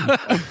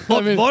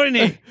 101.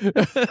 Morning.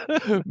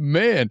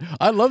 Man,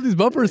 I love these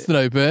bumpers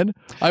tonight, man.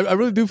 I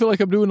really do feel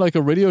like I'm doing like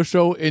a radio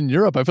show in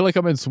Europe. I feel like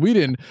I'm in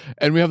Sweden,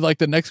 and we have like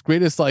the next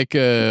greatest, like,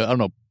 I don't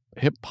know,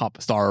 hip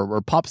hop star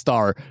or pop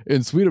star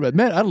in Sweden. But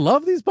man, I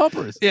love these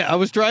bumpers. Yeah, I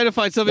was trying to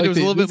find something Like that was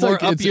a little bit it's more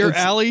like- up it's- your it's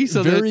alley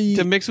so very-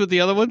 to mix with the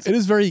other ones. It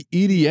is very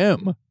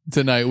EDM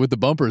tonight with the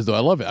bumpers, though. I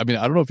love it. I mean,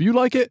 I don't know if you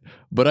like it,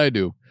 but I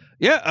do.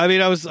 Yeah, I mean,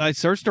 I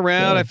searched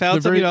around. Yeah, I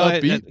found they're some, very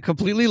upbeat.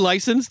 completely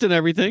licensed and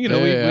everything. You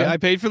know, Yeah. I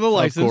paid for the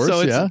license, course, so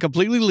it's yeah.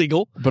 completely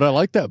legal. But I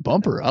like that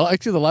bumper.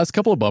 Actually, the last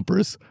couple of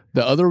bumpers,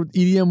 the other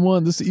EDM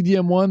one, this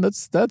EDM one,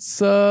 that's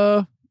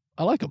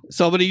I like them.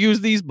 So I'm going to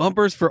use these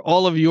bumpers for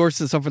all of yours.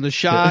 So for the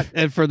shot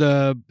and for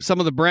some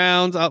of the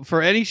Browns,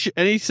 for any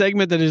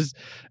segment that is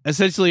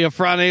essentially a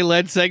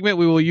Frane-led segment,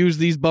 we will use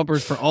these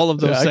bumpers for all of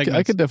those segments.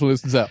 I could definitely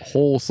listen to that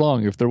whole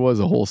song if there was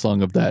a whole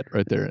song of that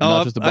right there.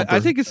 Not just a bumper.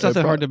 I think it's not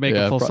that hard to make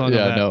a full song of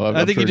that. No,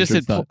 I think you just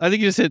hit. not. I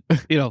think you just hit.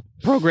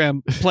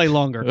 Program play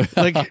longer.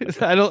 Like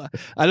I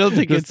don't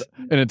think Just it's.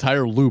 an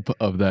entire loop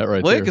of that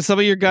right Well, there. because some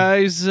of your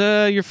guys,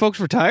 your folks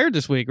retired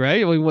this week,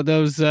 right?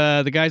 Those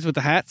the guys with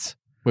the hats.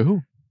 Wait,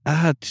 who?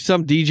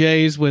 Some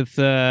DJs with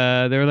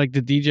they were like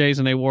the DJs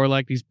and they wore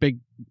like these big,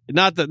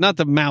 not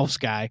the mouse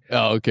guy,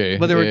 Oh, okay.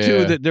 but there were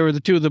Yeah. there were the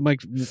two of them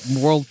like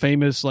world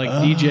famous like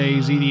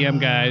DJs,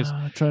 EDM guys.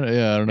 I'm trying to,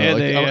 I don't know.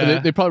 And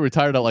Like, they probably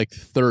retired at like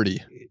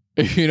 30.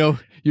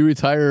 You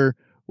retire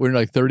when you're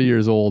like 30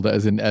 years old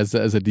as a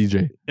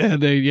DJ.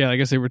 And I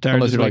guess they retired.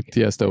 Unless this you're week.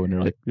 like Tiesto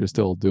and you're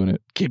still doing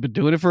it. Keep it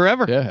doing it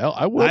forever. Yeah, hell,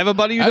 I would. I have a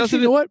buddy who does Actually,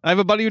 it. you know what? I have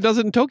a buddy who does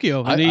it in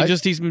Tokyo, and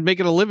he's been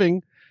making a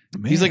living.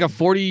 He's like a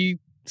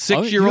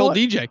 46-year-old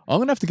DJ. I'm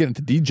gonna have to get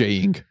into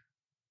DJing.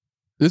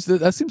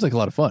 That seems like a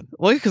lot of fun.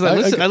 Well, because I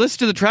listen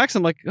to the tracks.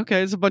 I'm like, okay,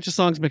 there's a bunch of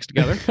songs mixed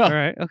together. All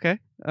right, okay,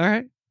 all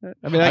right.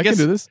 I mean, I guess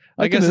can do this.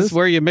 I can guess do it's this.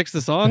 where you mix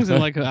the songs and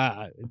like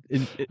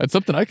That's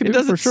something I can it do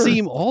doesn't for sure.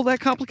 seem all that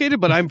complicated,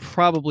 but I'm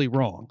probably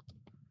wrong.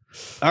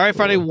 All right,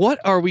 Friday, what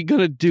are we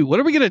gonna do? What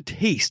are we gonna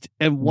taste,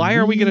 and why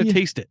are we gonna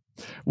taste it?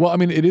 Well, I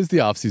mean, it is the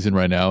off season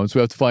right now, and so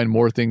we have to find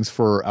more things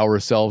for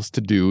ourselves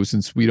to do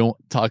since we don't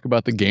talk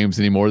about the games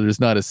anymore. There's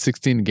not a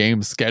 16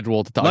 game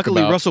schedule to talk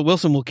Luckily, about. Russell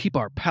Wilson will keep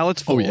our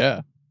palates full. Oh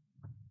yeah,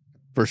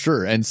 for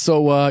sure. And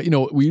so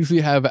we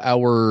usually have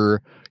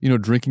our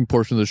drinking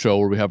portion of the show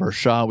where we have our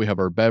shot, we have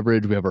our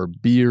beverage, we have our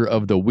beer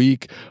of the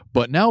week.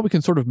 But now we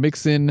can sort of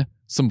mix in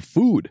some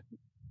food.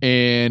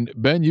 And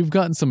Ben, you've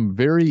gotten some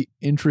very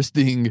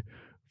interesting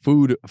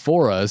food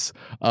for us.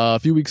 A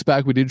few weeks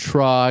back, we did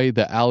try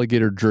the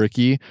alligator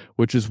jerky,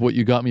 which is what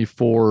you got me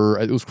for.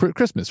 It was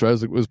Christmas, right?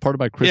 It was part of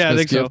my Christmas I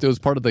think gift. so. It was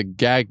part of the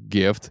gag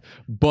gift,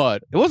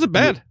 but It wasn't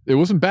bad. it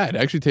wasn't bad.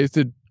 It actually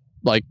tasted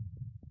like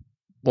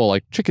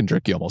chicken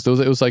jerky almost. It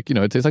was like,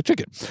 it tastes like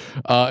chicken.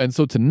 And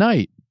so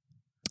tonight,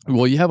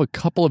 well, you have a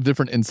couple of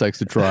different insects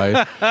to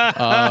try,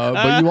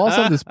 but you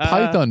also have this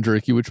python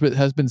jerky, which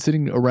has been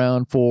sitting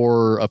around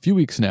for a few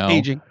weeks now.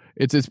 Aging.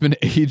 It's been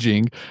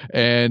aging,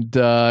 and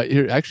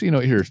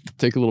here,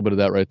 take a little bit of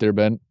that right there,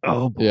 Ben.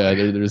 Oh boy. Yeah,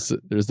 there's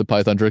the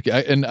python jerky,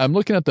 and I'm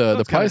looking at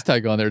the price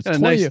tag on there. It's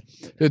kinda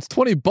It's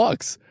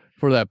 $20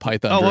 for that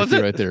python Oh, was jerky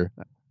it? right there.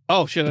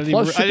 Oh shit! I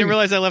Plus didn't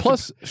realize I left.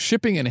 Plus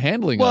shipping and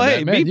handling. Well, on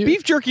hey, that. Man,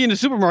 beef jerky in the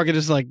supermarket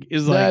is like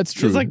that's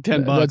true. It's like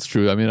 $10. That's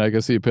true. I mean, I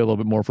guess you pay a little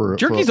bit more for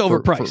Jerky's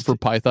overpriced for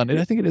python, and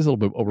I think it is a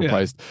little bit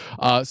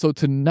overpriced. So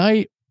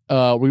tonight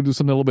we're gonna do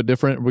something a little bit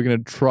different. We're gonna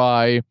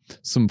try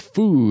some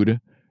food,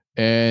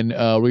 and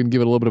we're gonna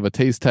give it a little bit of a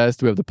taste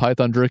test. We have the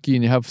python jerky,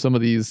 and you have some of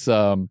these.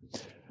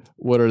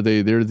 What are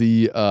they? They're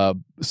the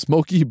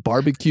smoky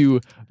barbecue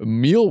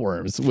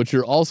mealworms, which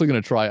you're also going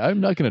to try.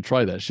 I'm not going to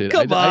try that shit.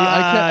 Come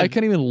I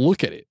can't even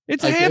look at it.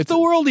 It's half the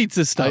world eats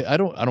this stuff. I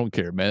don't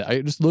care, man.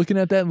 I just looking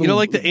at that. You know,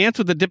 like the ants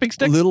with the dipping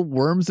stick. Little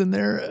worms in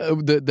there.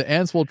 The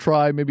ants will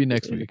try maybe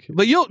next week.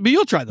 But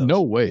you'll try those.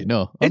 No way,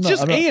 no. It's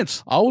just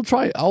ants. I will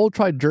try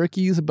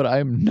jerkies, but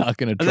I'm not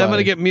going to try. And then I'm going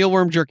to get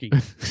mealworm jerky.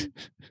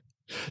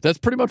 That's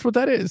pretty much what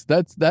that is.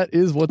 That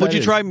is what. Would that you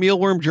is. try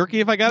mealworm jerky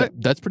if I got it?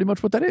 That's pretty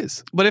much what that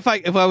is. But if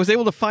I was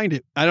able to find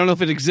it, I don't know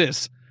if it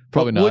exists.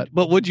 Probably but not.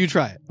 But would you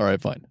try it? All right,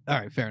 fine. All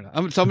right, fair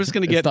enough. So I'm just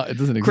going to get it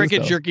doesn't exist,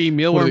 cricket though. jerky, What,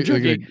 mealworm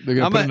jerky. They're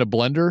going to put it in a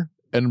blender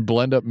and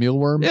blend up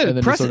mealworm. Yeah, and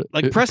then press just it,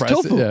 like pressed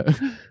tofu. Yeah.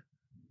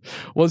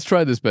 Well, let's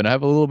try this, Ben. I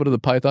have a little bit of the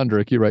python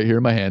jerky right here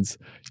in my hands.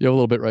 You have a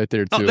little bit right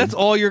there too. Oh, that's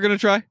all you're going to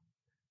try?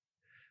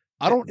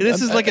 I don't.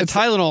 This is like a it's-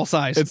 Tylenol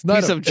size It's not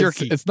piece of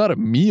jerky. It's not a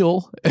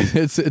meal.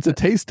 It's a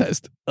taste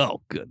test.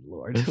 Oh, good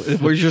Lord.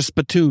 Where's your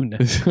spittoon?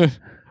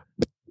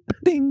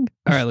 Ding.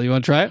 All right, you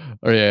want to try it?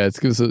 Oh yeah,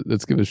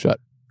 let's give it a shot.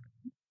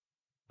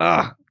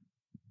 Ah.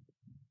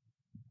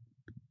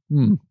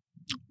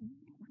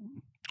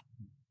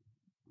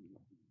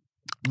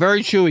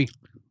 Very chewy.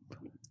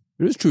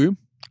 It is chewy,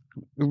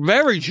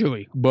 Very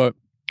chewy. but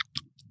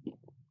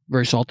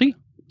Very salty.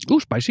 Ooh,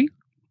 spicy.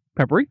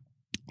 Peppery.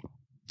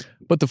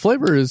 the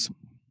flavor is.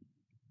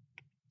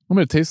 I'm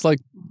going to taste like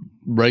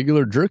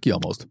regular jerky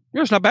almost.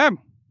 Yeah, it's not bad.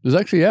 There's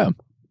actually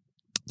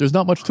there's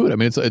not much to it. I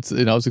mean, it's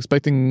I was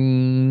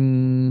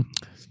expecting,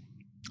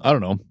 I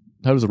don't know,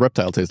 How does a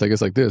reptile taste? I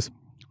guess like this.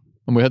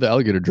 When we had the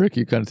alligator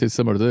jerky, it kind of tastes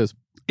similar to this.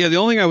 Yeah, the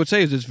only thing I would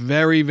say is it's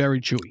very,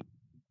 very chewy.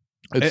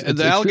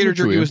 The alligator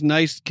jerky was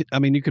nice. I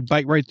mean, you could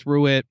bite right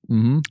through it.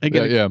 Mm-hmm.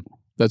 Again, Yeah,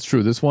 that's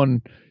true. This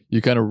one,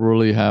 you kind of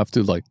really have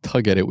to like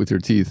tug at it with your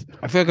teeth.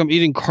 I feel like I'm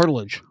eating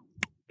cartilage.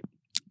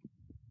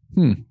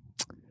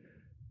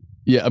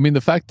 Yeah, I mean,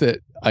 the fact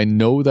that I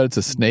know that it's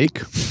a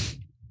snake.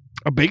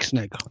 A big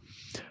snake.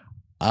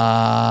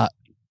 I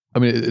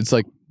mean, it's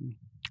like,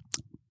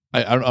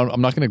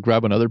 I'm not going to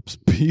grab another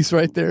piece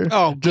right there.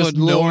 Oh, just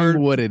good knowing Lord.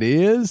 what it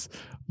is.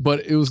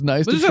 But it was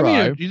nice What to does that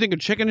try. mean? Do you think a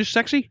chicken is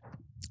sexy?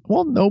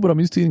 Well, no, but I'm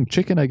used to eating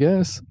chicken, I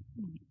guess.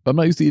 I'm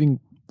not used to eating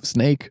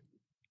snake.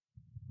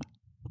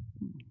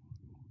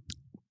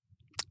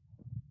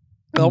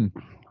 Nope.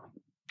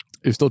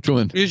 You're still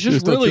chewing. It's You're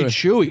just still really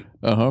chewing. chewy.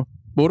 Uh-huh.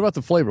 But what about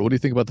the flavor? What do you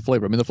think about the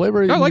flavor? I mean, the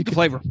flavor... I like the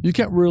flavor. You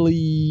can't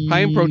really... High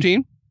in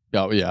protein.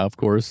 Oh, yeah, of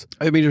course.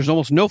 I mean, there's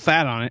almost no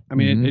fat on it. I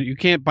mean, Mhm. you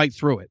can't bite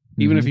through it.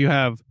 Even Mhm. if you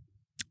have,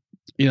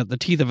 the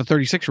teeth of a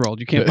 36-year-old,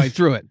 you can't bite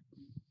through it.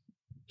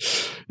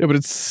 Yeah, but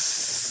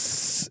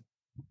it's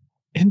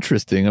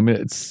interesting. I mean,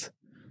 it's...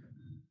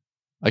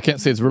 I can't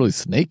say it's really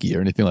snaky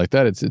or anything like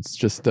that. It's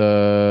just...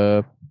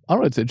 I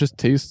don't know. It just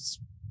tastes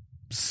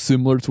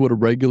similar to what a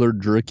regular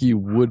jerky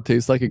would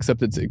taste like,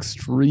 except it's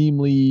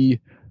extremely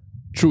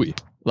chewy.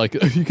 Like,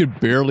 you could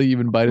barely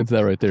even bite into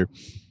that right there.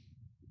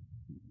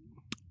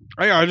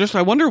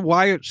 I wonder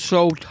why it's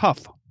so tough.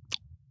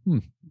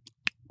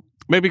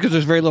 Maybe because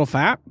there's very little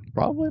fat.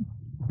 Probably.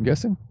 I'm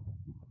guessing.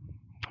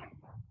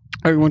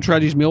 Everyone try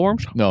these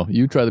mealworms? No,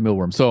 you try the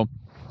mealworm. So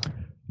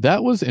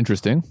that was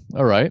interesting.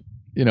 All right.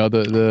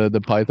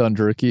 The python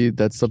jerky,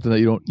 that's something that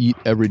you don't eat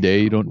every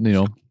day. You don't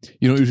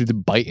usually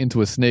bite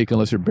into a snake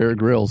unless you're Bear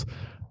Grylls.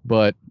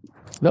 But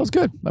that was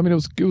good. I mean,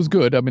 it was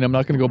good. I mean, I'm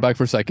not going to go back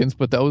for seconds,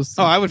 but that was...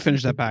 Oh, I would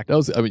finish that pack. That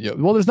was, I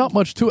mean, well, there's not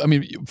much to it. I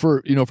mean,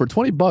 for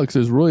 $20,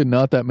 there's really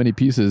not that many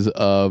pieces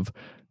of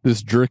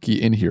this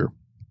jerky in here.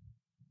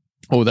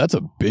 Oh, that's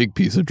a big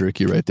piece of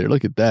jerky right there.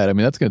 Look at that. I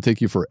mean, that's going to take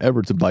you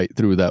forever to bite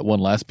through that one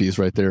last piece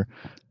right there.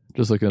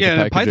 Just looking at the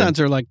packaging. Pythons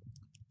are like,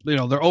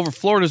 they're over.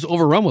 Florida's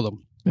overrun with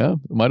them. Yeah,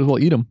 might as well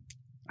eat them.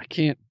 I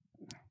can't.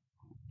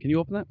 Can you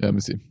open that? Yeah, let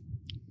me see.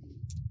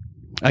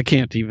 I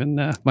can't even.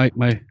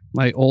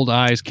 My old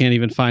eyes can't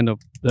even find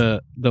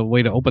the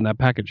way to open that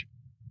package.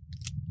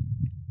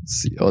 Let's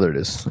see. Oh, there it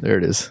is. There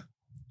it is.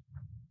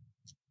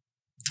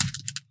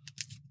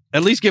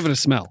 At least give it a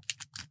smell.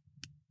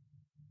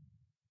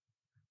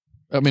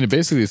 I mean, it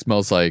basically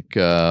smells like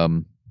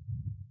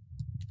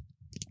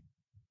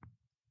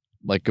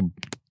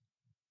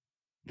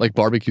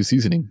barbecue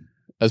seasoning.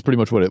 That's pretty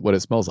much what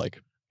it smells like.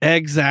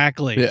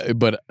 Exactly. Yeah,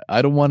 but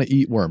I don't want to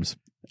eat worms.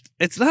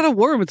 It's not a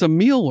worm. It's a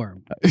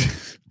mealworm.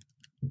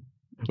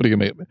 What are you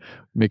gonna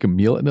make a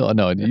meal?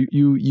 No,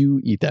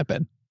 you eat that,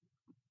 Ben.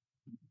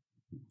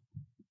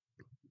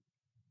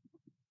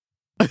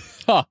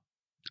 Huh.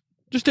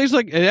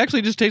 It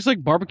actually just tastes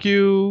like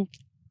barbecue.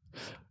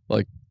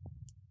 Like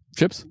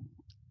chips?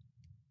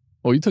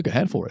 Oh, you took a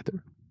handful right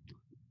there.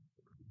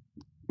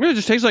 It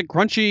just tastes like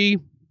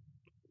crunchy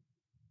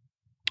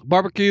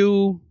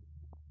barbecue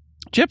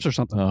chips or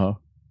something. Uh-huh.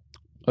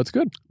 That's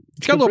good.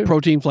 It's got a little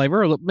protein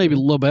flavor, maybe a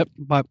little bit,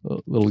 but a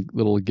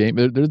little game.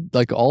 There's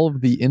like all of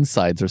the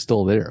insides are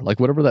still there. Like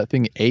whatever that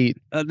thing ate.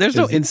 There's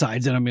no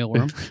insides in a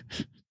mealworm.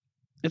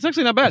 It's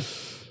actually not bad.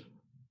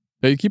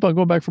 Now you keep on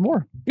going back for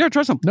more. Yeah,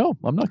 try some. No,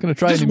 I'm not going to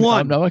try. Just one.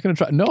 I'm not going to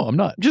try. No, I'm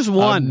not. Just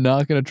one. I'm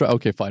not going to try.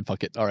 Okay, fine.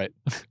 Fuck it. All right.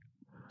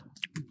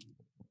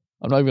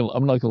 I'm not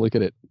going to look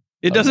at it.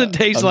 It doesn't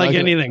taste like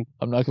anything.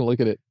 I'm not going to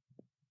look at it.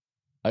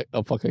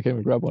 Oh fuck! I can't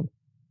even grab one.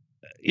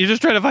 You're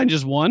just trying to find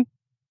just one?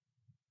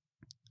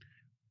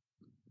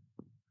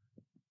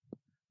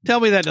 Tell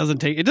me that doesn't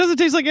taste... It doesn't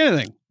taste like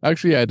anything.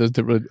 Actually, yeah, it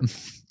doesn't really...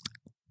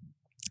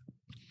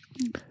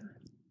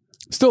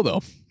 Still,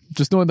 though,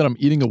 just knowing that I'm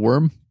eating a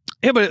worm...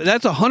 Yeah, but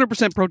that's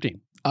 100% protein.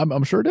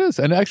 I'm sure it is.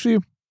 And actually,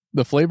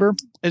 the flavor...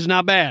 It's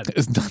not bad.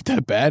 It's not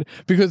that bad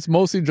because it's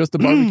mostly just the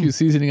barbecue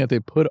seasoning that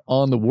they put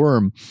on the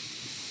worm.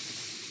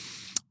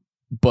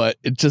 But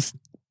it just...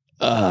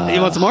 You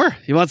want some more?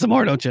 You want some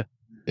more, don't you?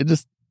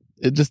 It's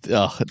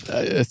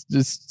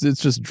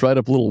just dried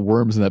up little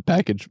worms in that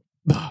package.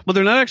 Well,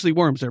 they're not actually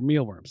worms; they're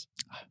mealworms.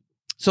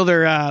 So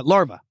they're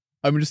larvae.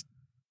 I'm just.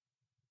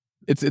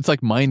 It's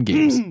like mind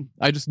games.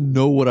 I just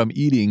know what I'm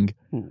eating.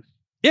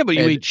 Yeah, but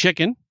you eat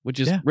chicken, which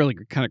is really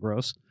kind of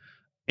gross,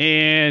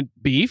 and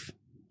beef,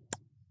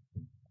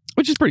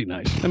 which is pretty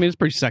nice. I mean, it's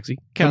pretty sexy.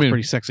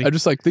 Pretty sexy. I'm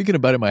just like thinking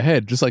about it in my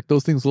head, just like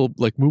those things will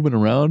like moving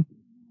around,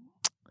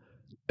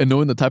 and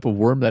knowing the type of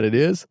worm that it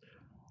is.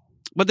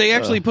 But they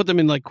actually put them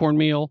in like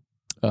cornmeal.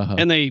 Uh-huh.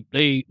 And they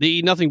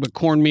eat nothing but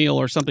cornmeal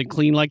or something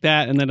clean like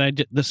that, and then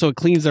so it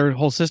cleans their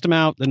whole system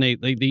out. Then they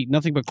eat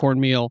nothing but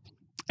cornmeal,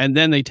 and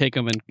then they take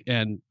them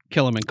and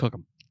kill them and cook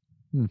them.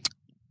 A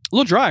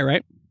little dry,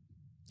 right?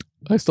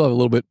 I still have a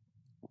little bit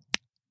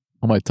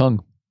on my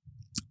tongue.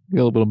 I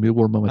got a little bit of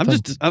mealworm on my tongue.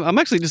 I'm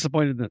actually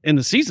disappointed in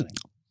the seasoning.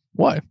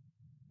 Why?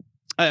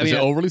 I Is mean, it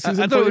overly I seasoned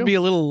thought for it would you? be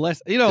a little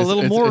less, a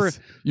little more.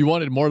 You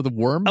wanted more of the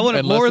worm? I wanted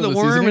and more less of the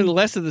worm seasoning? and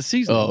less of the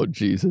seasoning. Oh,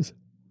 Jesus.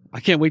 I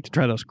can't wait to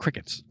try those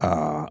crickets.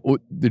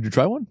 Did you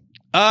try one?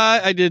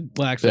 I did.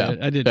 Well, actually,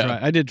 Yeah. I did Yeah. try.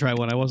 I did try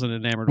one. I wasn't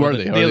enamored Where are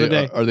with they? it the other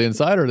day. Are they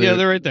inside or are they? Yeah,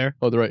 they're right there.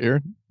 Oh, they're right here.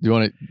 Do you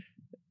want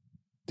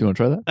to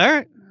try that? All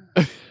right.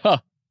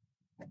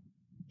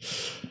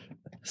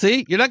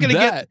 See, you're not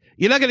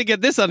gonna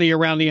get this under your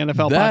Around the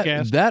NFL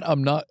podcast. That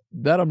I'm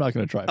not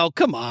going to try. Oh,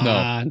 come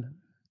on.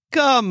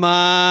 Come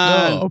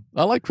on. No,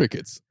 I like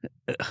crickets.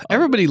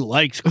 Everybody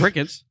likes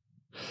crickets.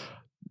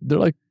 They're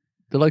like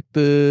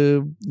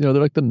the they're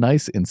like the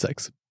nice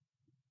insects.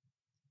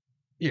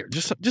 Here,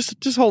 just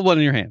hold one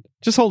in your hand.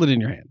 Just hold it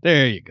in your hand.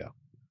 There you go.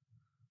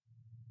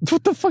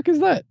 What the fuck is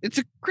that? It's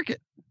a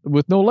cricket.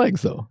 With no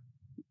legs though.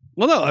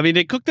 Well, no, I mean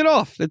they cooked it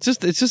off. It's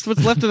just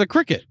what's left of the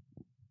cricket.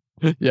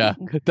 Yeah,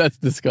 that's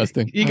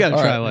disgusting. You got to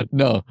All try right.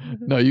 one.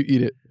 No, you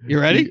eat it. You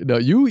ready? No,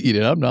 you eat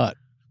it. I'm not.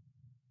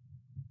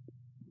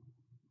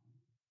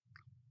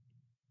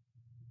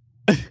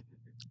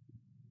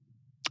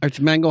 It's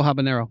mango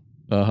habanero.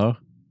 Uh-huh.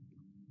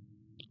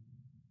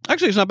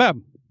 Actually, it's not bad.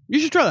 You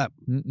should try that.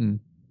 Mm-mm.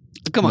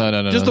 Come on.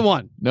 No, Just the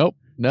one. Nope.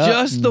 No,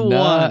 Just the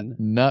one.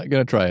 Not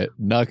gonna try it.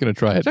 Not gonna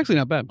try it. It's actually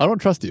not bad. I don't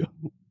trust you.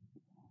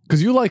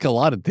 Because you like a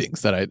lot of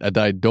things that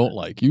I don't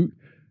like. You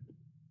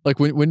like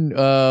when what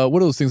are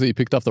those things that you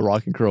picked off the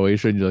rock in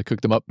Croatia and you like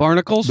cooked them up?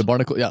 Barnacles. The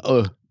barnacle. Yeah.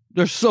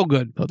 They're so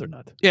good. No, they're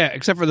not. Yeah,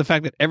 except for the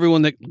fact that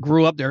everyone that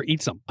grew up there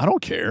eats them. I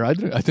don't care. I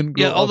didn't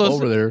grow all up those-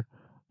 over there.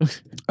 All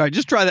right,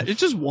 just try that. It's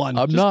just one.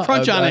 I'm just not.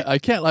 crunch on it. I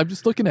can't. I'm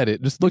just looking at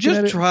it. Just looking at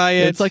it. Just try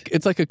it. It's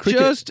like a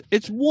cricket.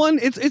 It's one.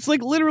 It's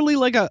like literally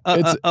like a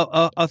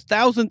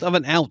thousandth of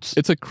an ounce.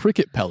 It's a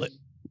cricket pellet.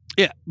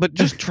 Yeah, but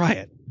just try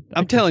it.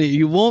 I'm telling you,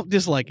 you won't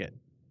dislike it.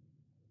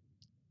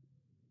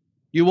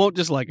 You won't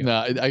dislike it. No,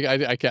 I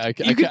can't.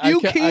 You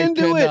can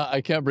do it.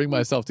 I can't bring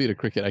myself to eat a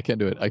cricket. I can't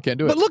do it. I can't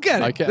do it. But look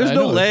at I it. can't- There's I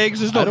no know. legs.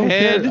 There's no I don't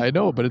head. care. I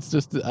know, but it's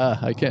just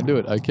I can't do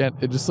it. I can't.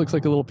 It just looks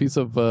like a little piece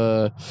of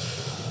a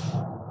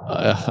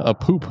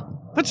poop.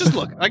 Let's just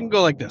look. I can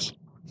go like this.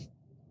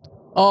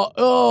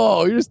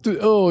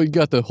 You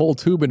got the whole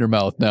tube in your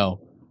mouth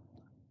now.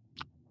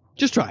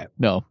 Just try it.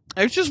 No.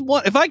 It's just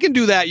one. If I can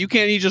do that, you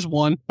can't eat just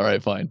one. All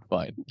right, fine.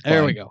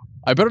 There we go.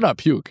 I better not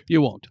puke.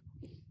 You won't.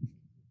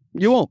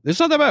 You won't. It's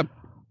not that bad.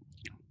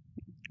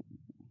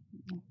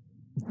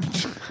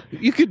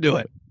 You can do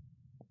it.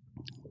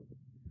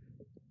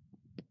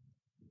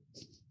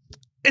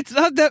 It's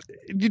not that.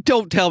 You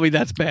don't tell me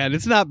that's bad.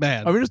 It's not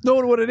bad. I mean, just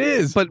knowing what it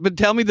is. But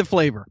tell me the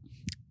flavor.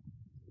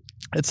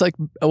 It's like,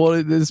 well,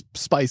 it is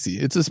spicy.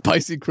 It's a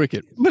spicy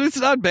cricket. But it's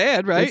not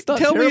bad, right? It's not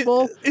tell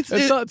terrible. Me, It's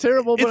not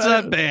terrible. But It's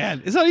not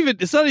bad.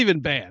 It's not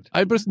even bad.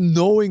 I'm just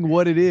knowing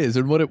what it is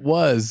and what it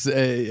was.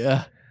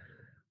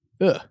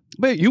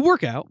 But you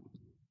work out,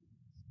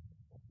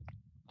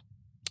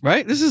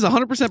 right? This is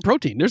 100%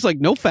 protein. There's like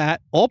no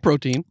fat, all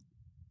protein.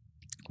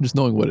 Just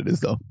knowing what it is,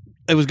 though.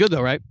 It was good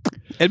though, right?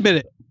 Admit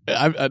it.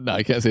 No,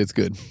 I can't say it's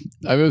good.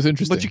 I mean, it was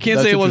interesting. But you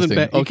can't say it wasn't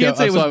bad. You can't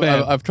say it was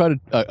bad. I've tried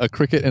a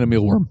cricket and a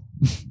mealworm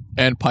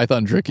and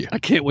python jerky. I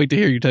can't wait to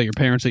hear you tell your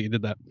parents that you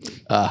did that.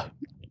 I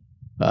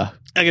got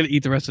to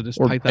eat the rest of this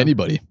Or python.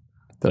 anybody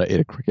that I ate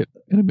a cricket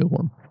and a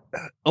mealworm.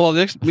 Well,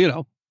 next,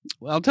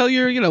 I'll tell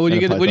you, when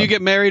you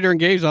get married or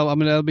engaged,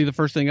 that'll be the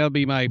first thing. That'll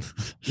be my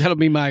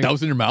That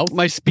was in your mouth?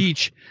 my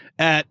speech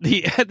at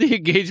the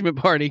engagement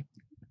party.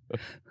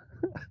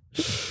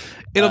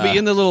 It'll be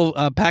in the little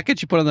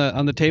package you put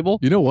on the table.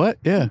 You know what?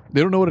 Yeah. They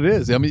don't know what it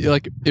is. I mean,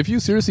 like, if you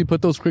seriously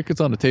put those crickets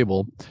on the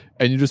table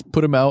and you just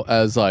put them out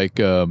as like,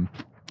 I don't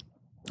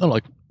know,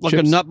 like Like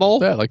chips. a nut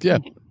bowl? Yeah.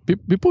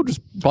 People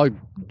just probably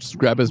just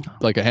grab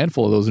like a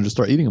handful of those and just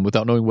start eating them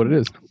without knowing what it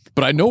is.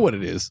 But I know what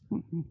it is.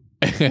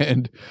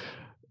 And,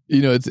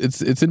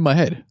 it's in my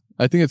head.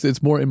 I think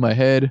it's more in my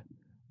head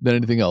than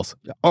anything else.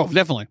 Oh,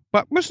 definitely.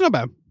 But it's not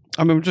bad.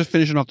 I'm just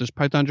finishing off this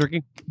python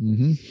jerky.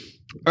 Mm-hmm.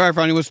 All right,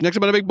 Franny, what's next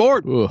up on the big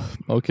board? Ugh,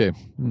 okay.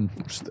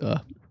 Next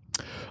up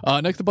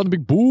on the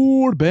big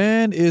board,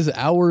 Ben, is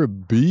our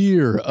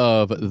beer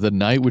of the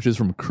night, which is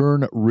from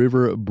Kern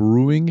River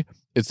Brewing.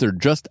 It's their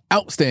Just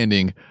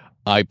Outstanding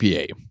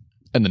IPA.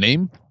 And the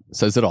name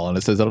says it all, and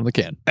it says that on the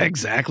can.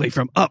 Exactly.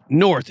 From up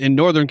north in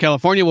Northern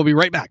California. We'll be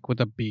right back with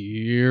the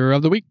beer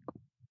of the week.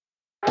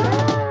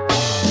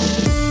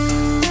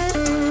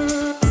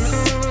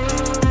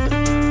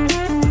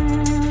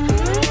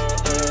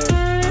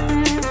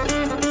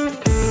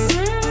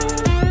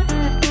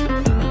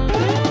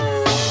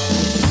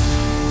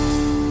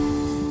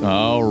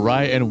 All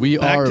right, and we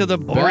Back are to the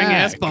boring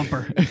ass back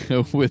bumper.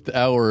 with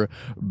our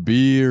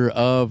beer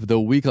of the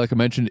week. Like I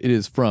mentioned, it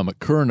is from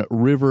Kern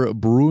River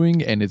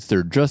Brewing, and it's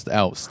their Just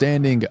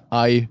Outstanding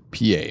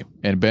IPA.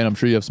 And Ben, I'm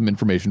sure you have some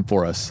information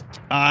for us.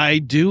 I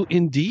do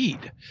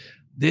indeed.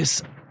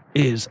 This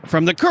is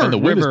from the Kern And the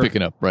wind River. is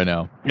picking up right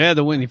now. Yeah,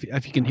 the wind.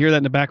 If you can hear that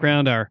in the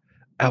background, our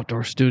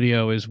outdoor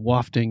studio is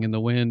wafting in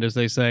the wind, as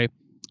they say.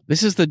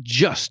 This is the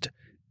Just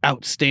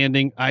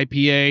Outstanding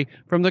IPA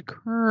from the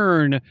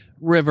Kern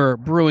River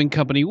Brewing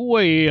Company,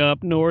 way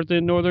up north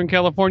in Northern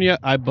California,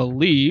 I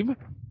believe.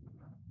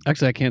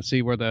 Actually, I can't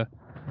see where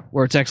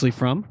it's actually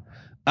from,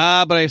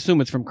 but I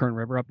assume it's from Kern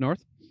River up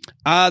north.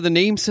 The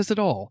name says it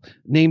all.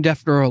 Named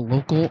after a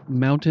local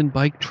mountain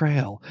bike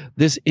trail,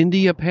 this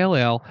India Pale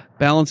Ale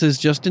balances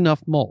just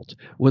enough malt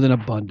with an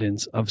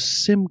abundance of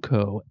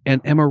Simcoe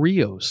and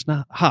Amarillo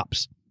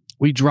hops.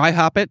 We dry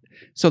hop it,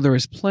 so there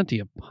is plenty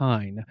of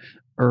pine,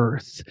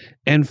 earth,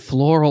 and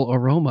floral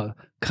aroma,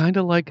 kind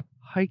of like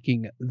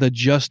hiking the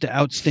just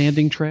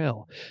outstanding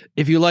trail.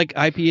 If you like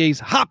IPAs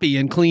hoppy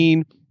and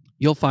clean,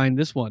 you'll find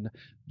this one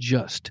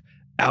just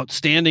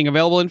outstanding,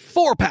 available in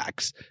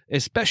 4-packs,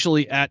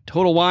 especially at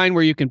Total Wine,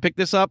 where you can pick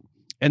this up,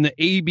 and the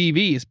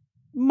ABV is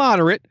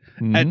moderate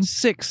at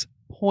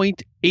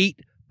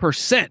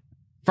 6.8%.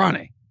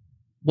 Frane,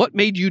 what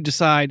made you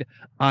decide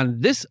on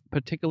this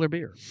particular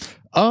beer?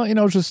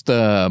 Just taking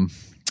a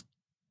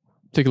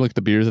look at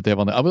the beers that they have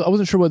on there. I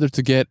wasn't sure whether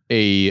to get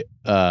a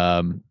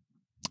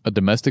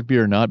domestic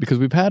beer or not, because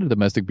we've had a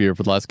domestic beer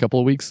for the last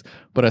couple of weeks,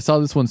 but I saw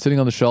this one sitting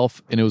on the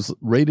shelf, and it was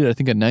rated, I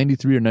think, at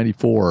 93 or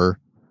 94.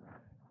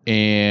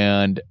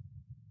 And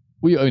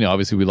we,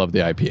 obviously we love the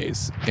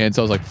IPAs. And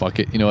so I was like, fuck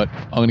it. You know what?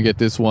 I'm going to get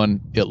this one.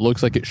 It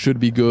looks like it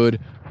should be good.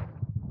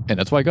 And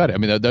that's why I got it. I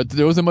mean,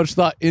 there wasn't much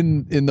thought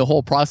in the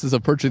whole process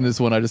of purchasing this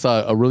one. I just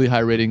saw a really high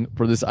rating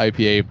for this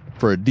IPA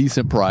for a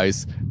decent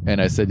price.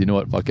 And I said, you know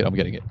what? Fuck it. I'm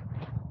getting it.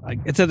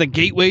 It's at the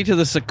gateway to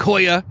the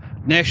Sequoia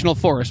National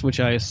Forest,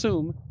 which I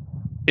assume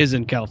is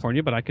in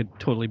California, but I could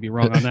totally be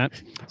wrong on that.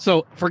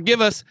 So forgive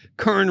us,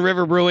 Kern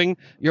River Brewing.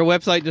 Your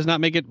website does not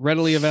make it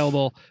readily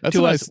available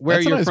to us where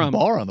you're nice from.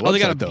 Bar on the website, they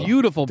got a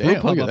beautiful brew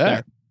pub up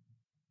there.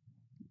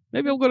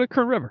 Maybe I'll go to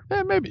Kern River.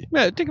 Yeah, maybe.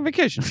 Yeah, take a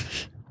vacation.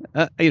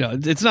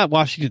 It's not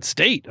Washington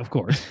State, of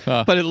course,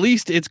 but at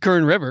least it's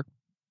Kern River.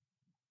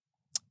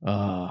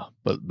 But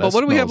what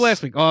do we have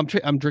last week? Oh,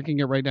 I'm drinking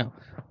it right now.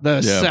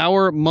 The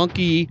Sour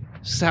Monkey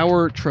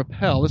Sour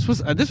Trapel.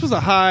 This was a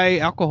high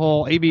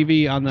alcohol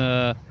ABV on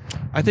the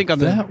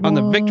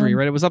Victory,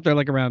 right? It was up there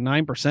like around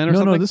 9% or something.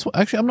 No, this one,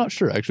 actually, I'm not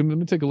sure. Actually, let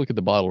me take a look at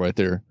the bottle right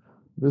there.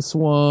 This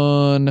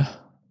one,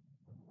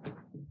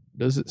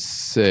 does it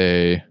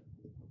say?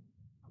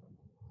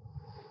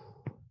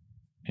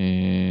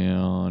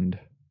 And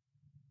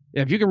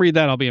yeah, if you can read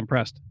that, I'll be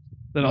impressed.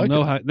 Then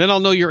I'll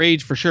know your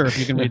age for sure if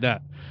you can read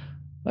that.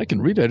 I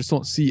can read it. I just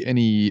don't see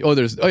any. It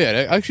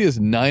actually has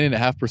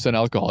 9.5%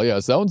 alcohol.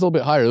 Yeah, so that one's a little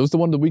bit higher. It was the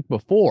one the week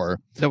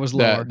before. That was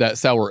lower. That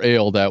sour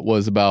ale that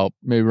was about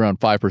maybe around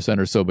 5%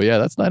 or so. But yeah,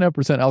 that's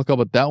 9.5% alcohol.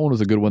 But that one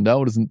was a good one. That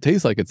one doesn't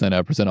taste like it's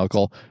 9.5%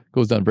 alcohol.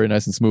 Goes down very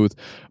nice and smooth.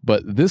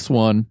 But this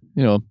one,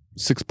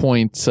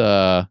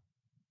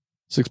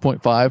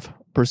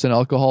 6.5%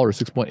 alcohol or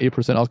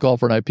 6.8% alcohol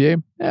for an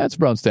IPA. Yeah, it's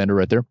brown standard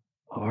right there.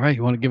 All right,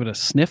 you want to give it a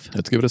sniff?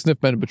 Let's give it a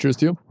sniff, Ben. But cheers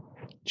to you.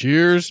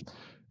 Cheers.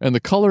 And the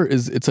color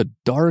it's a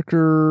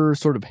darker,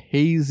 sort of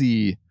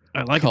hazy.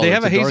 I like it. They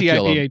have a hazy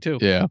IPA too.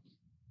 Yeah.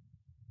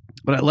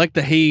 But I like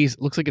the haze.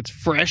 Looks like it's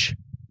fresh.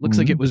 Looks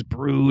like it was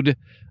brewed,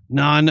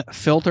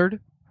 non-filtered.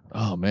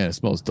 Oh, man. It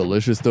smells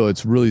delicious, though.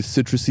 It's really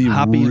citrusy,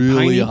 hoppy,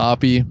 really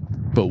hoppy.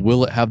 But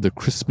will it have the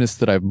crispness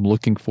that I'm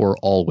looking for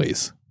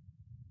always?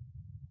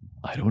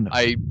 I don't know.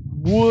 I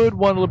would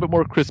want a little bit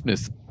more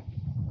crispness.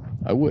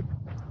 I would.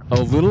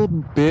 A little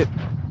bit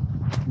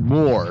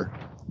more.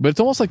 But it's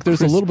almost like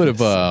there's a little bit of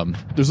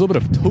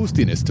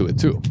toastiness to it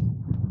too.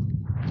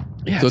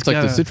 Yeah, so it's like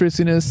the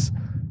citrusiness,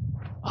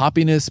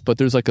 hoppiness, but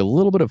there's like a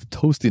little bit of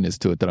toastiness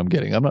to it that I'm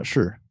getting. I'm not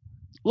sure.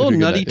 A little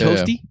nutty,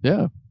 toasty.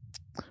 Yeah.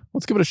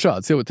 Let's give it a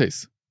shot. See how it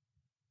tastes.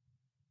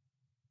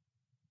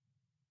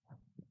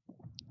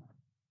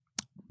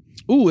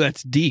 Ooh,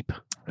 that's deep.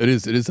 It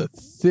is. It is a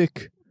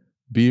thick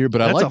beer, but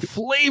that's a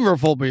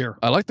flavorful beer.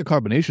 I like the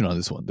carbonation on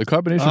this one. The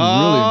carbonation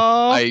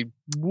really. I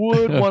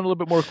would want a little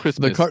bit more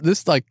crispness.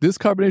 This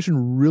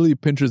carbonation really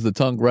pinches the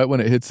tongue right when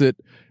it hits it,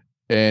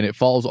 and it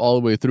follows all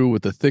the way through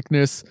with the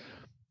thickness.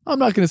 I'm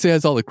not going to say it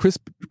has all the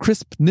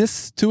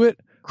crispness to it.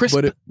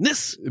 But it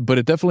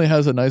definitely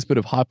has a nice bit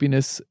of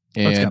hoppiness,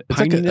 and it's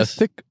like a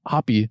thick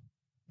hoppy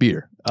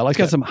beer. I like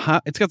it.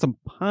 It's got some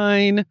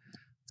pine.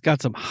 It's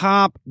got some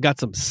hop. Got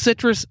some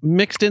citrus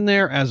mixed in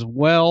there as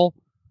well.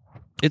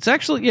 It's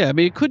actually,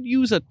 it could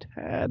use a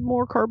tad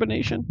more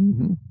carbonation.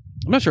 Mm-hmm.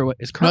 I'm not sure what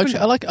is carbonation.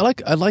 No,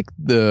 actually, I like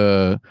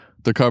the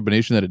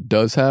carbonation that it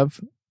does have.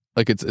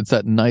 Like it's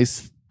that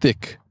nice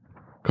thick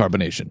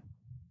carbonation.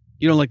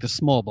 You don't like the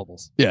small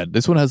bubbles. Yeah,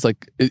 this one has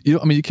you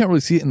can't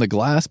really see it in the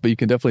glass, but you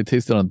can definitely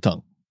taste it on the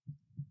tongue.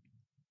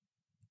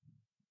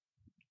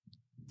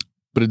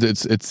 But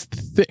it's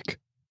thick.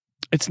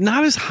 It's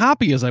not as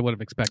hoppy as I would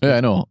have expected. Yeah,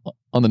 I know.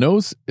 On the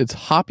nose, it's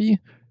hoppy.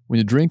 When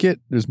you drink it,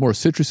 there's more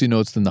citrusy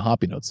notes than the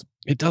hoppy notes.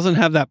 It doesn't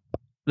have that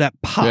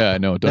pop. Yeah,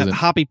 no, it doesn't. That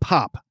hoppy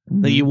pop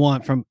that you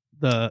want from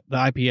the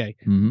IPA.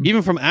 Mm-hmm.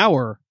 Even from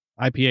our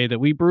IPA that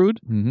we brewed,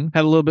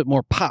 had a little bit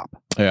more pop.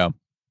 Yeah.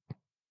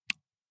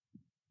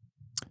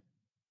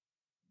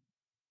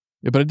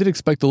 Yeah, but I did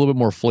expect a little bit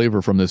more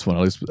flavor from this one.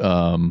 At least, it's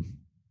a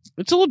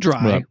little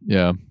dry.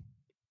 Yeah.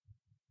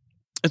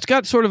 It's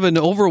got sort of an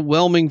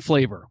overwhelming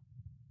flavor.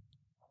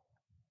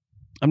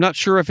 I'm not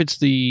sure if it's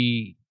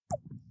the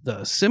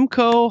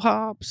Simcoe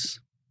hops.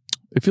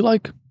 If you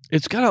like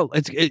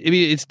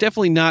It's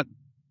definitely not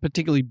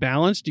particularly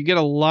balanced. You get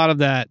a lot of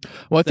that.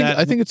 Well,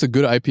 I think it's a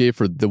good IPA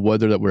for the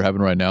weather that we're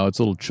having right now. It's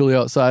a little chilly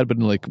outside, but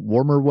in like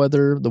warmer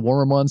weather, the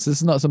warmer months, this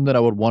is not something that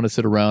I would want to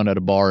sit around at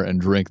a bar and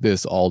drink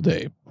this all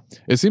day.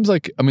 It seems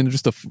like, I mean,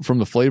 just from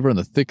the flavor and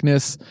the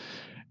thickness,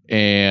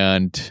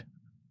 and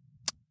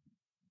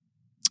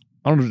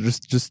I don't know,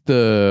 just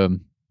the.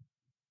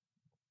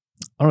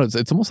 I don't know.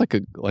 It's almost like I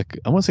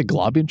want to say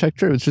globby in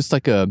texture. It's just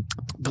like a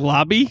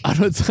globby. I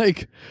don't know. It's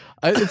like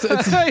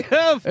it's I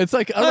have. It's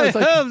like I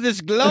have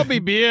this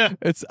globby beer.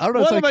 It's I don't know.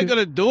 What it's am like, I going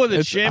to do with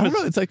it, Seamus? I don't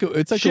know. It's like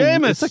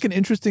Seamus. It's like an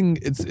interesting.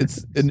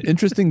 It's an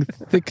interesting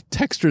thick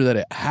texture that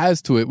it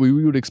has to it.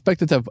 We would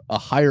expect it to have a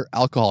higher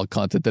alcohol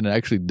content than it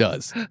actually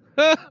does.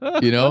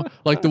 You know,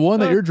 like the one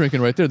that you're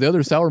drinking right there, the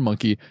other Sour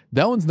Monkey.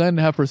 That one's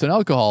 9.5%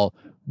 alcohol.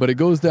 But it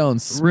goes down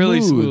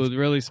smooth.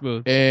 Really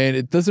smooth. And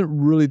it doesn't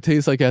really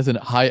taste like it has a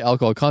high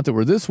alcohol content,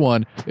 where this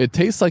one, it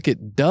tastes like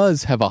it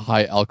does have a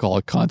high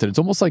alcohol content. It's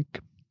almost like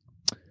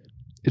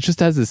it just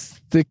has this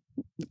thick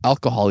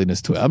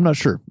alcoholiness to it. I'm not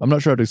sure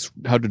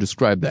how to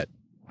describe that.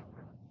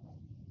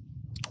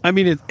 I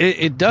mean,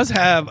 it does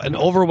have an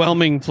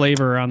overwhelming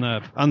flavor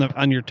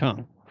on your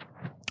tongue.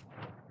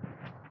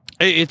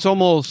 It's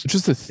almost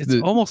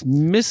almost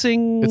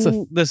missing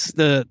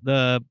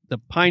the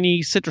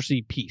piney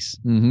citrusy piece.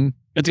 Mm-hmm.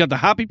 It's got the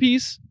hoppy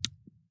piece,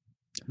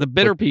 the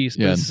bitter piece,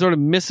 but it's sort of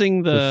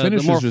missing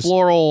the more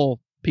floral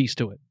piece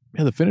to it.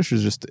 Yeah, the finish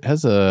is just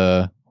has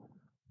a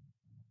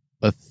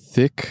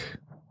thick,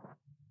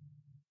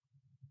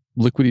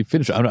 liquidy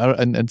finish.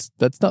 And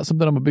that's not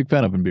something I'm a big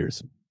fan of in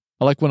beers.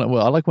 I like when an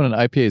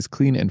IPA is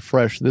clean and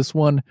fresh. This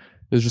one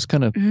is just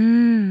kind of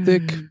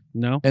thick,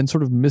 and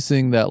sort of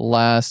missing that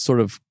last sort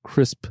of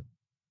crisp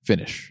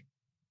finish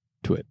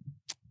to it.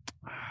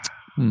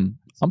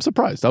 I'm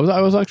surprised. I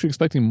was actually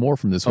expecting more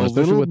from this one,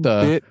 especially with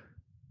the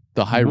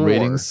high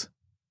ratings.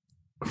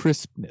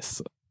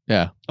 Crispness.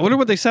 Yeah. I wonder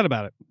what they said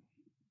about it.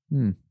 I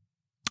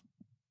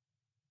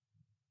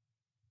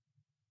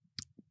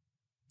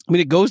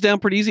mean, it goes down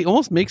pretty easy. It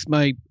almost makes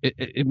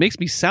it makes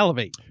me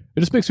salivate. It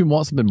just makes me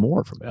want something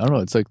more from it. I don't know.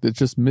 It's like it's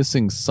just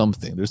missing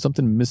something. There's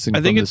something missing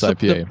from this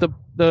IPA.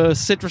 The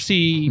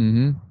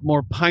citrusy,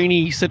 more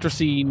piney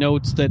citrusy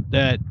notes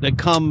that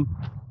come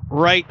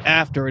right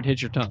after it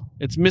hits your tongue.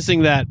 It's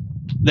missing that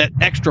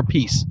extra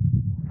piece.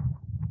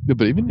 Yeah,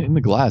 but even in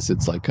the glass,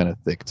 it's like kind of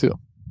thick too.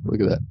 Look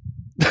at that.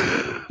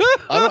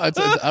 I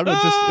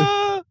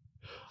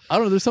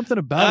don't know. There's something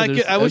about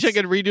it. I wish I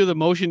could redo the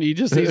motion.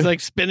 He's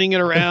like spinning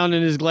it around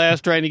in his glass,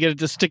 trying to get it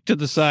to stick to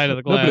the side of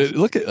the glass.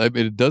 No, but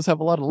it does have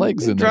a lot of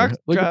legs in there.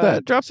 Look at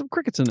that. Drop some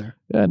crickets in there.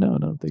 Yeah,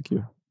 no, thank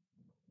you.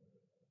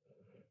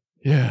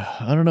 Yeah,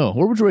 I don't know.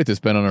 Where would you rate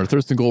this, Ben, on our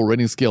Thirst and Goal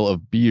rating scale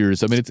of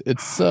beers? I mean,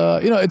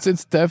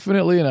 it's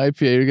definitely an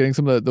IPA. You're getting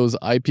some of those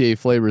IPA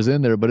flavors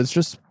in there, but it's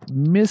just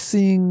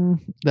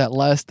missing that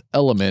last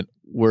element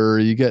where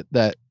you get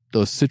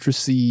those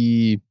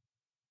citrusy.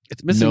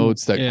 It's missing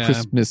notes, that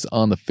crispness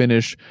on the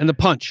finish, and the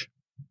punch.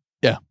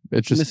 Yeah,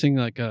 it's just missing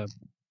like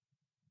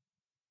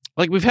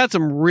we've had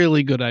some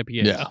really good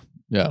IPAs.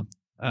 Yeah.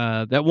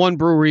 That one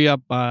brewery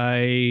up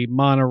by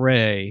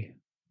Monterey,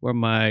 where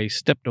my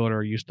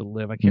stepdaughter used to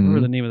live. I can't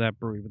remember the name of that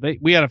brewery, but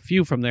we had a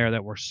few from there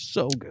that were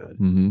so good.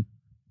 A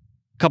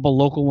couple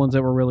local ones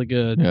that were really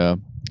good. Yeah.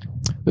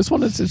 This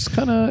one it's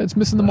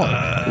missing the mark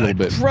a little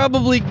bit.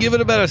 Probably give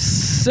it about a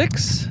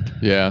 6.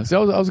 Yeah. See, I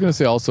was going to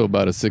say also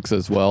about a 6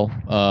 as well.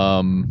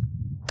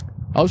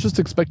 I was just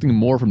expecting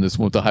more from this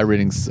one with the high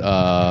ratings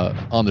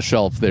on the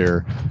shelf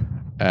there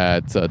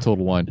at Total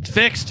Wine. It's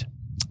fixed.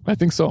 I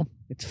think so.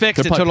 It's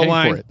fixed at Total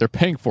Wine. They're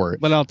paying for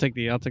it. But I'll take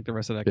the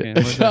rest of that can.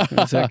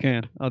 What's that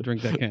can? I'll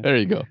drink that can. There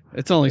you go.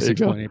 It's only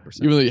 6.8%.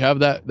 Even though you have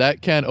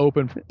that can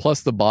open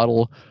plus the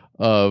bottle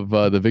of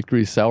the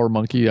Victory Sour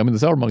Monkey. I mean, the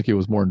Sour Monkey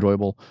was more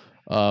enjoyable.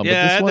 I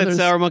had that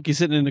Sour Monkey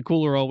sitting in the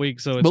cooler all week.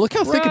 So, but look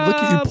how thick.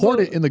 You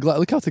poured it in the glass.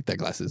 Look how thick that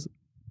glass is.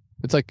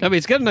 It's like. I mean,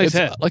 it's got a nice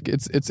head. Like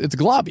it's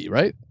globby,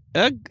 right?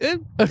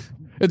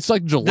 It's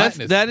like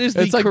gelatinous. That is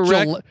the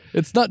correct.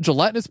 It's not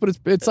gelatinous, but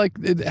it's like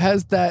it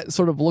has that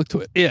sort of look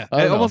to it. Yeah,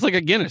 almost like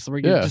a Guinness, where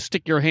you just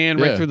stick your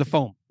hand right through the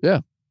foam. Yeah.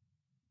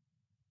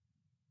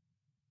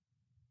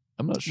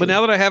 I'm not sure. But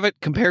now that I have it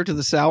compared to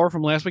the sour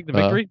from last week,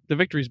 the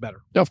Victory's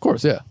better. Yeah, of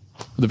course. Yeah,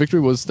 the Victory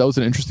was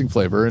an interesting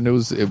flavor, and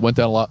it went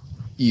down a lot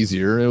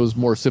easier. It was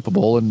more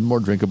sippable and more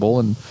drinkable,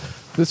 and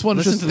this one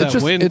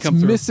it's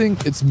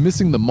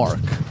missing the mark.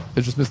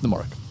 It's just missing the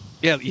mark.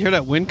 Yeah, you hear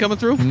that wind coming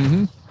through?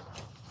 Mm-hmm.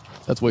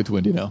 That's way too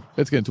windy now.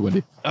 It's getting too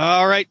windy.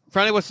 All right,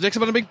 Friday, what's next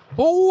up on the big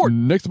board?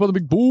 Next up on the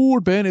big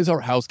board, Ben, is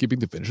our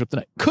housekeeping to finish up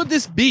tonight. Could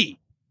this be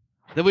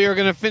that we are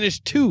going to finish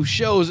 2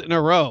 shows in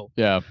a row?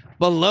 Yeah.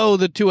 Below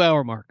the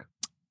 2-hour mark.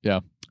 Yeah.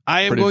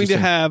 I am going to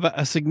have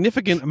a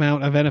significant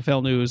amount of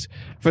NFL news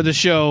for the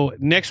show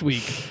next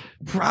week.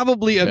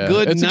 Probably a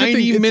good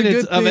 90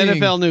 minutes of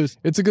NFL news.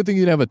 It's a good thing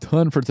you didn't have a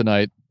ton for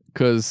tonight,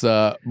 because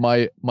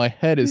my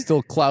head is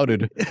still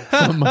clouded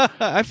from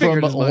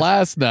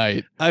last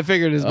night. I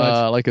figured as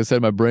much. Like I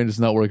said, my brain is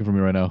not working for me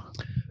right now.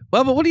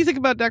 Well, but what do you think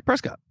about Dak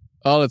Prescott?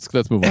 Oh,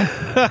 let's move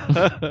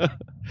on.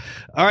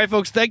 All right,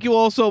 folks. Thank you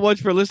all so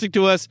much for listening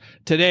to us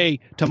today,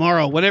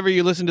 tomorrow, whenever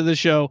you listen to this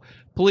show.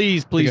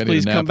 Please, please, I need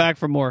please a come nap. back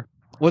for more.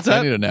 What's I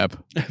that? need a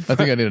nap. I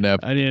think I need a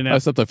nap. I need a I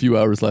nap. slept a few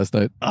hours last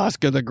night.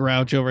 Oscar the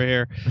Grouch over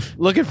here,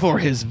 looking for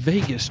his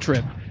Vegas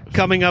trip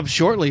coming up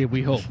shortly,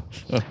 we hope.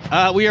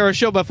 We are a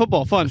show about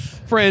football, fun,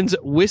 friends,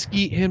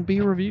 whiskey, and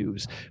beer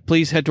reviews.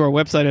 Please head to our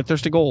website at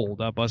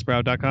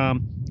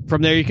thirstygold.buzzsprout.com.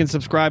 From there, you can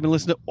subscribe and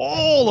listen to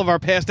all of our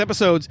past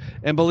episodes.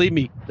 And believe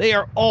me, they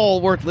are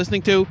all worth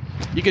listening to.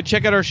 You can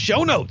check out our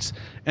show notes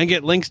and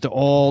get links to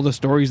all the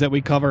stories that we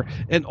cover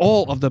and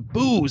all of the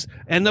booze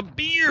and the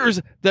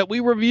beers that we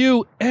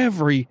review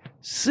every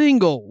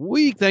single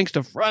week, thanks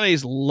to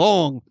Friday's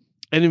long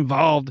and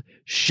involved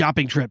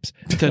shopping trips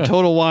to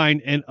Total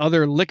Wine and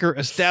other liquor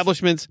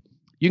establishments.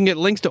 You can get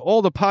links to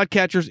all the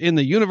podcatchers in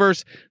the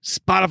universe,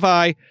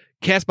 Spotify,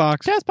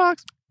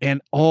 CastBox,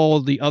 and all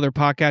the other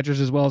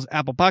podcatchers, as well as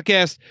Apple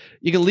Podcasts.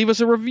 You can leave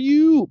us a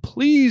review.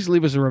 Please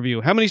leave us a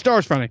review. How many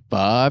stars, Franny?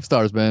 5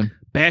 stars, man.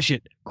 Bash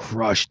it.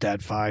 Crush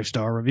that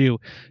 5-star review.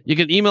 You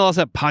can email us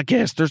at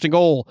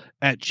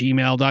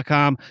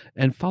podcastthirstandgoal@gmail.com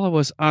and follow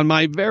us on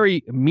my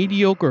very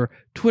mediocre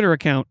Twitter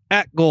account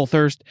at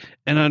GoalThirst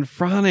and on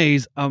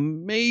Frane's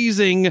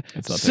amazing, It's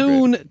not that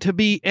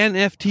soon-to-be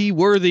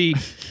NFT-worthy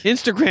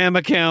Instagram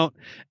account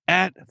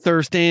at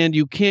Thirstand.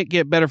 You can't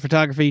get better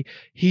photography.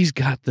 He's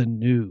got the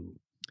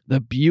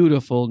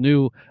beautiful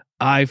new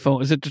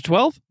iPhone. Is it the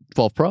 12?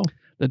 12 Pro.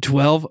 The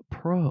 12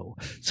 Pro.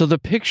 So the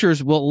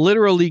pictures will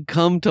literally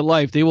come to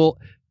life. They will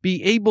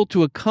be able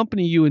to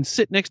accompany you and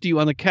sit next to you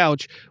on the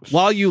couch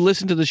while you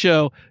listen to the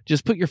show.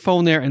 Just put your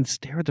phone there and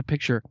stare at the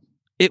picture.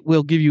 It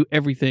will give you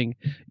everything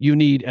you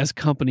need as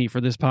company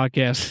for this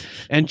podcast.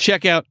 And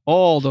check out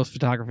all those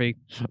photography.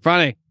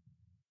 Friday,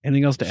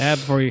 anything else to add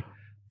before you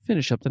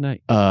finish up the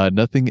night?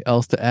 Nothing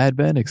else to add,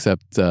 Ben,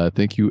 except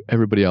thank you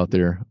everybody out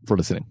there for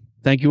listening.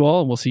 Thank you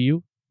all, and we'll see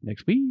you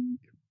next week.